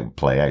 that's the way it would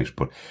play out.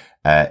 But,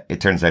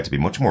 it turns out to be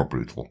much more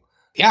brutal.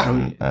 Yeah.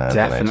 Than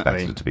I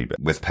expected it to be.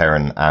 With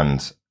Perrin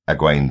and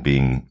Egwene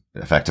being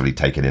effectively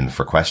taken in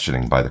for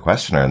questioning by the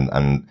questioner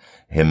and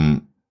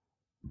him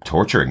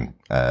torturing,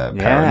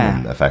 Perrin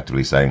and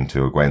effectively saying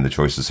to Egwene, the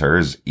choice is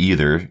hers.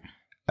 Either,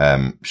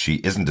 she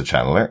isn't a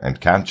channeler and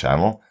can't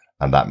channel,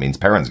 and that means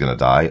Perrin's going to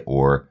die,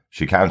 or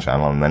she can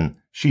channel and then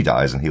she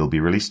dies and he'll be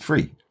released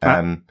free.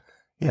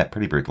 Yeah,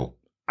 pretty brutal.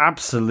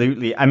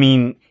 Absolutely. I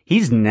mean,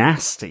 he's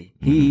nasty.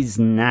 He's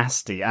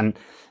nasty. And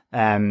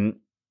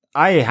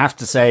I have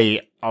to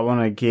say, I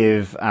want to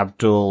give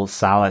Abdul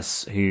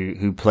Salas,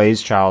 who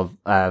plays Charles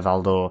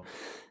Valdor,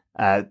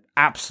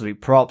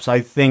 absolute props. I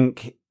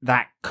think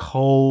that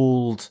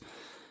cold,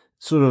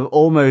 sort of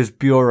almost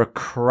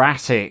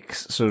bureaucratic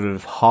sort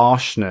of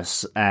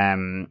harshness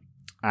and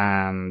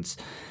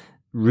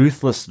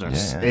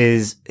ruthlessness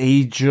is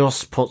he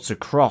just puts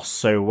across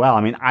so well.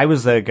 I mean, I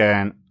was there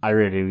going, I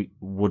really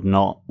would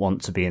not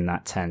want to be in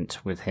that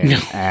tent with him.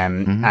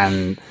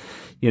 And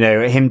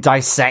him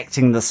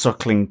dissecting the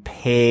suckling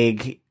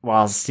pig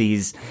whilst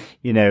he's,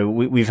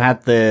 we've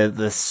had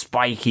the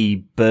spiky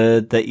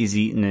bird that he's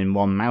eaten in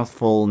one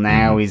mouthful.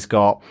 Now he's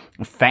got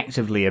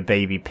effectively a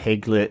baby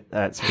piglet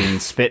that's been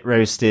spit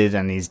roasted,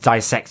 and he's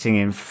dissecting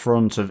in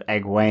front of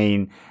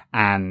Egwene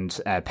and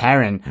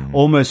Perrin,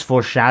 almost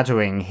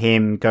foreshadowing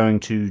him going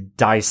to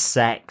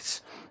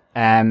dissect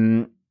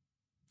Perrin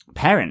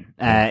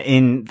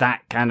in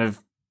that kind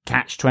of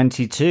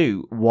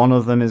catch-22. One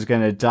of them is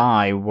going to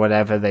die,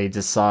 whatever they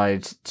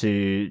decide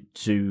to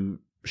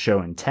show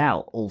and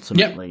tell,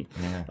 ultimately,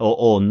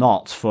 or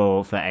not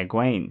for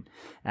Egwene.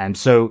 And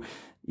so,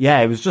 yeah,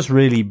 it was just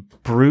really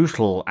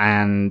brutal,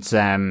 and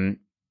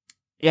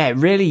it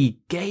really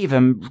gave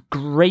a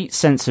great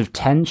sense of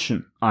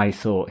tension, I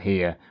thought,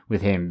 here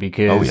with him,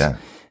 because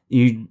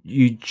you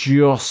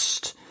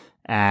just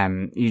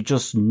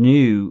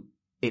knew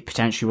it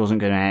potentially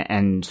wasn't going to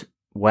end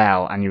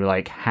well, and you were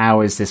like, how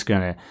are they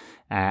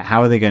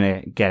going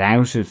to get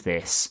out of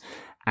this?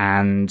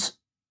 And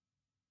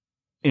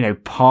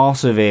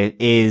part of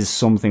it is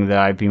something that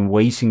I've been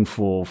waiting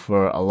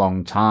for a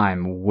long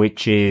time,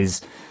 which is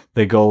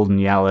the golden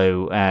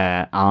yellow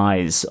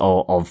eyes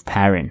of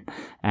Perrin,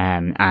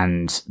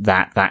 and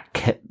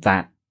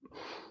that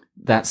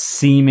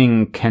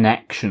seeming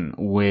connection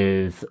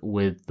with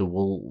the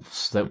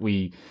wolves that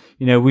we've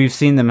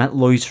seen them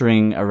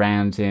loitering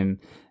around him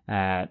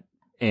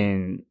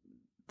in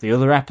the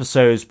other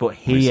episodes, but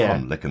here we saw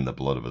him licking the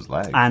blood of his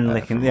leg and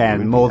licking,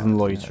 more than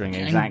loitering,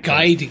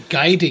 exactly, and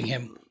guiding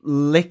him.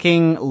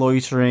 Licking,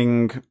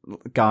 loitering,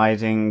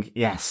 guiding,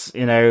 yes,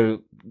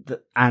 and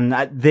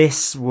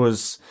this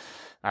was,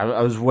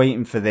 I was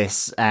waiting for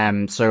this,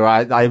 so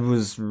I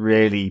was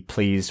really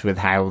pleased with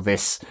how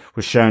this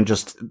was shown.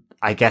 Just,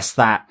 I guess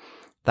that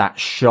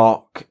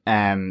shock,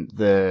 of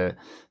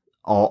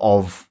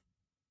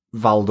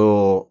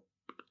Valdor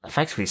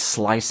effectively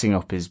slicing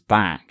up his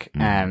back,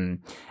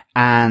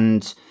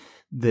 and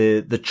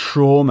the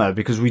trauma,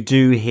 because we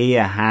do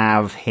here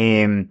have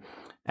him,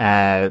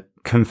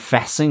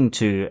 confessing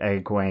to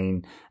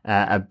Egwene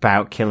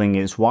about killing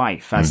his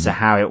wife as to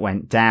how it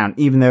went down,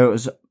 even though it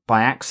was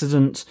by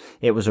accident,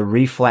 it was a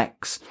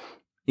reflex.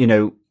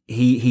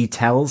 He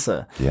tells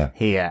her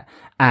here,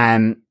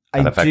 and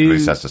effectively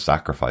says to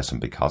sacrifice him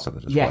because of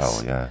it as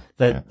well. Yeah,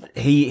 that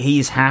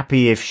he's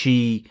happy if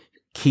she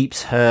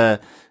keeps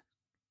her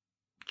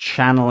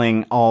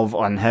channeling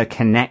and her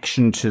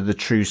connection to the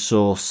true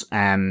source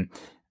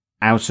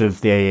out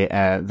of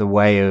the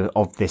way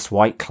of this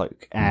White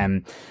Cloak.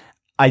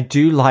 I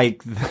do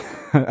like,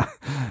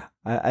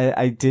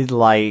 I did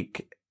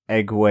like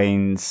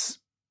Egwene's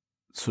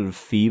sort of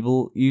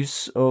feeble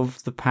use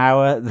of the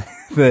power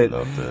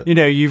that,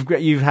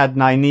 you've had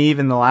Nynaeve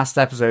in the last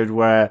episode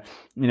where,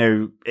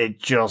 it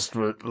just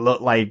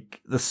looked like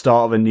the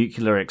start of a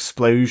nuclear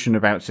explosion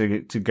about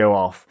to go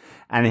off.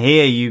 And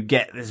here you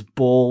get this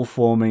ball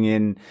forming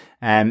in,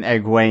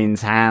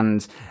 Egwene's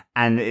hand,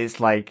 and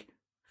it's like,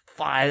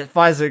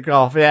 fires it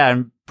off,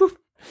 and poof.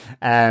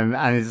 And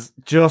it's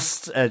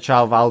just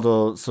Child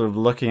Valdor sort of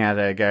looking at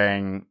her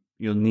going,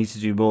 you'll need to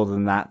do more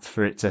than that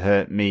for it to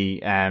hurt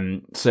me.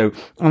 And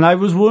I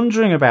was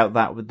wondering about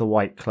that with the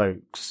White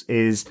Cloaks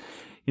is,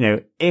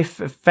 if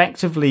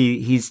effectively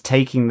he's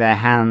taking their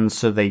hands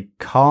so they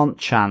can't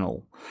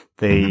channel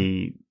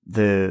the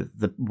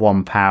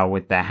one power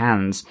with their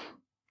hands.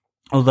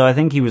 Although I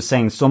think he was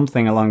saying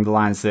something along the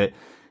lines that,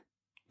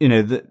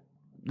 that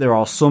there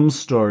are some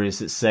stories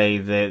that say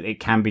that it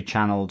can be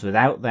channeled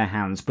without their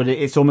hands, but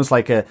it's almost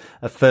like a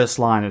first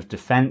line of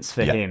defense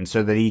for him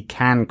so that he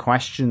can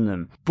question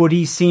them. But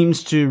he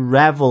seems to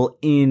revel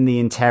in the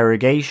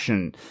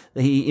interrogation.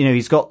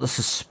 He's got the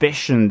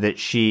suspicion that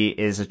she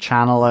is a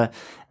channeler,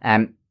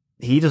 and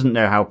he doesn't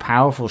know how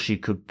powerful she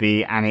could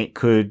be, and it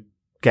could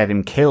get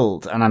him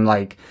killed. And I'm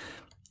like,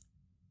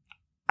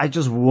 I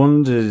just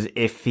wondered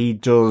if he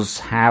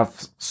does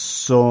have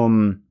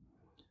some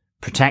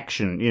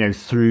protection,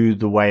 through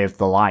the way of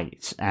the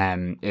light.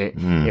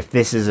 If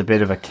this is a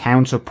bit of a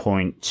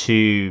counterpoint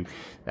to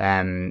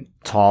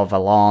Tar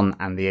Valon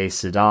and the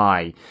Aes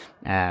Sedai.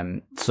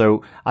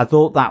 So I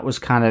thought that was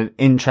kind of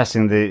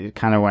interesting that it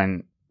kind of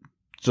went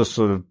just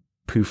sort of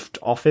poofed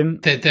off him.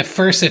 The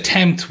first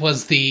attempt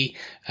was the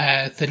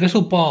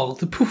little ball,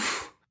 the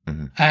poof,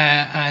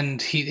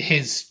 and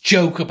his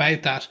joke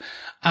about that.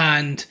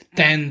 And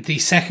then the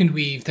second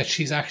weave that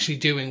she's actually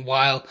doing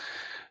while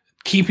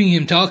keeping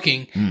him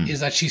talking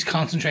is that she's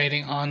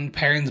concentrating on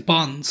Perrin's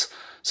bonds.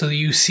 So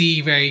you see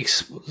very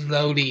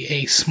slowly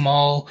a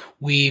small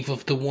weave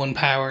of the one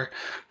power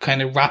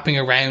kind of wrapping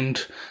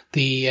around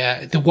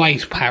the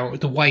white power,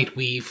 the white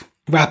weave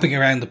wrapping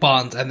around the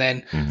bonds and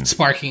then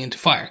sparking into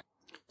fire.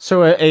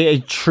 So a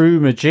true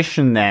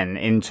magician then,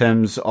 in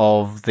terms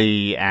of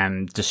the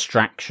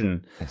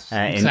distraction,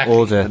 in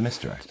order... The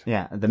misdirect.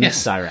 Yeah, the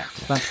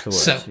misdirect. That's the word,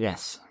 so,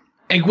 yes.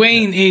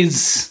 Egwene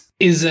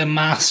is a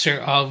master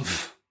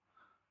of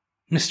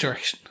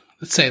misdirection.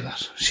 Let's say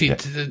that.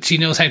 She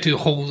knows how to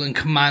hold and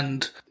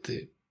command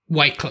the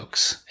White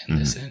Cloaks in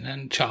this,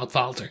 and Child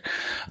Valdor.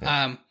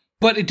 Yeah.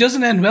 But it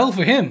doesn't end well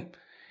for him.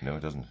 No,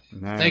 it doesn't.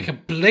 No. Like a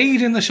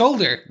blade in the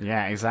shoulder.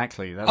 Yeah,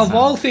 exactly. Of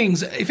all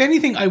things, if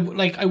anything, I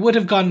would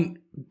have gone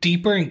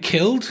deeper and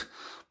killed.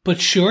 But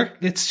sure,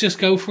 let's just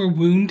go for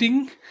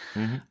wounding.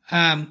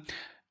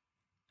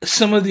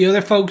 Some of the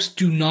other folks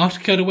do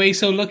not get away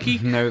so lucky.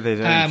 No, they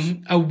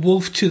don't. A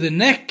wolf to the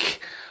neck,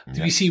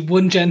 We see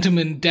one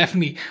gentleman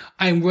definitely,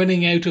 I'm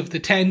running out of the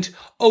tent.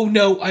 Oh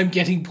no, I'm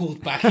getting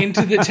pulled back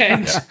into the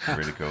tent.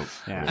 Really cool.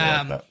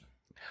 Yeah. Really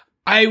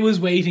I was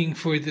waiting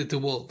for the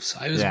wolves.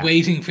 I was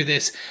waiting for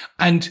this.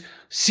 And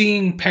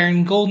seeing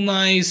Perrin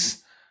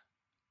Goldeneyes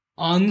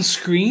on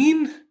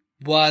screen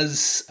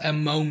was a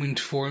moment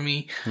for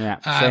me. Yeah,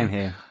 same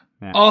here.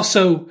 Yeah.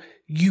 Also,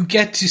 you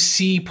get to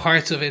see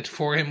parts of it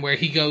for him where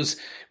he goes,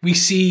 we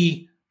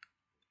see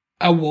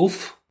a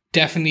wolf,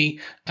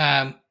 definitely,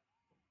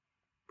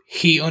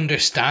 he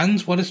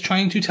understands what it's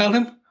trying to tell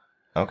him.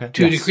 Okay.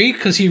 To a degree,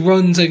 because he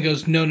runs and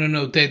goes, no,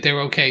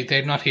 they're okay.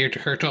 They're not here to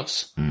hurt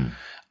us. Mm.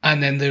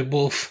 And then the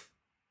wolf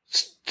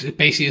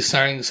basically is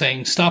starting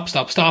saying, stop.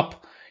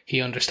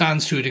 He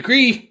understands to a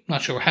degree,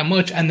 not sure how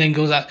much, and then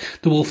the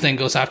wolf then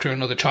goes after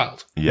another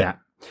child. Yeah.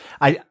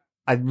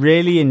 I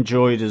really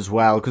enjoyed as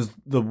well, because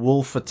the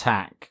wolf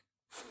attack,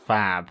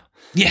 fab.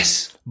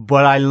 Yes.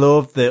 But I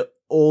love that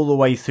all the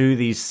way through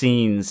these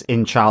scenes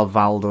in Child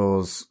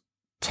Valdor's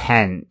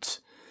tent,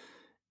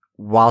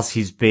 whilst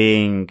he's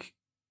being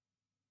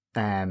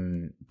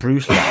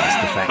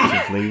brutalized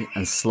effectively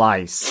and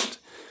sliced,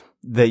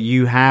 that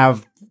you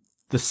have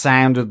the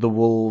sound of the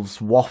wolves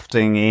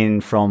wafting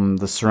in from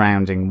the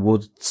surrounding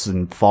woods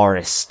and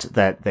forest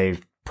that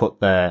they've put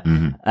there,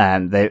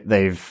 and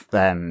they've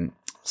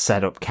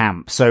set up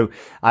camp. So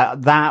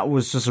that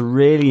was just a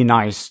really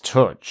nice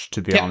touch,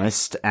 to be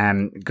honest,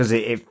 because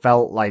it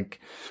felt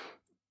like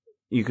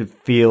you could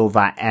feel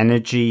that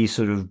energy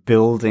sort of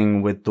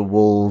building with the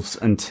wolves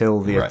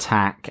until the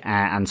attack,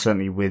 and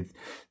certainly with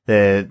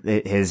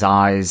his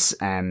eyes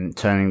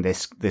turning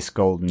this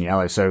golden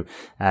yellow. So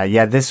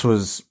this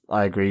was,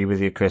 I agree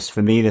with you, Chris.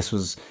 For me, this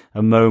was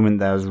a moment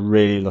that I was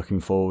really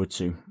looking forward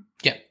to.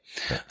 Yeah.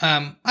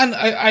 And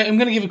I'm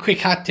going to give a quick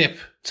hat tip.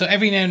 So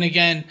every now and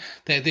again,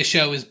 this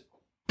show is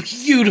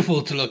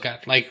beautiful to look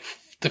at, like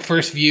the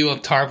first view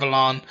of Tar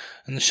Valon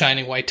and the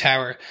Shining White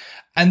Tower.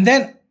 And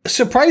then,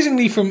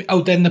 surprisingly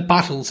then the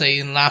battle, say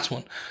in the last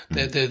one,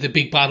 the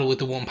big battle with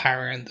the One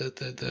Power and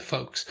the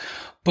folks.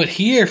 But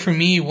here, for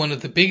me, one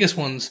of the biggest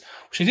ones,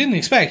 which I didn't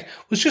expect,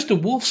 was just the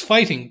wolves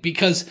fighting,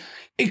 because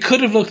it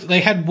could have looked,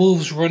 they had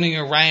wolves running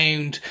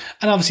around,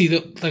 and obviously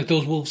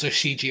those wolves are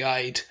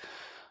CGI'd.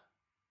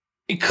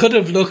 It could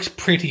have looked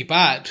pretty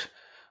bad,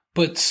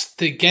 but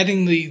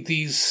getting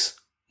these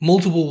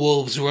multiple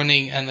wolves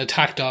running and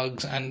attack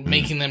dogs and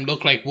making them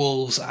look like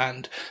wolves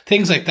and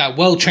things like that,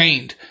 well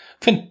trained,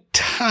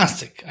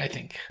 fantastic, I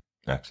think.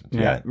 Excellent.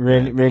 Yeah,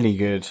 really, really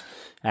good.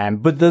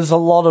 But there's a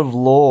lot of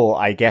lore,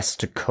 I guess,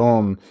 to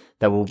come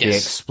that will be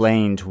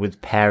explained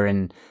with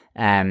Perrin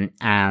and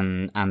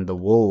the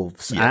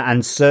wolves,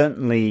 and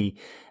certainly,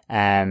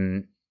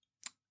 there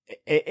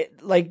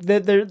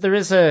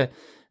is a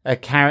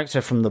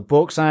character from the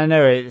books, and I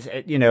know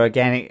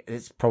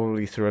it's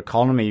probably through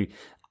economy.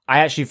 I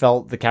actually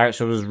felt the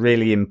character was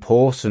really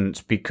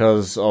important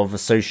because of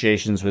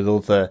associations with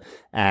other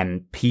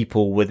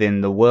people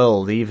within the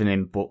world, even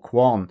in book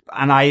one.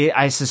 And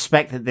I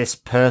suspect that this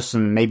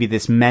person, maybe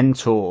this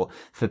mentor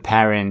for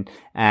Perrin,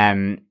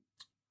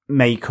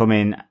 may come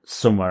in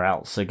somewhere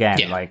else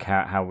again, like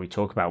how we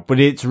talk about. But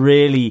it's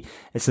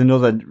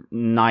another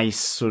nice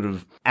sort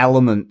of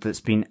element that's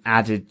been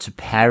added to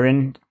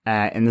Perrin,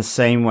 in the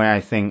same way,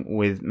 I think,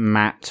 with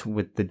Mat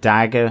with the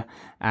dagger.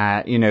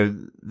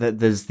 That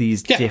there's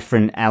these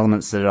different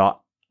elements that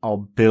are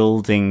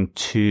building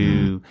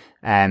to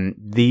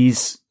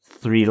these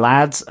three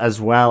lads, as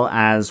well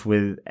as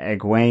with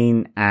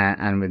Egwene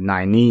and with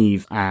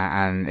Nynaeve,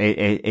 and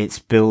it's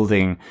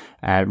building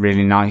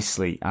really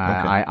nicely.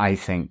 I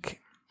think.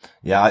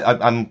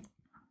 Yeah,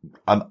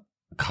 I'm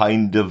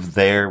kind of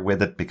there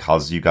with it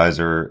because you guys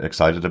are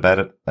excited about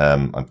it.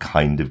 I'm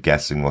kind of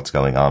guessing what's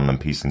going on and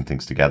piecing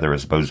things together. I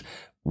suppose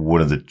one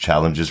of the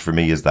challenges for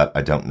me is that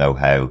I don't know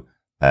how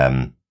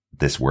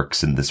this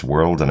works in this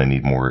world, and I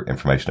need more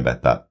information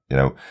about that.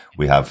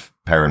 We have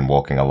Perrin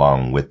walking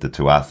along with the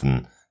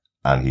Tuathan,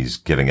 and he's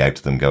giving out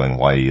to them going,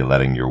 why are you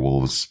letting your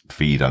wolves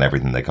feed on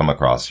everything they come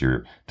across?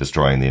 You're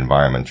destroying the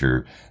environment.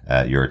 You're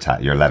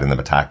letting them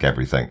attack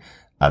everything.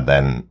 And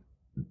then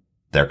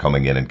they're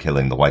coming in and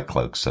killing the White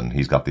Cloaks, and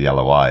he's got the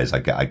yellow eyes. I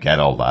get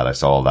all that. I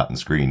saw all that on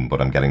screen,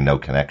 but I'm getting no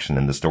connection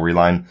in the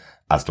storyline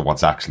as to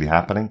what's actually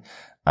happening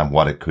and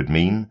what it could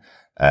mean.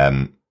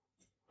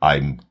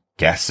 I'm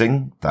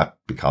guessing that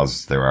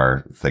because there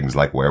are things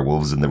like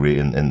werewolves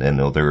in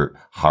other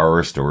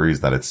horror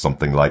stories, that it's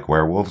something like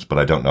werewolves, but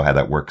I don't know how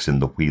that works in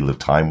the Wheel of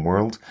Time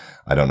world.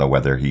 I don't know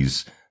whether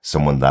he's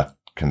someone that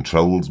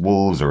controls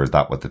wolves, or is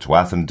that what the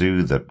Tuathan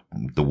do? That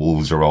the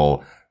wolves are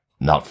all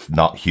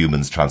not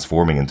humans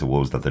transforming into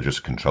wolves, that they're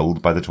just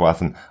controlled by the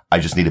Tuathan. I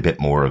just need a bit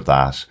more of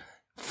that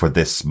for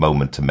this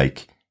moment to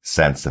make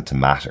sense and to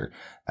matter.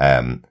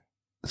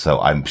 So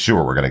I'm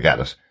sure we're going to get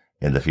it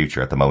in the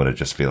future. At the moment, it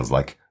just feels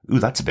like, ooh,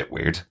 that's a bit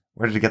weird.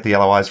 Where did he get the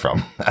yellow eyes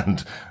from?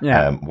 And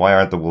why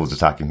aren't the wolves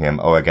attacking him?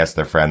 Oh, I guess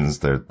they're friends.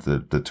 The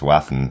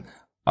Tuathan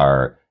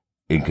are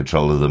in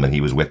control of them, and he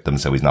was with them,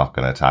 so he's not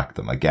going to attack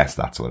them. I guess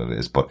that's what it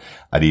is. But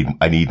I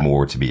need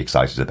more to be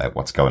excited about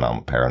what's going on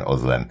with Perrin,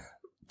 other than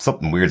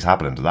something weird's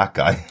happening to that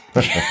guy.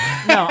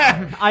 No,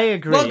 I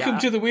agree. Welcome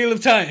to the Wheel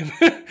of Time.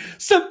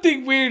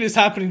 Something weird is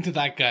happening to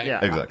that guy.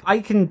 Yeah,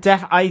 exactly.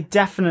 I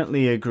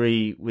definitely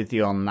agree with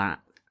you on that.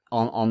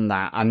 On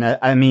that, and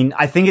I mean,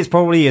 I think it's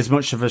probably as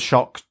much of a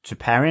shock to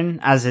Perrin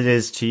as it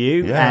is to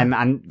you,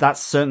 and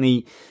that's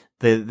certainly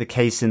the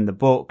case in the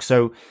book.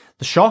 So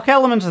the shock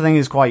element, I think,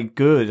 is quite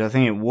good. I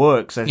think it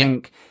works. I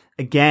think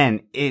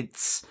again,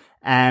 it's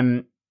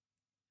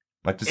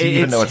like, does he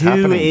even know what's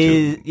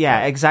happening?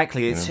 Yeah,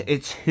 exactly.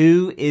 It's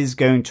who is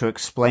going to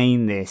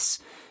explain this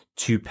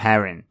to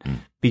Perrin,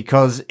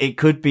 because it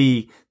could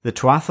be the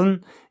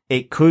Tuathan,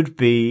 it could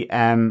be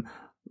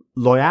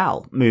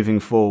Loial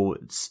moving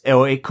forwards,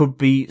 or it could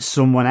be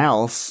someone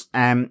else.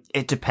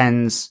 It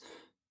depends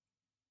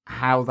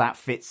how that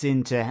fits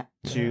into,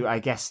 I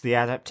guess, the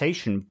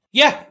adaptation.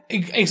 Yeah,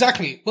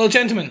 exactly. Well,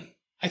 gentlemen,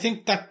 I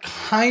think that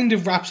kind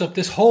of wraps up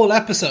this whole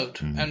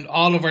episode and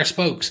all of our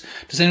spokes.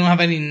 Does anyone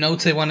have any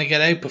notes they want to get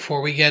out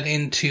before we get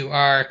into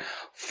our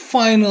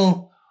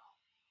final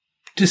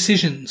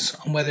decisions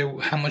on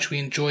how much we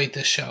enjoyed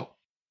this show?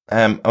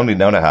 Only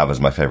note I have is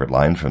my favourite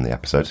line from the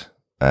episode.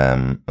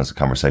 As a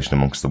conversation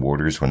amongst the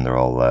warders when they're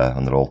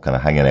all kind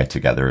of hanging out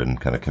together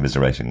and kind of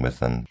commiserating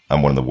with, and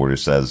one of the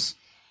warders says,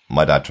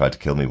 "My dad tried to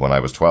kill me when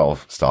I was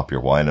 12. Stop your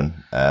whining."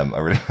 I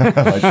really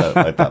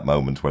like that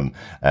moment when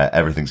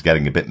everything's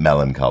getting a bit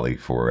melancholy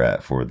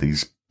for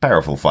these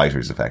powerful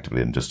fighters,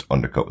 effectively, and just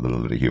undercut with a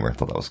little bit of humour. I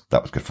thought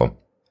that was good fun.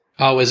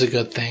 Always a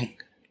good thing.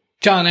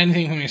 John,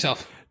 anything from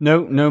yourself?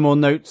 No more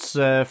notes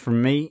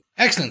from me.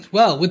 Excellent.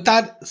 Well, with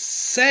that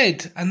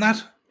said, and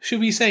that, should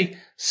we say,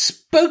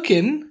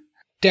 spoken,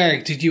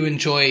 Derek, did you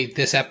enjoy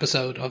this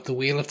episode of The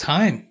Wheel of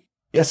Time?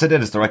 Yes, I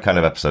did. It's the right kind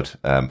of episode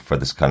for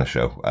this kind of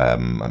show. I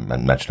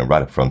mentioned it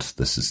right up front.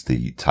 This is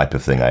the type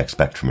of thing I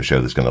expect from a show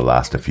that's going to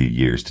last a few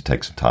years, to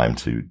take some time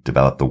to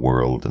develop the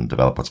world and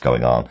develop what's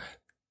going on.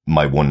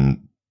 My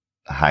one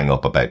hang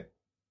up about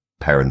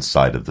Perrin's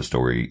side of the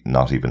story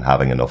not even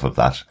having enough of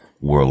that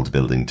world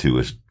building to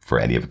it for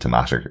any of it to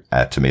matter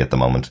to me at the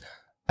moment.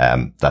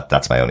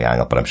 That's my only hang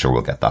up, but I'm sure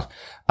we'll get that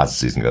as the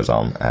season goes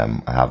on.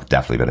 I have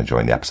definitely been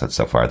enjoying the episode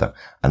so far, though,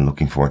 and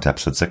looking forward to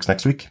episode 6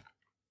 next week.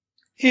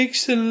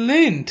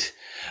 Excellent.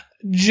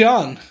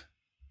 John,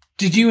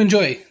 did you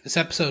enjoy this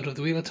episode of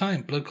The Wheel of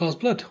Time, Blood Calls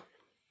Blood?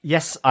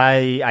 Yes,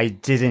 I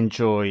did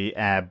enjoy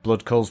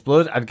Blood Calls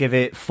Blood. I'd give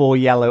it 4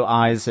 yellow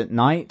eyes at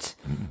night.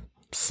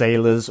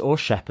 Sailor's or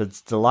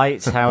shepherd's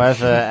delight,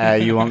 however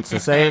you want to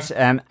say it,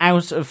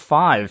 out of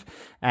 5.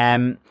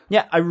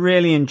 Yeah, I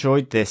really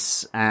enjoyed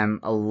this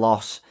a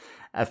lot.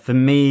 For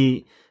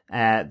me,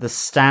 the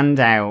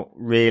standout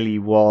really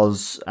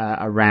was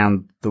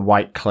around the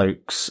White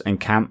Cloaks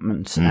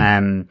encampment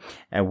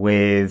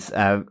with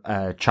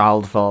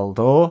Child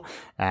Valdor,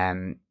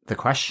 the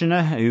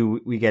Questioner,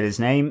 who we get his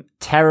name,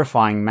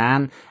 terrifying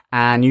man,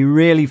 and you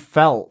really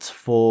felt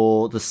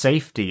for the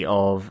safety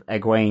of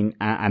Egwene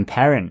and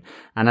Perrin.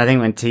 And I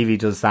think when TV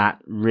does that,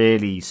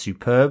 really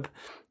superb.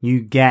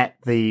 You get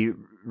the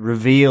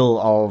reveal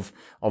of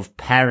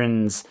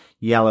Perrin's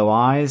yellow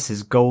eyes,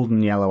 his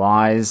golden yellow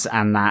eyes,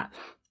 and that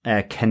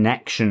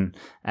connection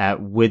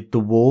with the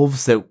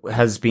wolves that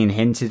has been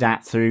hinted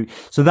at through.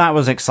 So that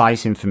was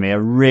exciting for me. I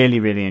really,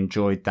 really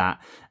enjoyed that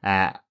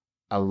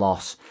a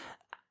lot.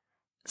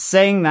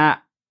 Saying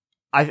that,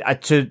 I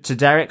to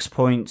Derek's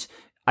point,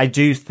 I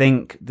do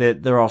think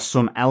that there are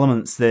some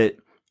elements that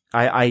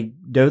I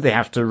know they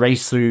have to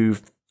race through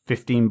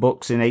 15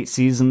 books in 8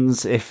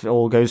 seasons if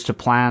all goes to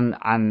plan,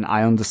 and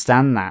I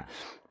understand that.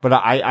 But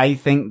I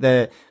think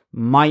there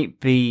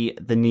might be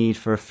the need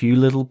for a few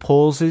little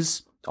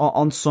pauses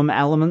on some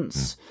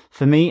elements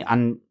for me,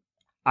 and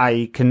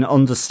I can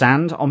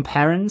understand on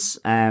Perrin's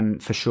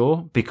for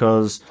sure,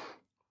 because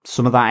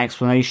some of that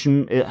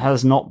explanation, it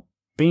has not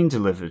been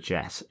delivered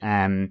yet.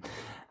 And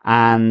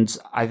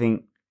I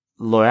think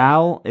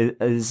Loial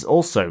is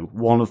also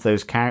one of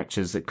those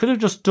characters that could have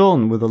just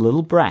done with a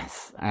little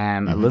breath,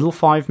 a little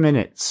 5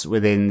 minutes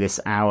within this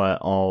hour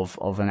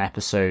of an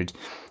episode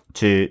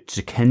to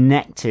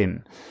connect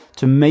him,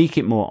 to make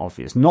it more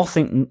obvious. Not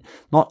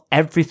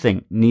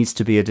everything needs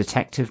to be a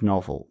detective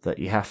novel that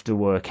you have to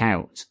work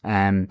out.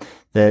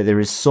 There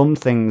is some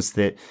things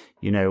that,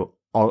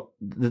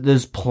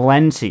 there's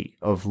plenty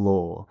of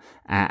lore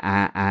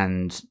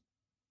and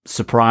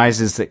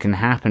surprises that can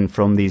happen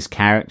from these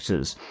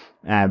characters.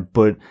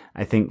 But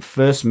I think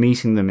first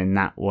meeting them in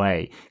that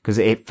way, because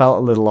it felt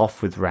a little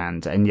off with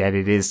Rand, and yet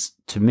it is,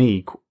 to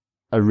me,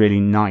 a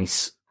really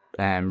nice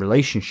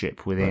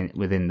relationship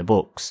within the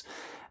books.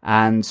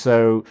 And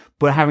so,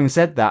 but having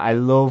said that, I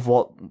love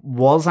what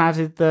was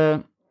added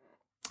there.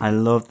 I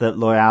love that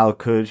Loial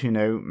could,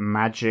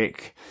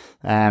 magic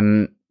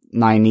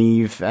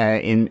Nynaeve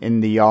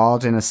in the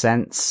yard, in a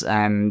sense,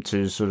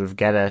 to sort of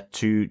get her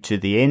to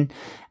the inn.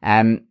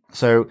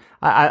 So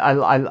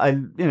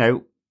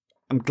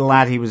I'm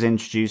glad he was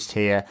introduced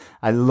here.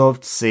 I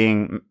loved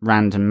seeing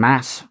Rand and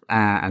Mat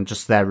and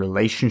just their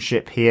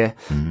relationship here,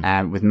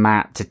 with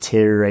Mat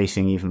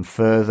deteriorating even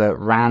further,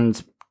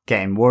 Rand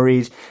getting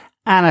worried,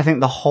 And I think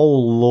the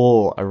whole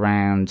lore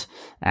around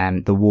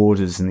the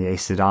Warders and the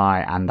Aes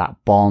Sedai and that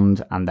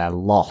bond and their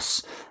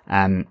loss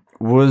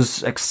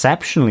was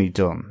exceptionally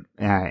done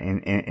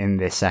in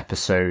this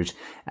episode.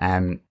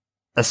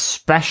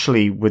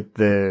 Especially with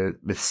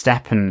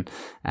Stepan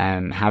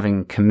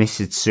having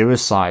committed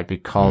suicide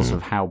because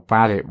of how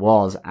bad it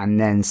was, and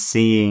then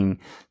seeing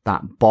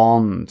that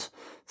bond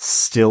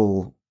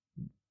still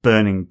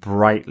burning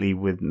brightly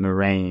with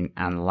Moiraine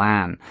and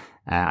Lan.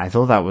 I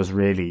thought that was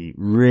really,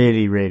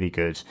 really, really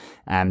good.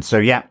 So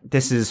yeah,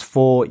 this is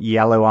for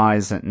Yellow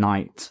Eyes at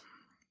Night,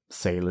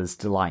 Sailor's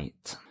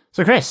Delight.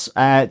 So Chris,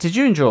 did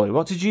you enjoy?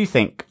 What did you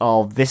think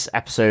of this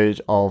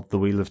episode of The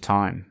Wheel of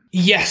Time?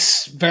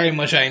 Yes, very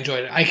much I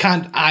enjoyed it. I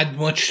can't add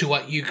much to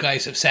what you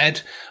guys have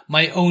said.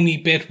 My only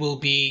bit will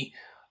be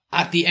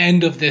at the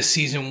end of this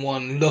season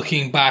 1,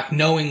 looking back,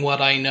 knowing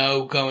what I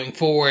know going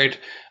forward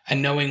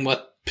and knowing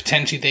what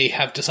potentially they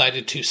have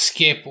decided to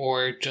skip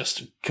or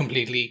just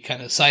completely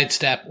kind of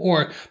sidestep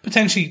or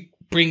potentially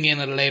bring in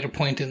at a later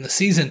point in the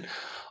season.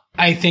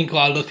 I think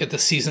I'll look at the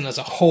season as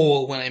a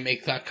whole when I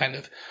make that kind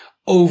of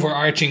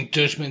overarching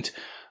judgment.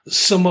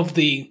 Some of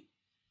the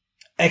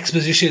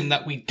exposition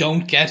that we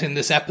don't get in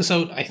this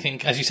episode, I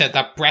think, as you said,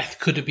 that breath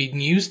could have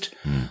been used.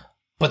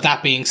 But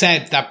that being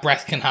said, that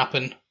breath can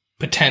happen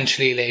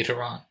potentially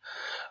later on.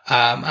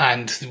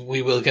 And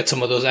we will get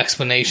some of those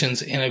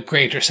explanations in a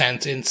greater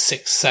sense in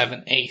 6,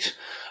 7, 8,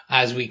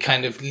 as we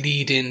kind of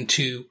lead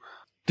into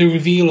the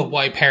reveal of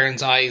why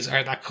Perrin's eyes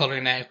are that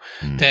colour now,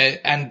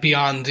 and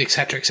beyond,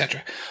 etc.,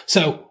 etc.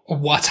 So,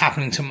 what's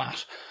happening to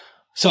Mat?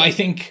 So I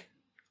think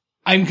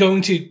I'm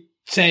going to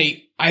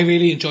say I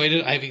really enjoyed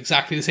it. I have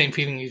exactly the same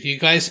feeling as you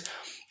guys.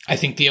 I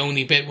think the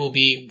only bit will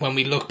be when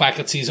we look back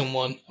at season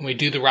 1 and we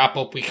do the wrap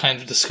up, we kind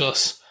of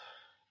discuss,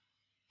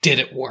 did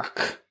it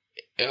work?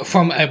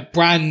 From a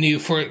brand new,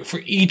 for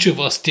each of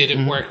us, did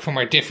it work from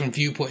our different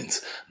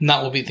viewpoints? And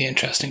that will be the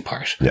interesting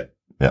part.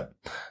 Yeah.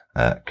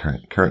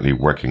 Currently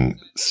working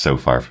so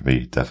far for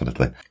me,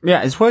 definitely.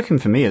 Yeah, it's working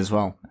for me as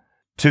well.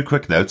 2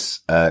 quick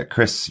notes.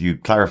 Chris, you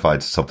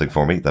clarified something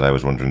for me that I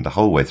was wondering the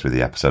whole way through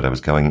the episode. I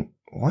was going,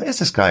 why is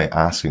this guy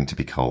asking to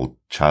be called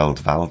Child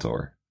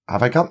Valdor?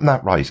 Have I gotten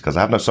that right? Because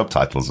I have no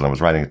subtitles and I was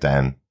writing it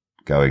down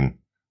going,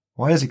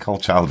 why is he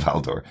called Child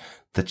Valdor?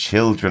 The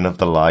Children of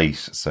the Light.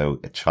 So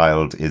a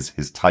child is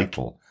his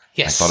title.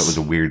 Yes. I thought it was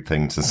a weird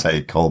thing to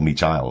say, call me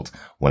Child,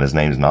 when his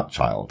name's not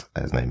Child.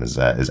 His name is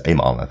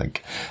Aemon, I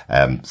think.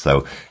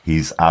 So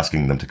he's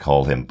asking them to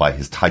call him by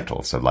his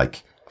title. So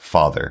like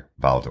Father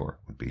Valdor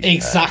would be.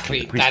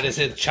 Exactly. That is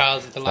it.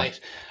 Child of the Light.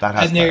 That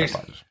has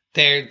clarified it.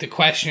 They're the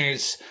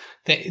questioners.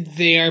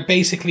 They are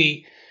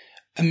basically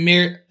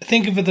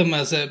think of them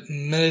as a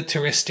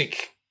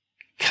militaristic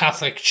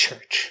Catholic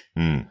church.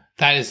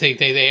 That is,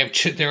 they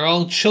have, they're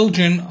all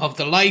children of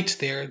the light.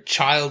 They're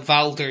Child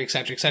Valdor,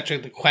 etc., etc.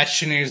 The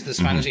questioners, the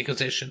Spanish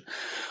Inquisition.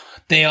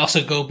 They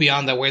also go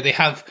beyond that, where they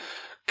have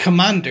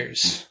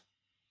commanders,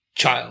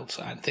 Child,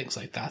 and things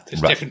like that.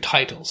 There's different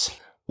titles.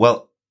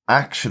 Well,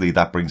 actually,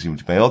 that brings me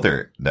to my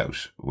other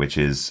note, which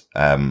is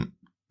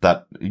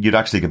that you'd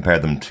actually compare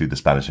them to the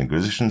Spanish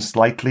Inquisition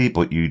slightly,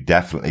 but you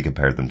definitely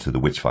compare them to the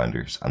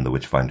Witchfinders and the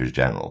Witchfinders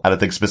General. And I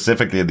think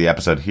specifically in the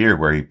episode here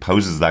where he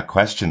poses that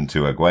question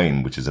to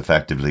Egwene, which is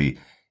effectively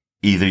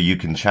either you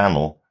can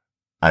channel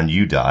and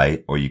you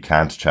die, or you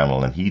can't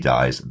channel and he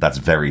dies. That's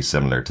very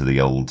similar to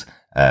the old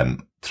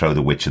throw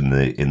the witch in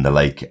the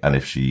lake, and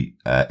if she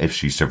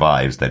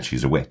survives, then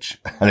she's a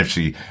witch, and if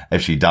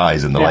she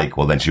dies in the lake,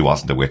 well, then she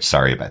wasn't a witch.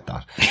 Sorry about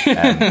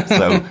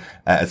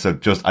that. So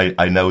just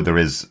I know there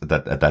is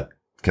that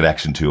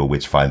connection to a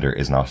witchfinder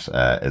is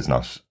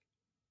not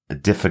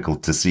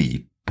difficult to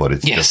see, but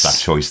it's just that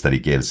choice that he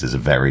gives is a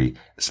very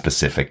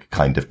specific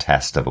kind of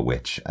test of a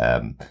witch.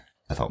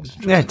 I thought it was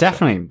interesting. Yeah,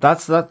 definitely.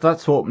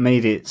 That's what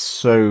made it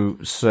so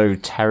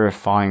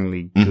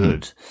terrifyingly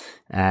good.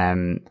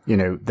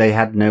 They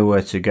had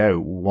nowhere to go.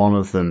 One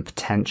of them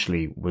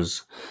potentially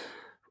was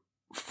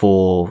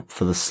for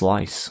the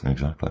slice.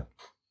 Exactly.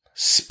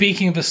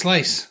 Speaking of a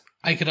slice,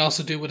 I could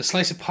also do with a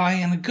slice of pie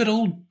and a good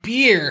old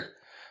beer.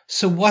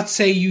 So what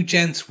say you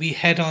gents, we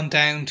head on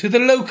down to the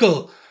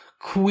local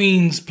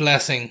Queen's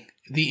Blessing,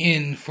 the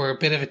inn, for a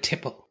bit of a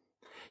tipple.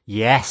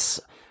 Yes.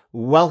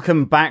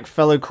 Welcome back,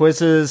 fellow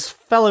quizzers,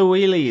 fellow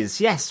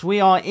wheelies. Yes, we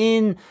are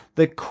in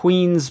the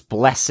Queen's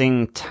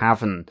Blessing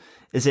Tavern.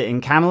 Is it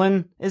in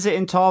Camlin? Is it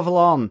in Tar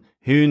Valon?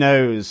 Who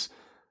knows?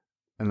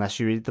 Unless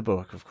you read the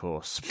book, of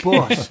course.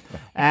 But,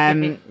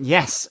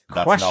 yes.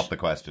 That's not the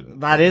question.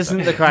 That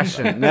isn't the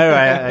question. No,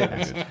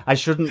 I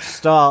shouldn't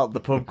start the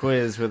pub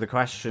quiz with a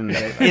question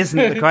that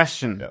isn't the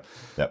question.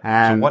 Yep.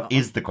 So what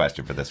is the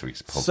question for this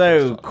week's pub quiz?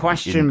 So,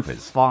 question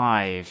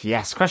 5.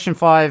 Yes, question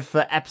 5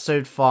 for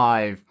episode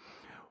 5.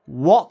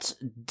 What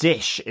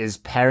dish is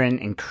Perrin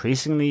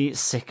increasingly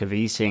sick of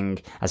eating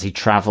as he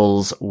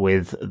travels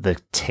with the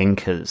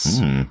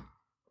Tinkers?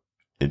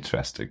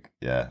 Interesting,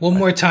 yeah. One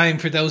more time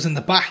for those in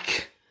the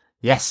back.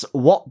 Yes,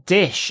 what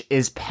dish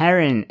is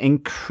Perrin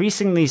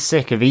increasingly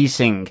sick of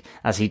eating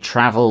as he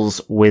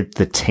travels with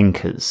the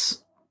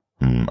Tinkers?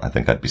 I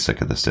think I'd be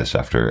sick of this dish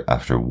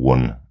after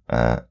one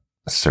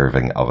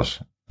serving of it.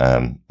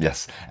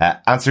 Yes.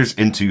 Answers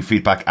into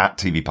feedback at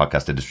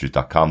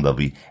tvpodcastindustries.com. There'll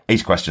be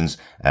 8 questions,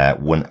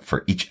 one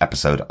for each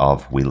episode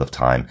of Wheel of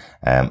Time.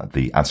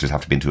 The answers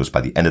have to be into us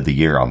by the end of the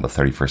year on the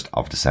 31st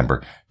of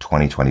December,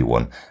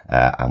 2021.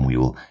 And we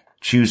will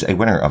choose a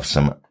winner of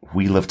some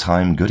Wheel of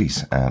Time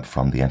goodies,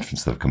 from the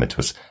entrants that have come into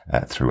us,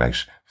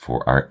 throughout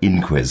for our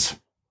in-quiz.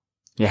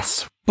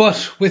 Yes.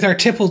 But with our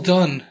tipple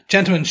done,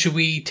 gentlemen, should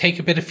we take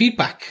a bit of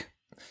feedback?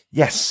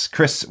 Yes,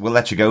 Chris, we'll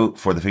let you go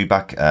for the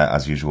feedback.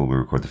 As usual, we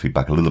record the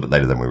feedback a little bit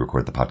later than we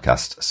record the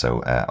podcast.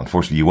 So,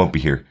 unfortunately, you won't be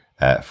here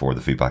for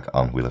the feedback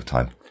on Wheel of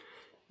Time.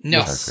 No.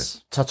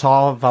 Yes.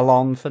 Ta-ta,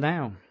 Valon for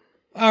now.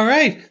 All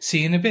right. See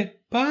you in a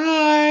bit.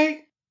 Bye.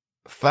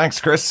 Thanks,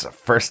 Chris.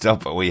 First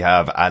up, we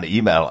have an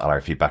email on our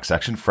feedback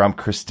section from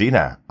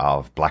Christina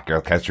of Black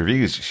Girl Couch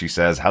Reviews. She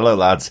says, "Hello,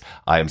 lads.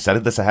 I am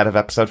sending this ahead of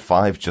episode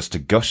 5 just to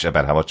gush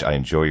about how much I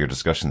enjoy your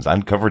discussions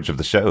and coverage of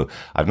the show.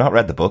 I've not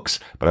read the books,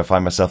 but I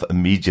find myself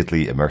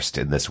immediately immersed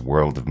in this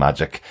world of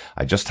magic.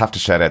 I just have to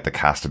shout out the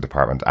casting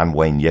department and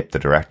Wayne Yip, the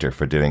director,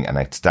 for doing an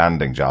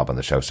outstanding job on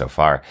the show so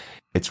far.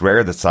 It's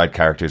rare that side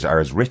characters are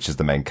as rich as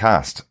the main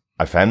cast.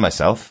 I found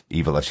myself,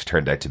 evil as she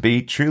turned out to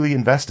be, truly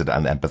invested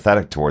and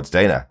empathetic towards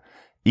Dana.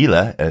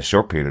 Ela, in a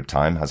short period of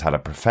time, has had a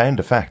profound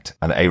effect,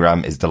 and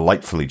Aram is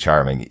delightfully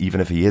charming,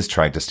 even if he is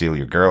trying to steal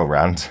your girl,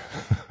 Rand."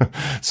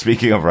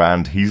 Speaking of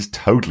Rand, he's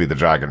totally the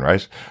dragon,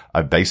 right?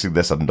 I'm basing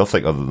this on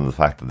nothing other than the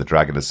fact that the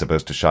dragon is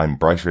supposed to shine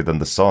brighter than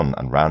the sun,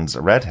 and Rand's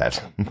a redhead.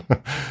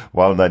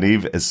 While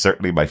Nynaeve is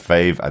certainly my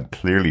fave and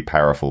clearly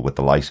powerful with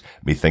the light,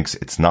 methinks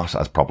it's not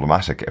as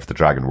problematic if the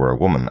dragon were a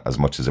woman as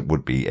much as it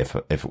would be if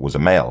it was a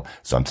male,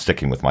 so I'm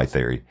sticking with my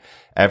theory.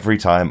 Every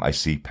time I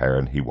see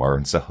Perrin, he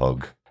warrants a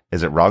hug.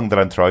 Is it wrong that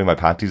I'm throwing my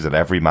panties at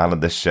every man in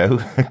this show?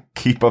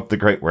 Keep up the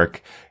great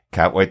work.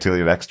 Can't wait till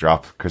your next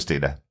drop,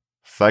 Christina.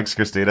 Thanks,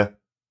 Christina.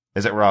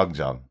 Is it wrong,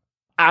 John?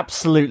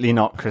 Absolutely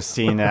not,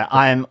 Christina.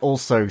 I am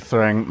also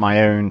throwing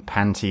my own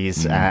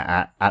panties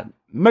at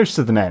most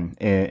of the men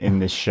in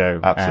this show.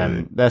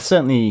 Absolutely. They're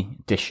certainly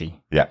dishy.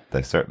 Yeah,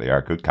 they certainly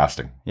are. Good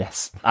casting.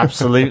 Yes,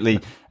 absolutely.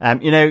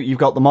 You've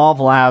got the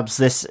Marvel abs.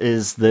 This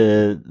is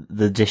the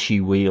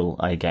dishy wheel,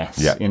 I guess.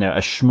 Yeah.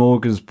 A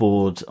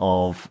smorgasbord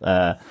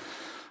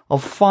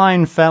of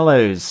fine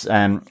fellows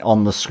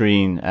on the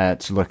screen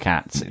to look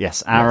at.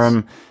 Yes,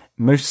 Aram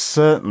most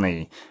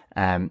certainly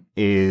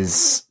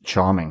is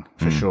charming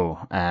for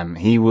sure.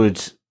 He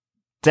would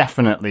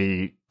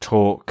definitely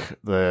talk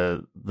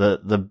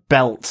the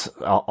belt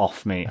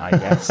off me, I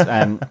guess,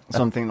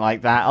 something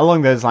like that,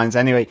 along those lines.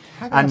 Anyway,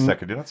 hang on a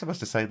second, you're not supposed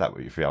to say that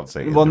with your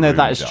fiance. Well, no,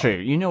 that is true.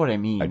 You know what I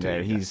mean.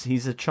 Though.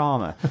 He's a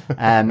charmer,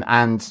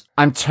 and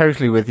I'm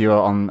totally with you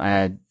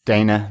on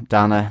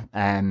Dana.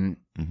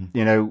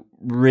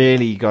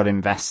 Really got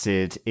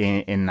invested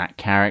in that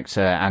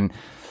character, and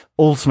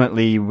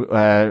ultimately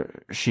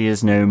she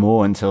is no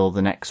more until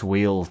the next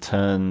wheel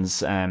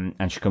turns and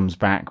she comes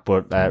back,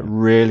 but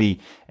really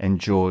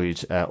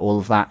enjoyed all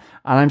of that.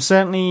 And I'm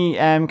certainly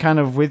kind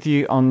of with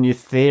you on your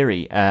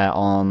theory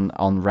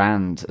on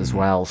Rand as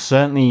well.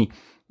 Certainly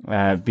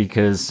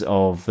because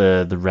of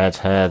the red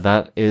hair.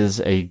 That is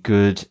a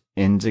good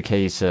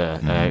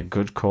indicator.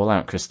 Good call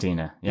out,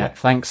 Christina. Yeah.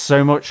 Thanks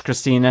so much,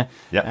 Christina,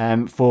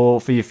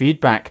 for your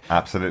feedback.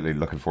 Absolutely.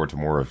 Looking forward to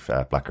more of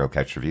Black Girl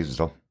Couch Reviews as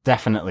well.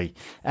 Definitely.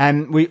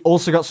 We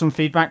also got some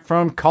feedback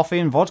from Coffee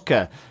and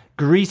Vodka.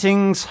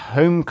 "Greetings,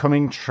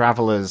 homecoming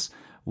travellers.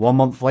 1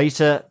 month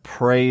later,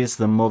 praise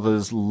the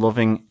mother's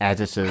loving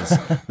editors.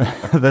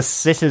 The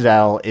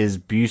Citadel is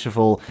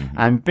beautiful,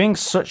 and being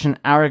such an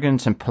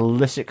arrogant and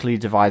politically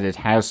divided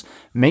house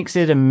makes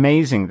it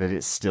amazing that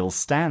it still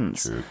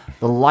stands. True.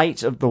 The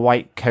light of the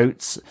white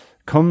coats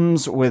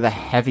comes with a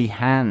heavy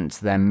hand.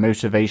 Their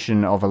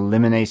motivation of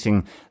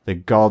eliminating the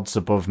gods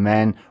above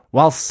men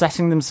while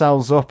setting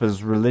themselves up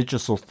as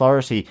religious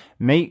authority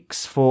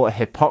makes for a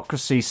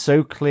hypocrisy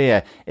so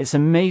clear it's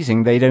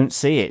amazing they don't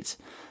see it.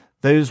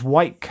 Those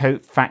white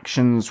coat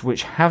factions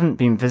which haven't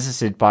been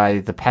visited by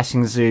the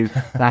petting zoo,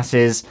 that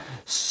is,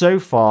 so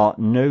far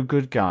no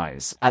good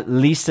guys, at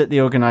least at the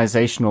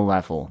organisational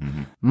level.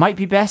 Might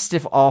be best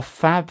if our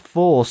Fab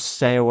Four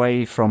stay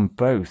away from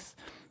both.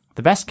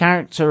 The best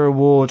character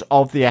award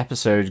of the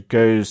episode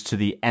goes to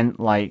the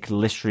Ent-like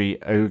literary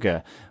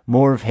ogre.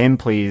 More of him,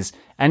 please.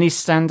 Any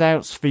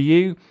standouts for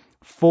you?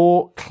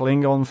 4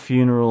 Klingon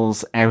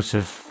funerals out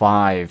of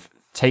 5.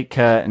 Take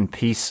care and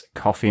peace,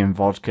 Coffee and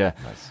Vodka."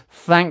 Nice.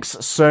 Thanks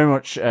so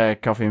much,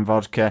 Coffee and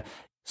Vodka.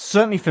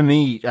 Certainly for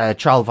me,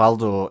 Charles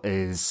Valdor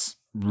is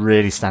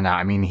really stand out.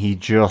 I mean, he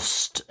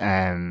just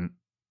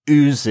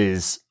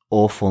oozes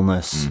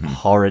awfulness,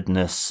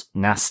 horridness,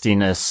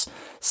 nastiness,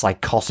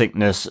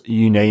 psychoticness,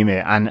 you name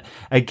it. And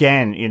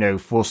again,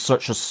 for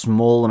such a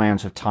small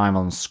amount of time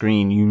on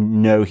screen,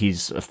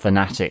 he's a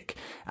fanatic.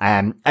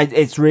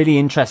 It's really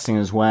interesting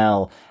as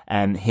well,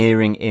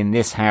 hearing in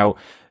this how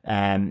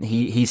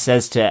he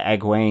says to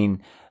Egwene,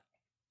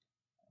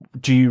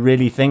 do you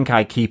really think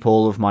I keep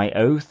all of my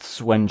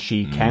oaths, when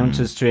she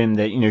counters to him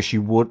that,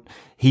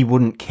 he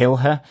wouldn't kill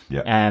her,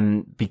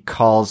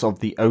 because of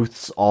the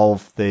oaths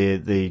of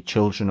the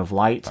children of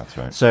light. That's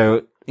right.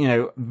 So,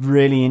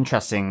 really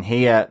interesting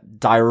here.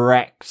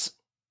 Direct,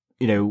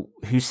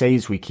 who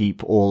says we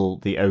keep all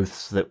the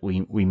oaths that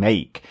we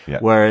make? Yeah.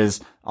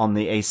 Whereas on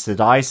the Aes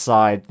Sedai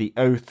side, the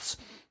oaths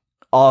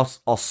are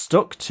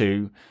stuck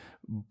to,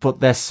 but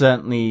they're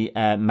certainly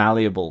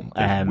malleable.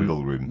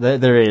 Wiggle room.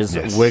 There is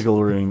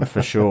wiggle room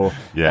for sure.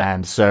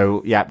 Yeah.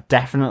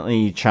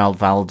 Definitely Child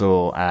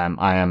Valdor.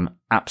 I am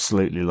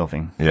absolutely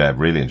loving. Yeah,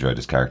 really enjoyed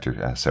his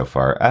character so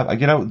far.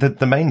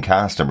 The main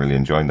cast I'm really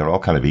enjoying. They're all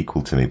kind of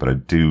equal to me, but I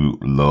do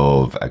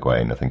love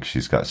Egwene. I think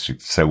she's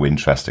so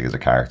interesting as a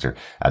character,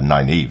 and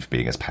Nynaeve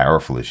being as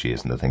powerful as she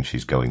is, and the things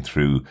she's going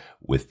through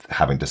with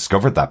having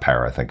discovered that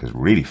power, I think is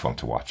really fun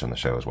to watch on the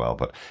show as well.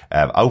 But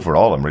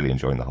overall, I'm really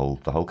enjoying the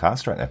whole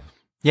cast right now.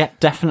 Yeah,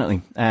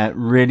 definitely.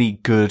 Really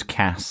good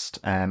cast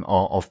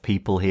of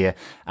people here.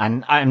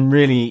 And I'm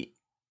really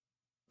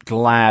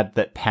glad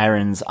that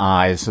Perrin's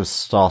eyes have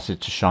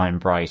started to shine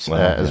bright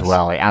as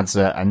well. It adds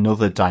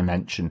another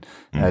dimension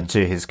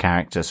to his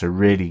character. So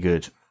really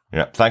good.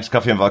 Yeah, thanks,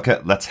 Coffee and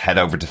Vodka. Let's head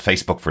over to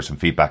Facebook for some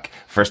feedback.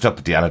 First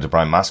up, Deanna de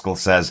Bruyn Maskell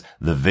says,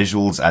 the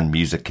visuals and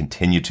music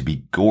continue to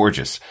be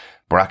gorgeous.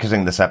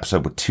 Bracketing this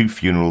episode with 2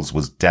 funerals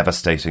was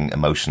devastating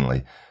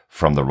emotionally.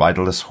 From the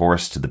riderless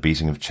horse to the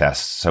beating of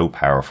chests, so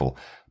powerful.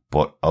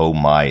 But oh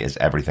my, is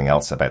everything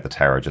else about the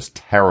tower just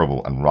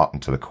terrible and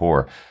rotten to the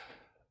core.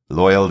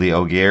 Loial the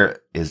Ogier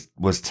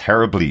was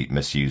terribly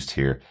misused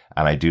here,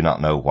 and I do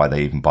not know why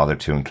they even bothered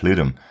to include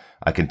him.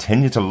 I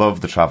continue to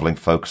love the travelling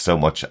folk so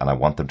much, and I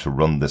want them to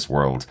run this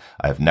world.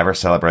 I have never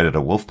celebrated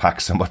a wolf pack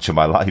so much in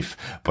my life,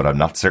 but I'm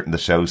not certain the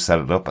show set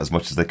it up as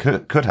much as they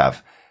could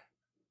have.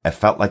 It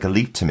felt like a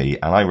leap to me,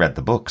 and I read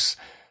the books.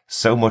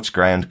 So much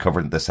ground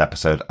covered in this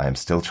episode, I am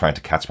still trying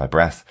to catch my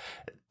breath.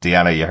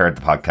 Deanna, you heard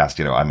the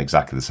podcast, I'm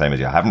exactly the same as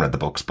you. I haven't read the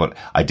books, but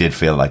I did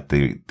feel like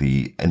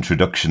the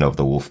introduction of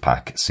the wolf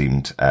pack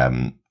seemed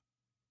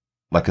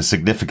like a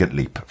significant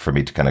leap for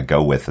me to kind of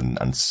go with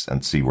and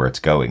see where it's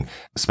going.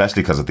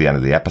 Especially because at the end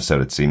of the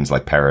episode, it seems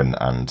like Perrin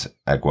and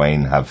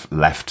Egwene have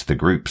left the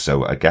group.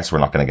 So I guess we're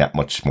not going to get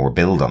much more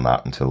build on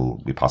that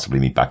until we possibly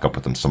meet back up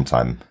with them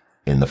sometime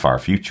in the far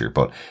future.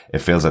 But it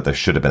feels like there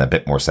should have been a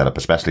bit more setup,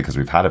 especially because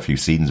we've had a few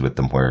scenes with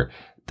them where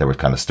there were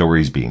kind of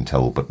stories being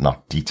told, but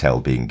not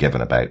detail being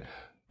given about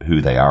who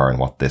they are and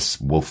what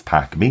this wolf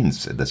pack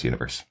means in this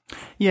universe.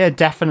 Yeah,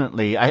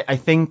 definitely. I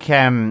think,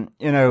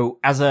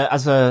 as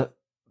a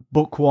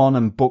book 1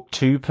 and book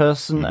 2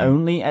 person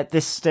only at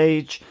this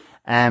stage,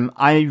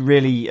 I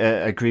really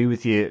agree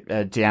with you,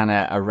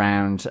 Deanna,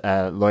 around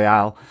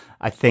Loial.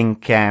 I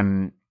think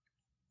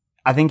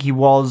he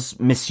was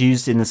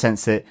misused in the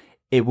sense that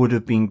it would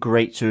have been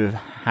great to have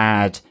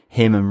had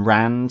him and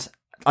Rand,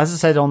 as I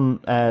said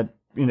on,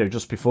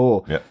 just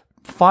before,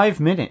 5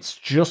 minutes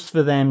just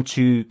for them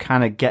to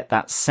kind of get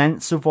that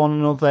sense of one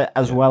another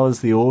as well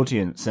as the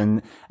audience.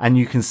 And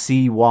you can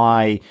see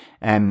why,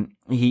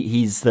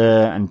 he's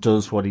there and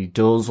does what he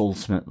does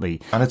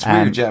ultimately. And it's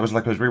weird. I was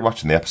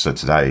rewatching the episode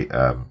today,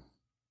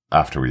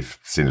 after we've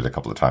seen it a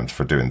couple of times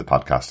for doing the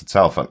podcast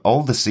itself. And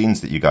all the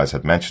scenes that you guys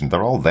had mentioned,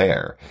 they're all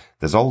there.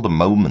 There's all the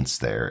moments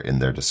there in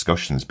their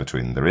discussions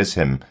between, there is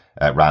him,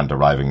 Rand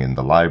arriving in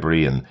the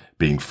library and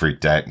being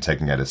freaked out and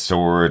taking out his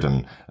sword,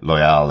 and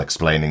Loial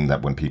explaining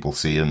that when people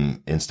see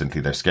him, instantly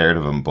they're scared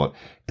of him. But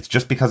it's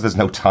just because there's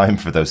no time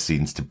for those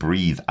scenes to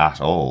breathe at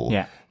all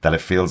that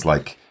it feels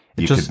like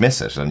you could miss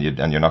it, and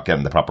you're not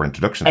getting the proper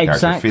introduction of the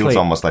character. It feels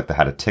almost like they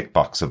had a tick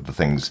box of the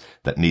things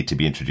that need to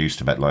be introduced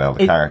about Loial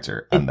the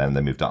character, and then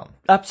they moved on.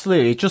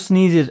 Absolutely. It just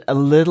needed a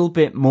little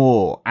bit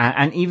more.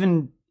 And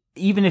even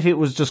if it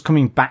was just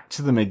coming back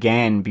to them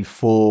again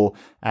before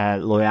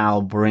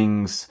Loial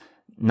brings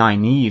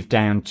Nynaeve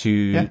down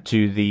to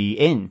the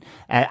inn.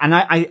 And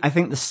I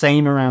think the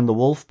same around the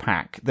wolf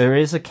pack. There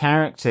is a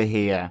character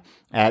here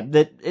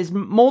that is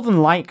more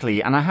than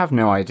likely, and I have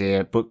no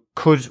idea, but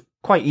could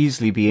quite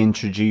easily be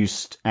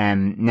introduced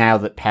now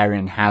that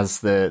Perrin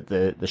has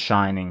the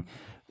shining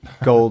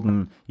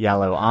golden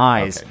yellow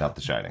eyes. Okay, not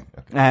the shining.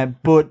 Okay.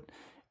 But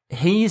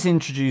he's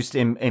introduced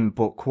in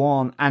book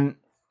 1 and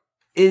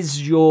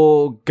is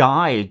your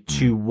guide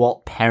to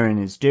what Perrin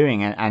is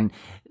doing, and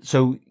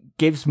so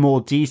gives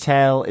more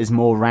detail, is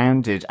more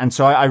rounded. And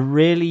so I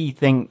really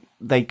think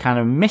they kind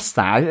of missed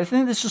that. I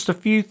think there's just a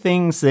few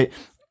things that,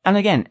 and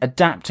again,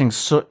 adapting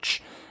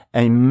such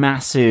a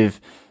massive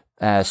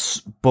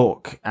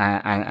book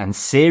and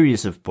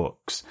series of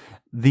books,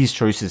 these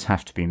choices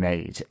have to be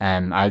made.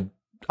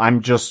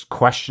 I'm just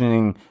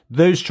questioning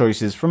those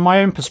choices from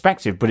my own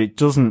perspective, but it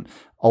doesn't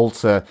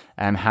alter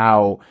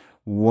how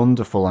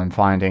wonderful I'm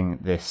finding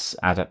this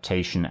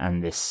adaptation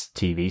and this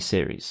TV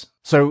series.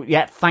 So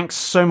yeah, thanks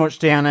so much,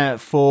 Deanna,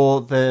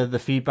 for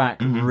the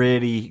feedback.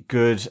 Really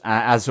good,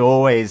 as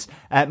always.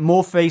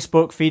 More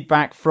Facebook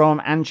feedback from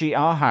Angie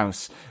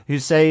Arhouse, who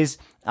says,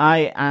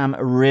 I am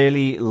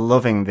really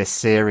loving this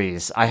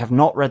series. I have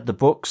not read the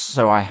books,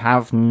 so I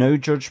have no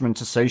judgment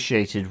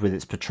associated with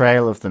its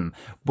portrayal of them,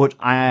 but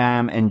I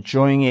am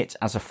enjoying it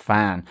as a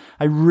fan.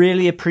 I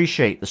really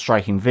appreciate the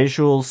striking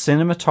visuals,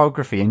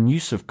 cinematography, and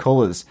use of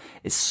colours.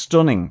 It's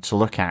stunning to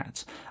look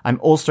at. I'm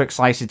also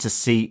excited to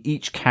see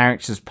each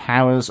character's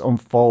powers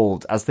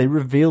unfold as they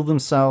reveal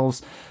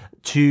themselves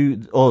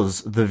to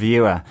us, the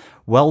viewer.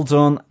 Well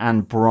done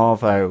and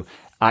bravo.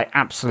 I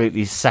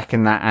absolutely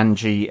second that,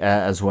 Angie,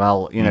 as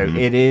well. You know,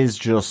 it is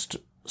just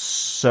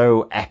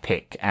so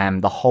epic,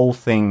 and the whole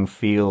thing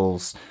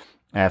feels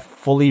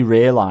fully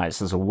realized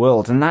as a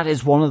world. And that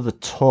is one of the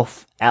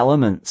tough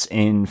elements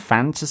in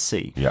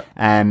fantasy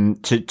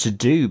to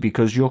do,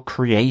 because you're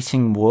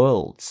creating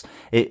worlds.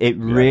 It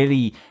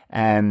really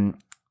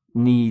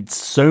needs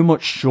so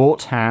much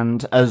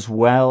shorthand as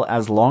well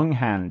as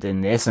longhand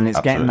in this, and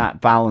it's getting that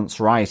balance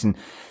right. And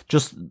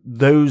just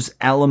those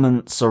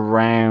elements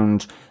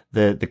around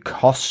the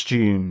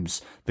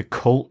costumes, the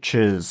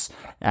cultures,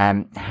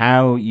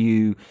 how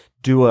you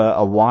do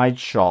a wide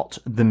shot,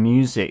 the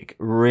music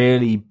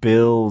really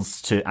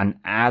builds to and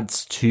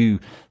adds to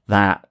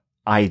that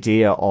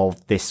idea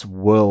of this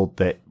world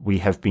that we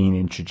have been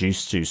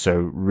introduced to. So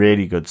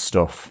really good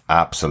stuff.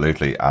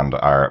 Absolutely. And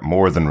our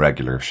more than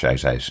regular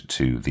shout out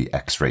to the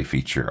X-Ray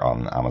feature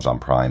on Amazon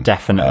Prime.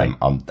 Definitely.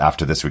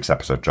 After this week's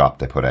episode dropped,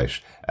 they put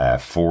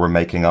out 4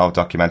 making of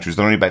documentaries.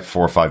 They're only about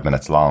 4 or 5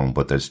 minutes long,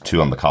 but there's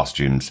 2 on the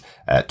costumes,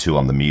 2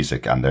 on the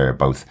music, and they're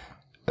both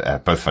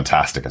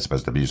fantastic. I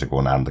suppose the music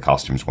one and the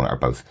costumes one are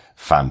both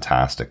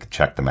fantastic.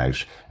 Check them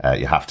out.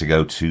 You have to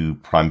go to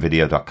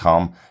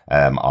primevideo.com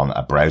on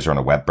a browser, on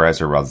a web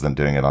browser, rather than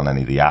doing it on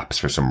any of the apps.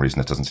 For some reason,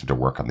 it doesn't seem to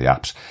work on the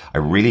apps. I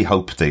really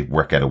hope they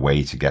work out a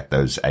way to get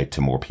those out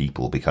to more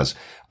people, because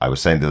I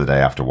was saying the other day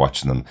after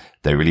watching them,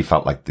 they really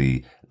felt like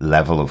the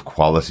level of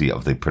quality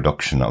of the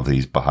production of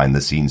these behind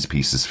the scenes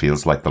pieces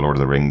feels like the Lord of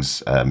the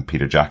Rings,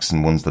 Peter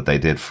Jackson ones that they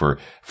did for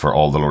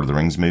all the Lord of the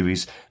Rings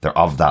movies. They're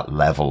of that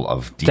level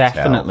of detail.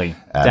 Definitely.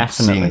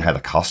 Seeing how the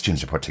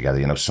costumes are put together,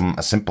 you know,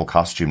 a simple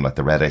costume like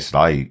the Red Ace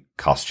Sedai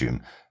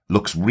costume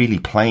looks really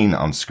plain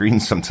on screen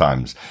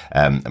sometimes.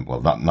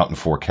 Well, not in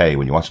 4K.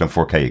 When you watch it in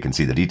 4K, you can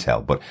see the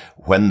detail, but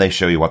when they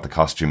show you what the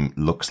costume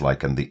looks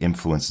like and the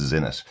influences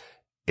in it,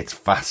 it's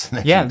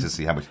fascinating to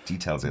see how much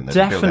detail's in there.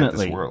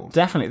 Definitely, this world.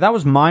 Definitely. That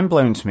was mind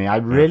blowing to me. I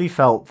really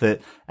felt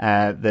that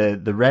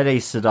the Red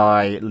Aes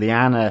Sedai,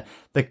 Lyanna,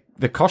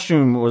 the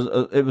costume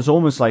was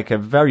almost like a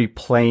very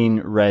plain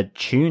red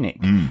tunic,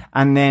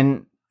 and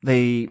then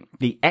the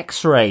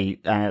X-ray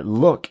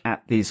look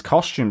at these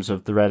costumes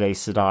of the Red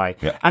Aes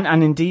Sedai,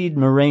 and indeed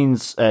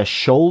Moiraine's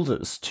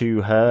shoulders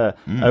to her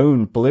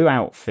own blue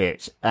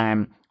outfit,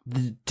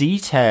 the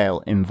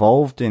detail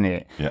involved in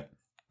it.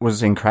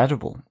 Was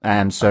incredible.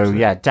 So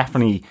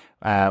definitely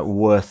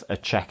worth a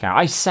check out.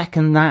 I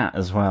second that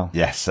as well.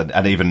 Yes,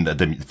 and even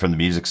from the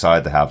music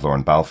side, they have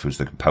Lauren Balfe, who's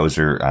the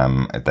composer.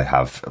 They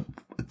have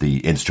the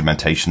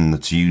instrumentation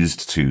that's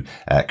used to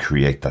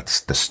create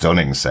the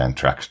stunning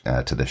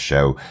soundtrack to this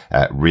show.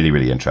 Really,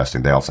 really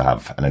interesting. They also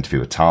have an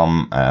interview with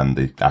Tom,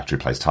 the actor who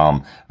plays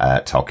Tom,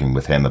 talking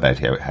with him about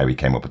how he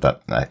came up with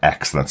that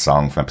excellent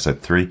song from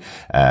episode 3.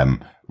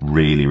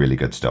 Really, really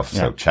good stuff.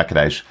 So check it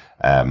out.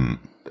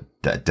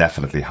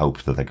 Definitely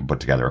hope that they can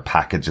put together a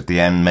package at the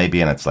end,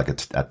 maybe, and it's like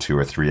a 2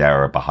 or 3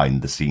 hour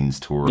behind the scenes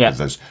tour, because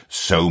there's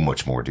so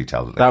much more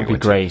detail that would be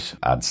great,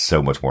 and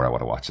so much more I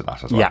want to watch of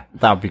that as well. Yeah,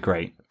 that would be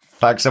great.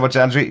 Thanks so much,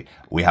 Andrew.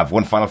 We have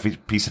one final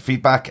piece of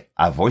feedback,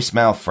 a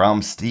voicemail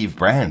from Steve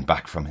Brown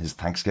back from his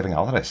Thanksgiving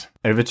holidays.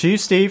 Over to you,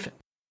 Steve.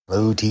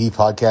 Hello, TV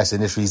Podcast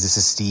Industries. This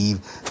is Steve.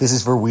 This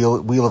is for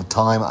Wheel of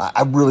Time.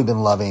 I've really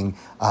been loving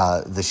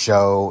the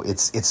show.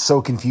 It's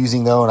so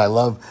confusing, though, and I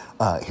love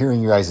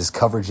hearing your guys'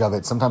 coverage of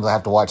it. Sometimes I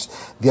have to watch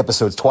the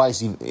episodes twice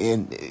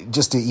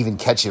just to even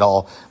catch it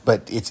all.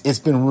 But it's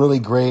been really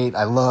great.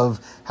 I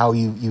love how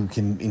you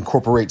can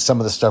incorporate some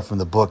of the stuff from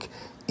the book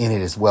in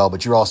it as well.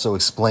 But you're also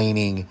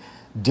explaining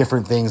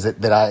different things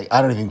that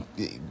I don't even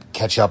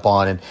catch up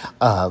on. And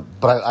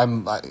but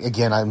I'm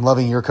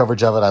loving your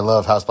coverage of it. I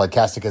love House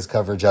Podcastica's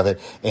coverage of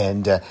it.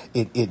 And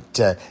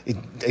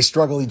I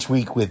struggle each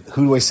week with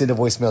who do I send a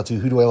voicemail to?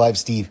 Who do I live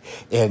Steve?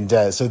 And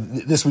so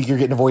this week you're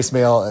getting a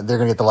voicemail, and they're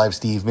going to get the live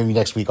Steve. Maybe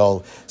next week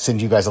I'll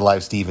send you guys a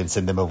live Steve and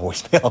send them a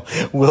voicemail.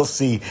 We'll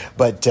see.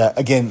 But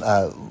again,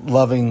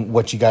 loving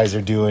what you guys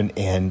are doing,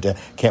 and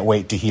can't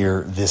wait to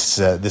hear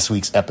this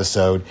week's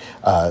episode.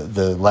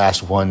 The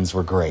last ones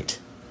were great.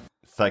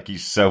 Thank you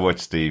so much,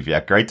 Steve. Yeah,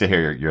 great to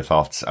hear your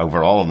thoughts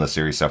overall on the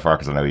series so far,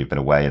 because I know you've been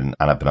away and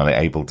I've been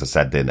unable to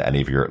send in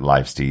any of your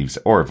live Steves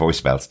or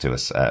voicemails to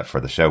us for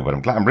the show.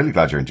 But I'm really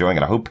glad you're enjoying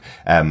it. I hope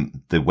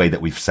the way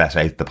that we've set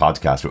out the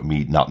podcast, with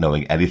me not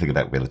knowing anything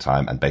about Wheel of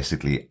Time and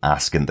basically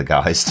asking the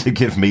guys to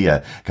give me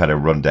a kind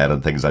of rundown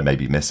on things I may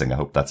be missing, I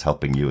hope that's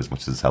helping you as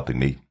much as it's helping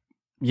me.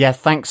 Yeah,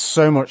 thanks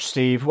so much,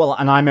 Steve. Well,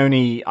 and I'm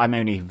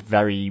only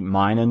very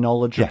minor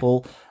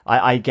knowledgeable,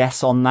 I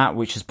guess, on that,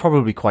 which is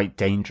probably quite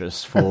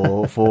dangerous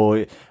for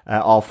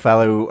our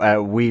fellow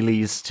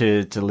wheelies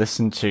to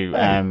listen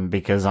to,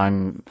 because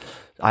I'm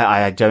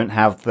I don't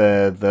have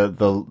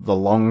the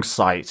long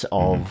sight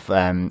of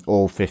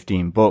all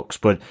 15 books,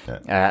 but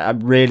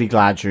I'm really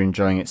glad you're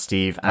enjoying it,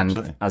 Steve. And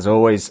Absolutely. As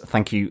always,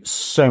 thank you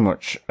so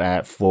much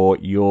for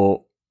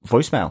your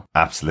voicemail.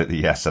 Absolutely,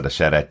 yes. And a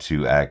shout out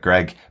to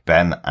Greg,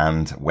 Ben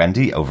and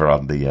Wendy over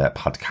on the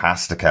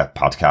Podcastica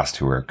podcast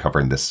who are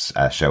covering this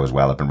show as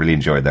well. I've been really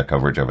enjoying their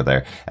coverage over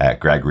there.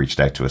 Greg reached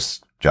out to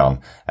us.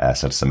 John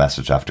sent us a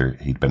message after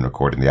he'd been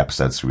recording the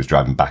episodes. He was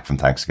driving back from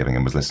Thanksgiving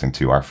and was listening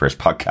to our first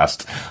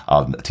podcast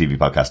on TV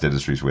Podcast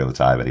Industries Wheel of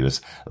Time, and he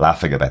was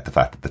laughing about the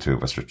fact that the two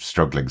of us were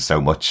struggling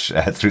so much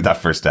through that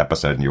first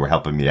episode, and you were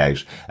helping me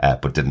out,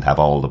 but didn't have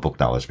all the book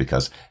knowledge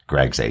because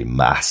Greg's a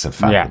massive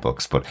fan of the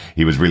books. But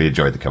he was really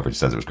enjoying the coverage. He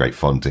says it was great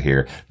fun to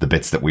hear the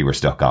bits that we were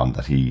stuck on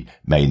that he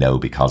may know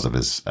because of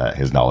his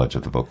knowledge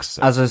of the books.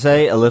 So. As I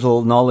say, a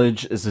little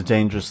knowledge is a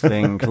dangerous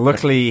thing.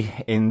 Luckily,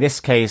 in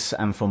this case,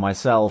 and for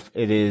myself,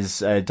 it is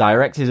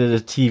directed at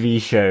a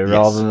TV show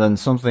rather than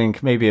something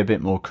maybe a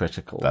bit more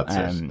critical. That's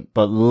it.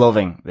 But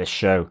loving this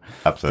show.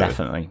 Absolutely.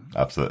 Definitely.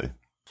 Absolutely.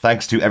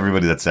 Thanks to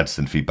everybody that sent us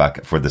in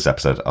feedback for this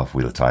episode of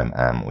Wheel of Time.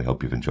 We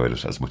hope you've enjoyed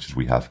it as much as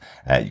we have.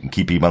 You can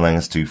keep emailing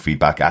us to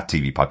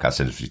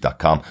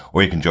feedback@tvpodcastindustries.com,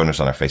 or you can join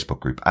us on our Facebook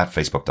group at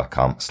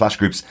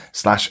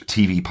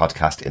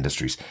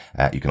facebook.com/groups/tvpodcastindustries.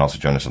 You can also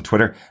join us on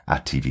Twitter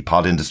at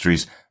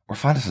tvpodindustries, or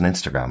find us on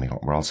Instagram.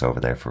 We're also over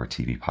there for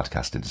TV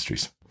Podcast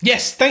Industries.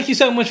 Yes, thank you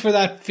so much for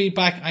that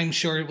feedback. I'm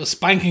sure it was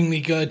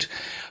spankingly good.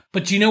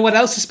 But do you know what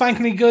else is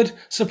spankingly good?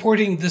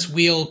 Supporting this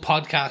Wheel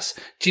podcast.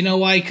 Do you know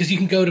why? Because you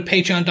can go to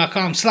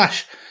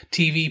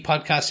patreon.com/TV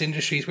Podcast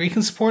Industries, where you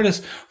can support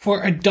us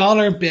for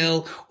 $1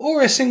 bill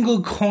or a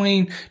single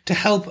coin to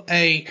help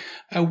a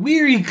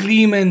weary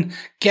gleeman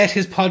get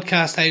his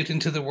podcast out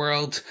into the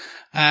world.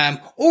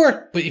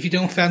 But if you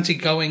don't fancy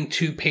going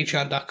to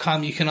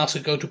patreon.com, you can also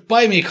go to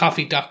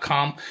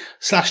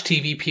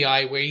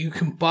buymeacoffee.com/TVPI, where you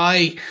can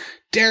buy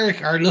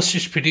Derek, our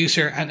illustrious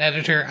producer and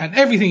editor, and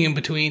everything in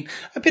between,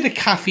 a bit of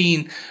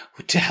caffeine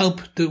to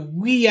help the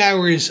wee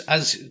hours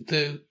as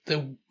the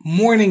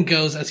morning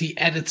goes as he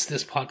edits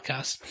this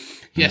podcast.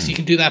 Yes, you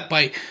can do that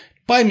by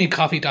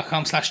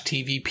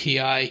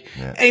buymeacoffee.com/TVPI.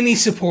 Yeah. Any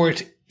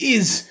support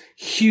is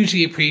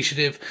hugely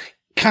appreciative.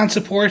 Can't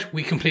support?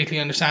 We completely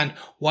understand.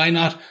 Why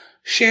not?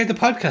 Share the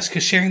podcast,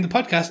 because sharing the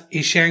podcast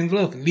is sharing the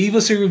love. Leave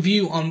us a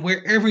review on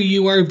wherever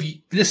you are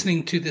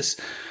listening to this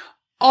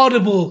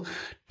audible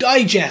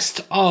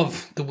digest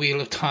of the Wheel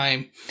of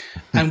Time,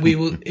 and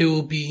it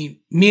will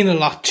mean a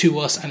lot to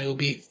us, and it will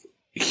be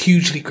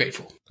hugely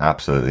grateful.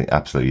 Absolutely,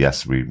 absolutely.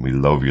 Yes, we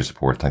love your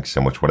support. Thank you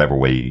so much. Whatever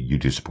way you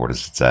do support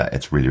us,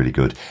 it's really, really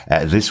good.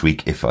 This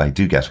week, if I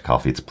do get a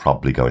coffee, it's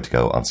probably going to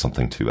go on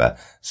something to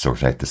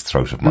sort out this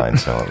throat of mine.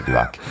 So I'll be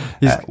back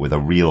with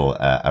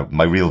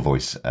my real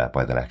voice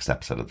by the next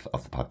episode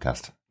of the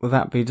podcast. Will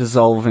that be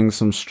dissolving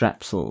some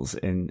Strepsils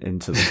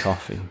into the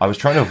coffee? I was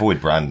trying to avoid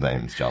brand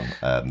names, John.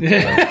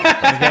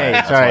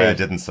 That's why I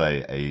didn't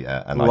say a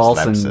nice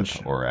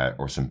Lemsip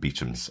or some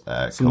Beecham's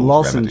some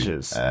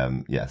lozenges.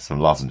 Some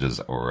lozenges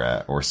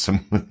or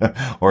some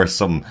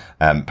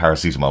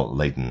paracetamol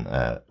laden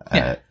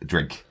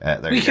drink.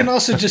 We can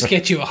also just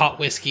get you a hot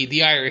whiskey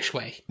the Irish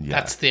way. Yeah.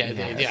 That's the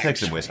idea. Yeah. Take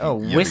some whiskey.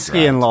 Oh,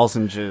 whiskey and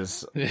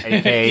lozenges,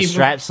 aka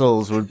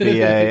Strepsils, would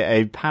be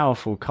a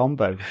powerful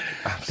combo.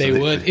 Absolutely. They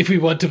would, if we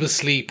want him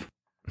asleep.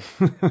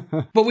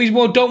 But we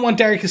don't want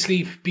Derek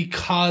asleep,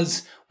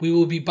 because we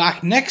will be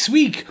back next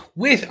week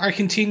with our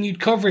continued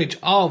coverage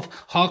of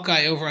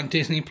Hawkeye over on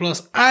Disney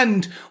Plus,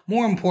 and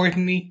more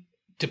importantly,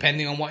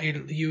 depending on what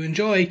you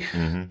enjoy,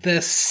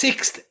 the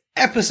 6th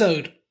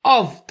episode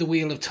of The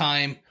Wheel of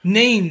Time,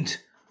 named,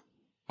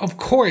 of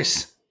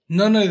course,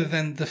 none other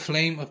than The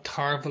Flame of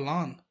Tar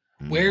Valon.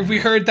 Where have we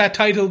heard that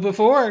title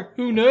before?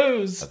 Who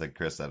knows? I think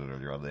Chris said it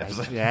earlier on the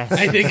episode. Yes.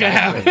 I think I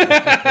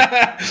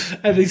have.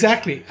 And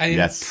exactly. I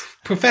am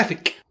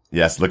prophetic.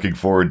 Yes, looking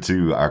forward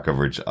to our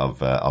coverage of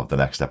the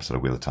next episode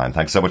of Wheel of Time.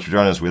 Thanks so much for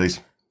joining us, Wheelies.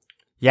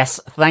 Yes,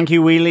 thank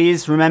you,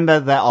 Wheelies. Remember,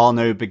 there are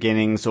no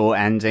beginnings or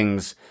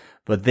endings,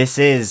 but this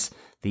is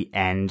the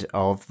end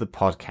of the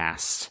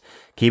podcast.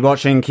 Keep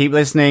watching, keep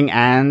listening,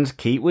 and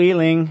keep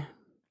wheeling.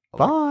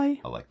 Bye.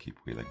 I like keep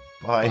wheeling.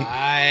 Bye.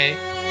 Bye.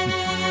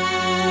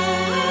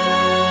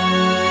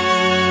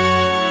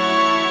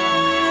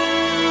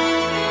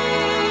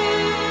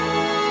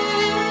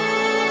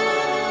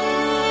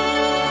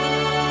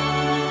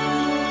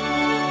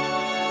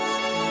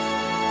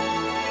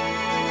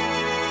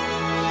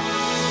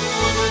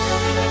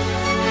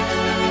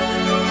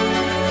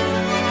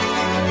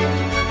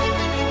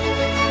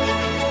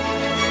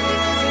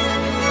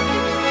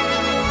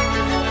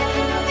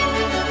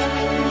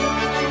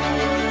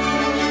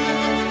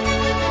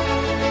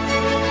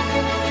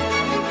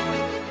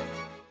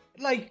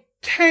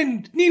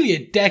 Nearly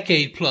a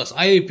decade plus,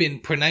 I have been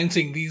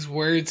pronouncing these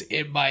words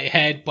in my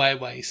head by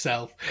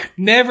myself.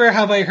 Never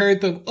have I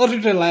heard them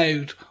uttered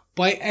aloud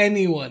by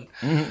anyone.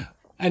 Mm-hmm.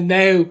 And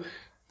now,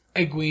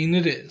 Egwene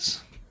it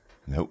is.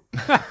 Nope.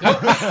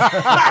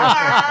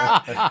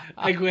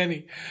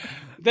 Egwene.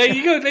 There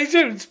you go, ladies and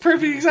gentlemen. It's a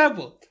perfect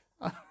example.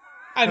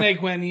 And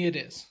Egwene it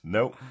is.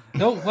 Nope.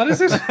 No, what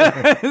is it?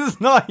 It's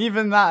not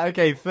even that.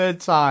 Okay, third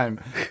time.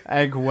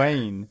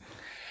 Egwene.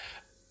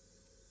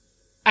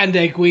 And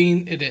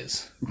Egwene it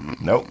is.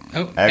 Nope.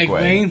 Oh,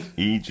 Egwene.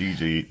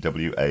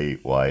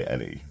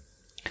 Eggwayne.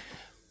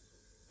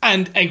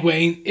 And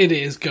Egwene it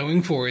is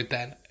going forward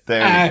then.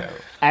 There we go.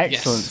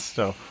 Excellent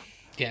stuff.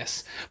 Yes.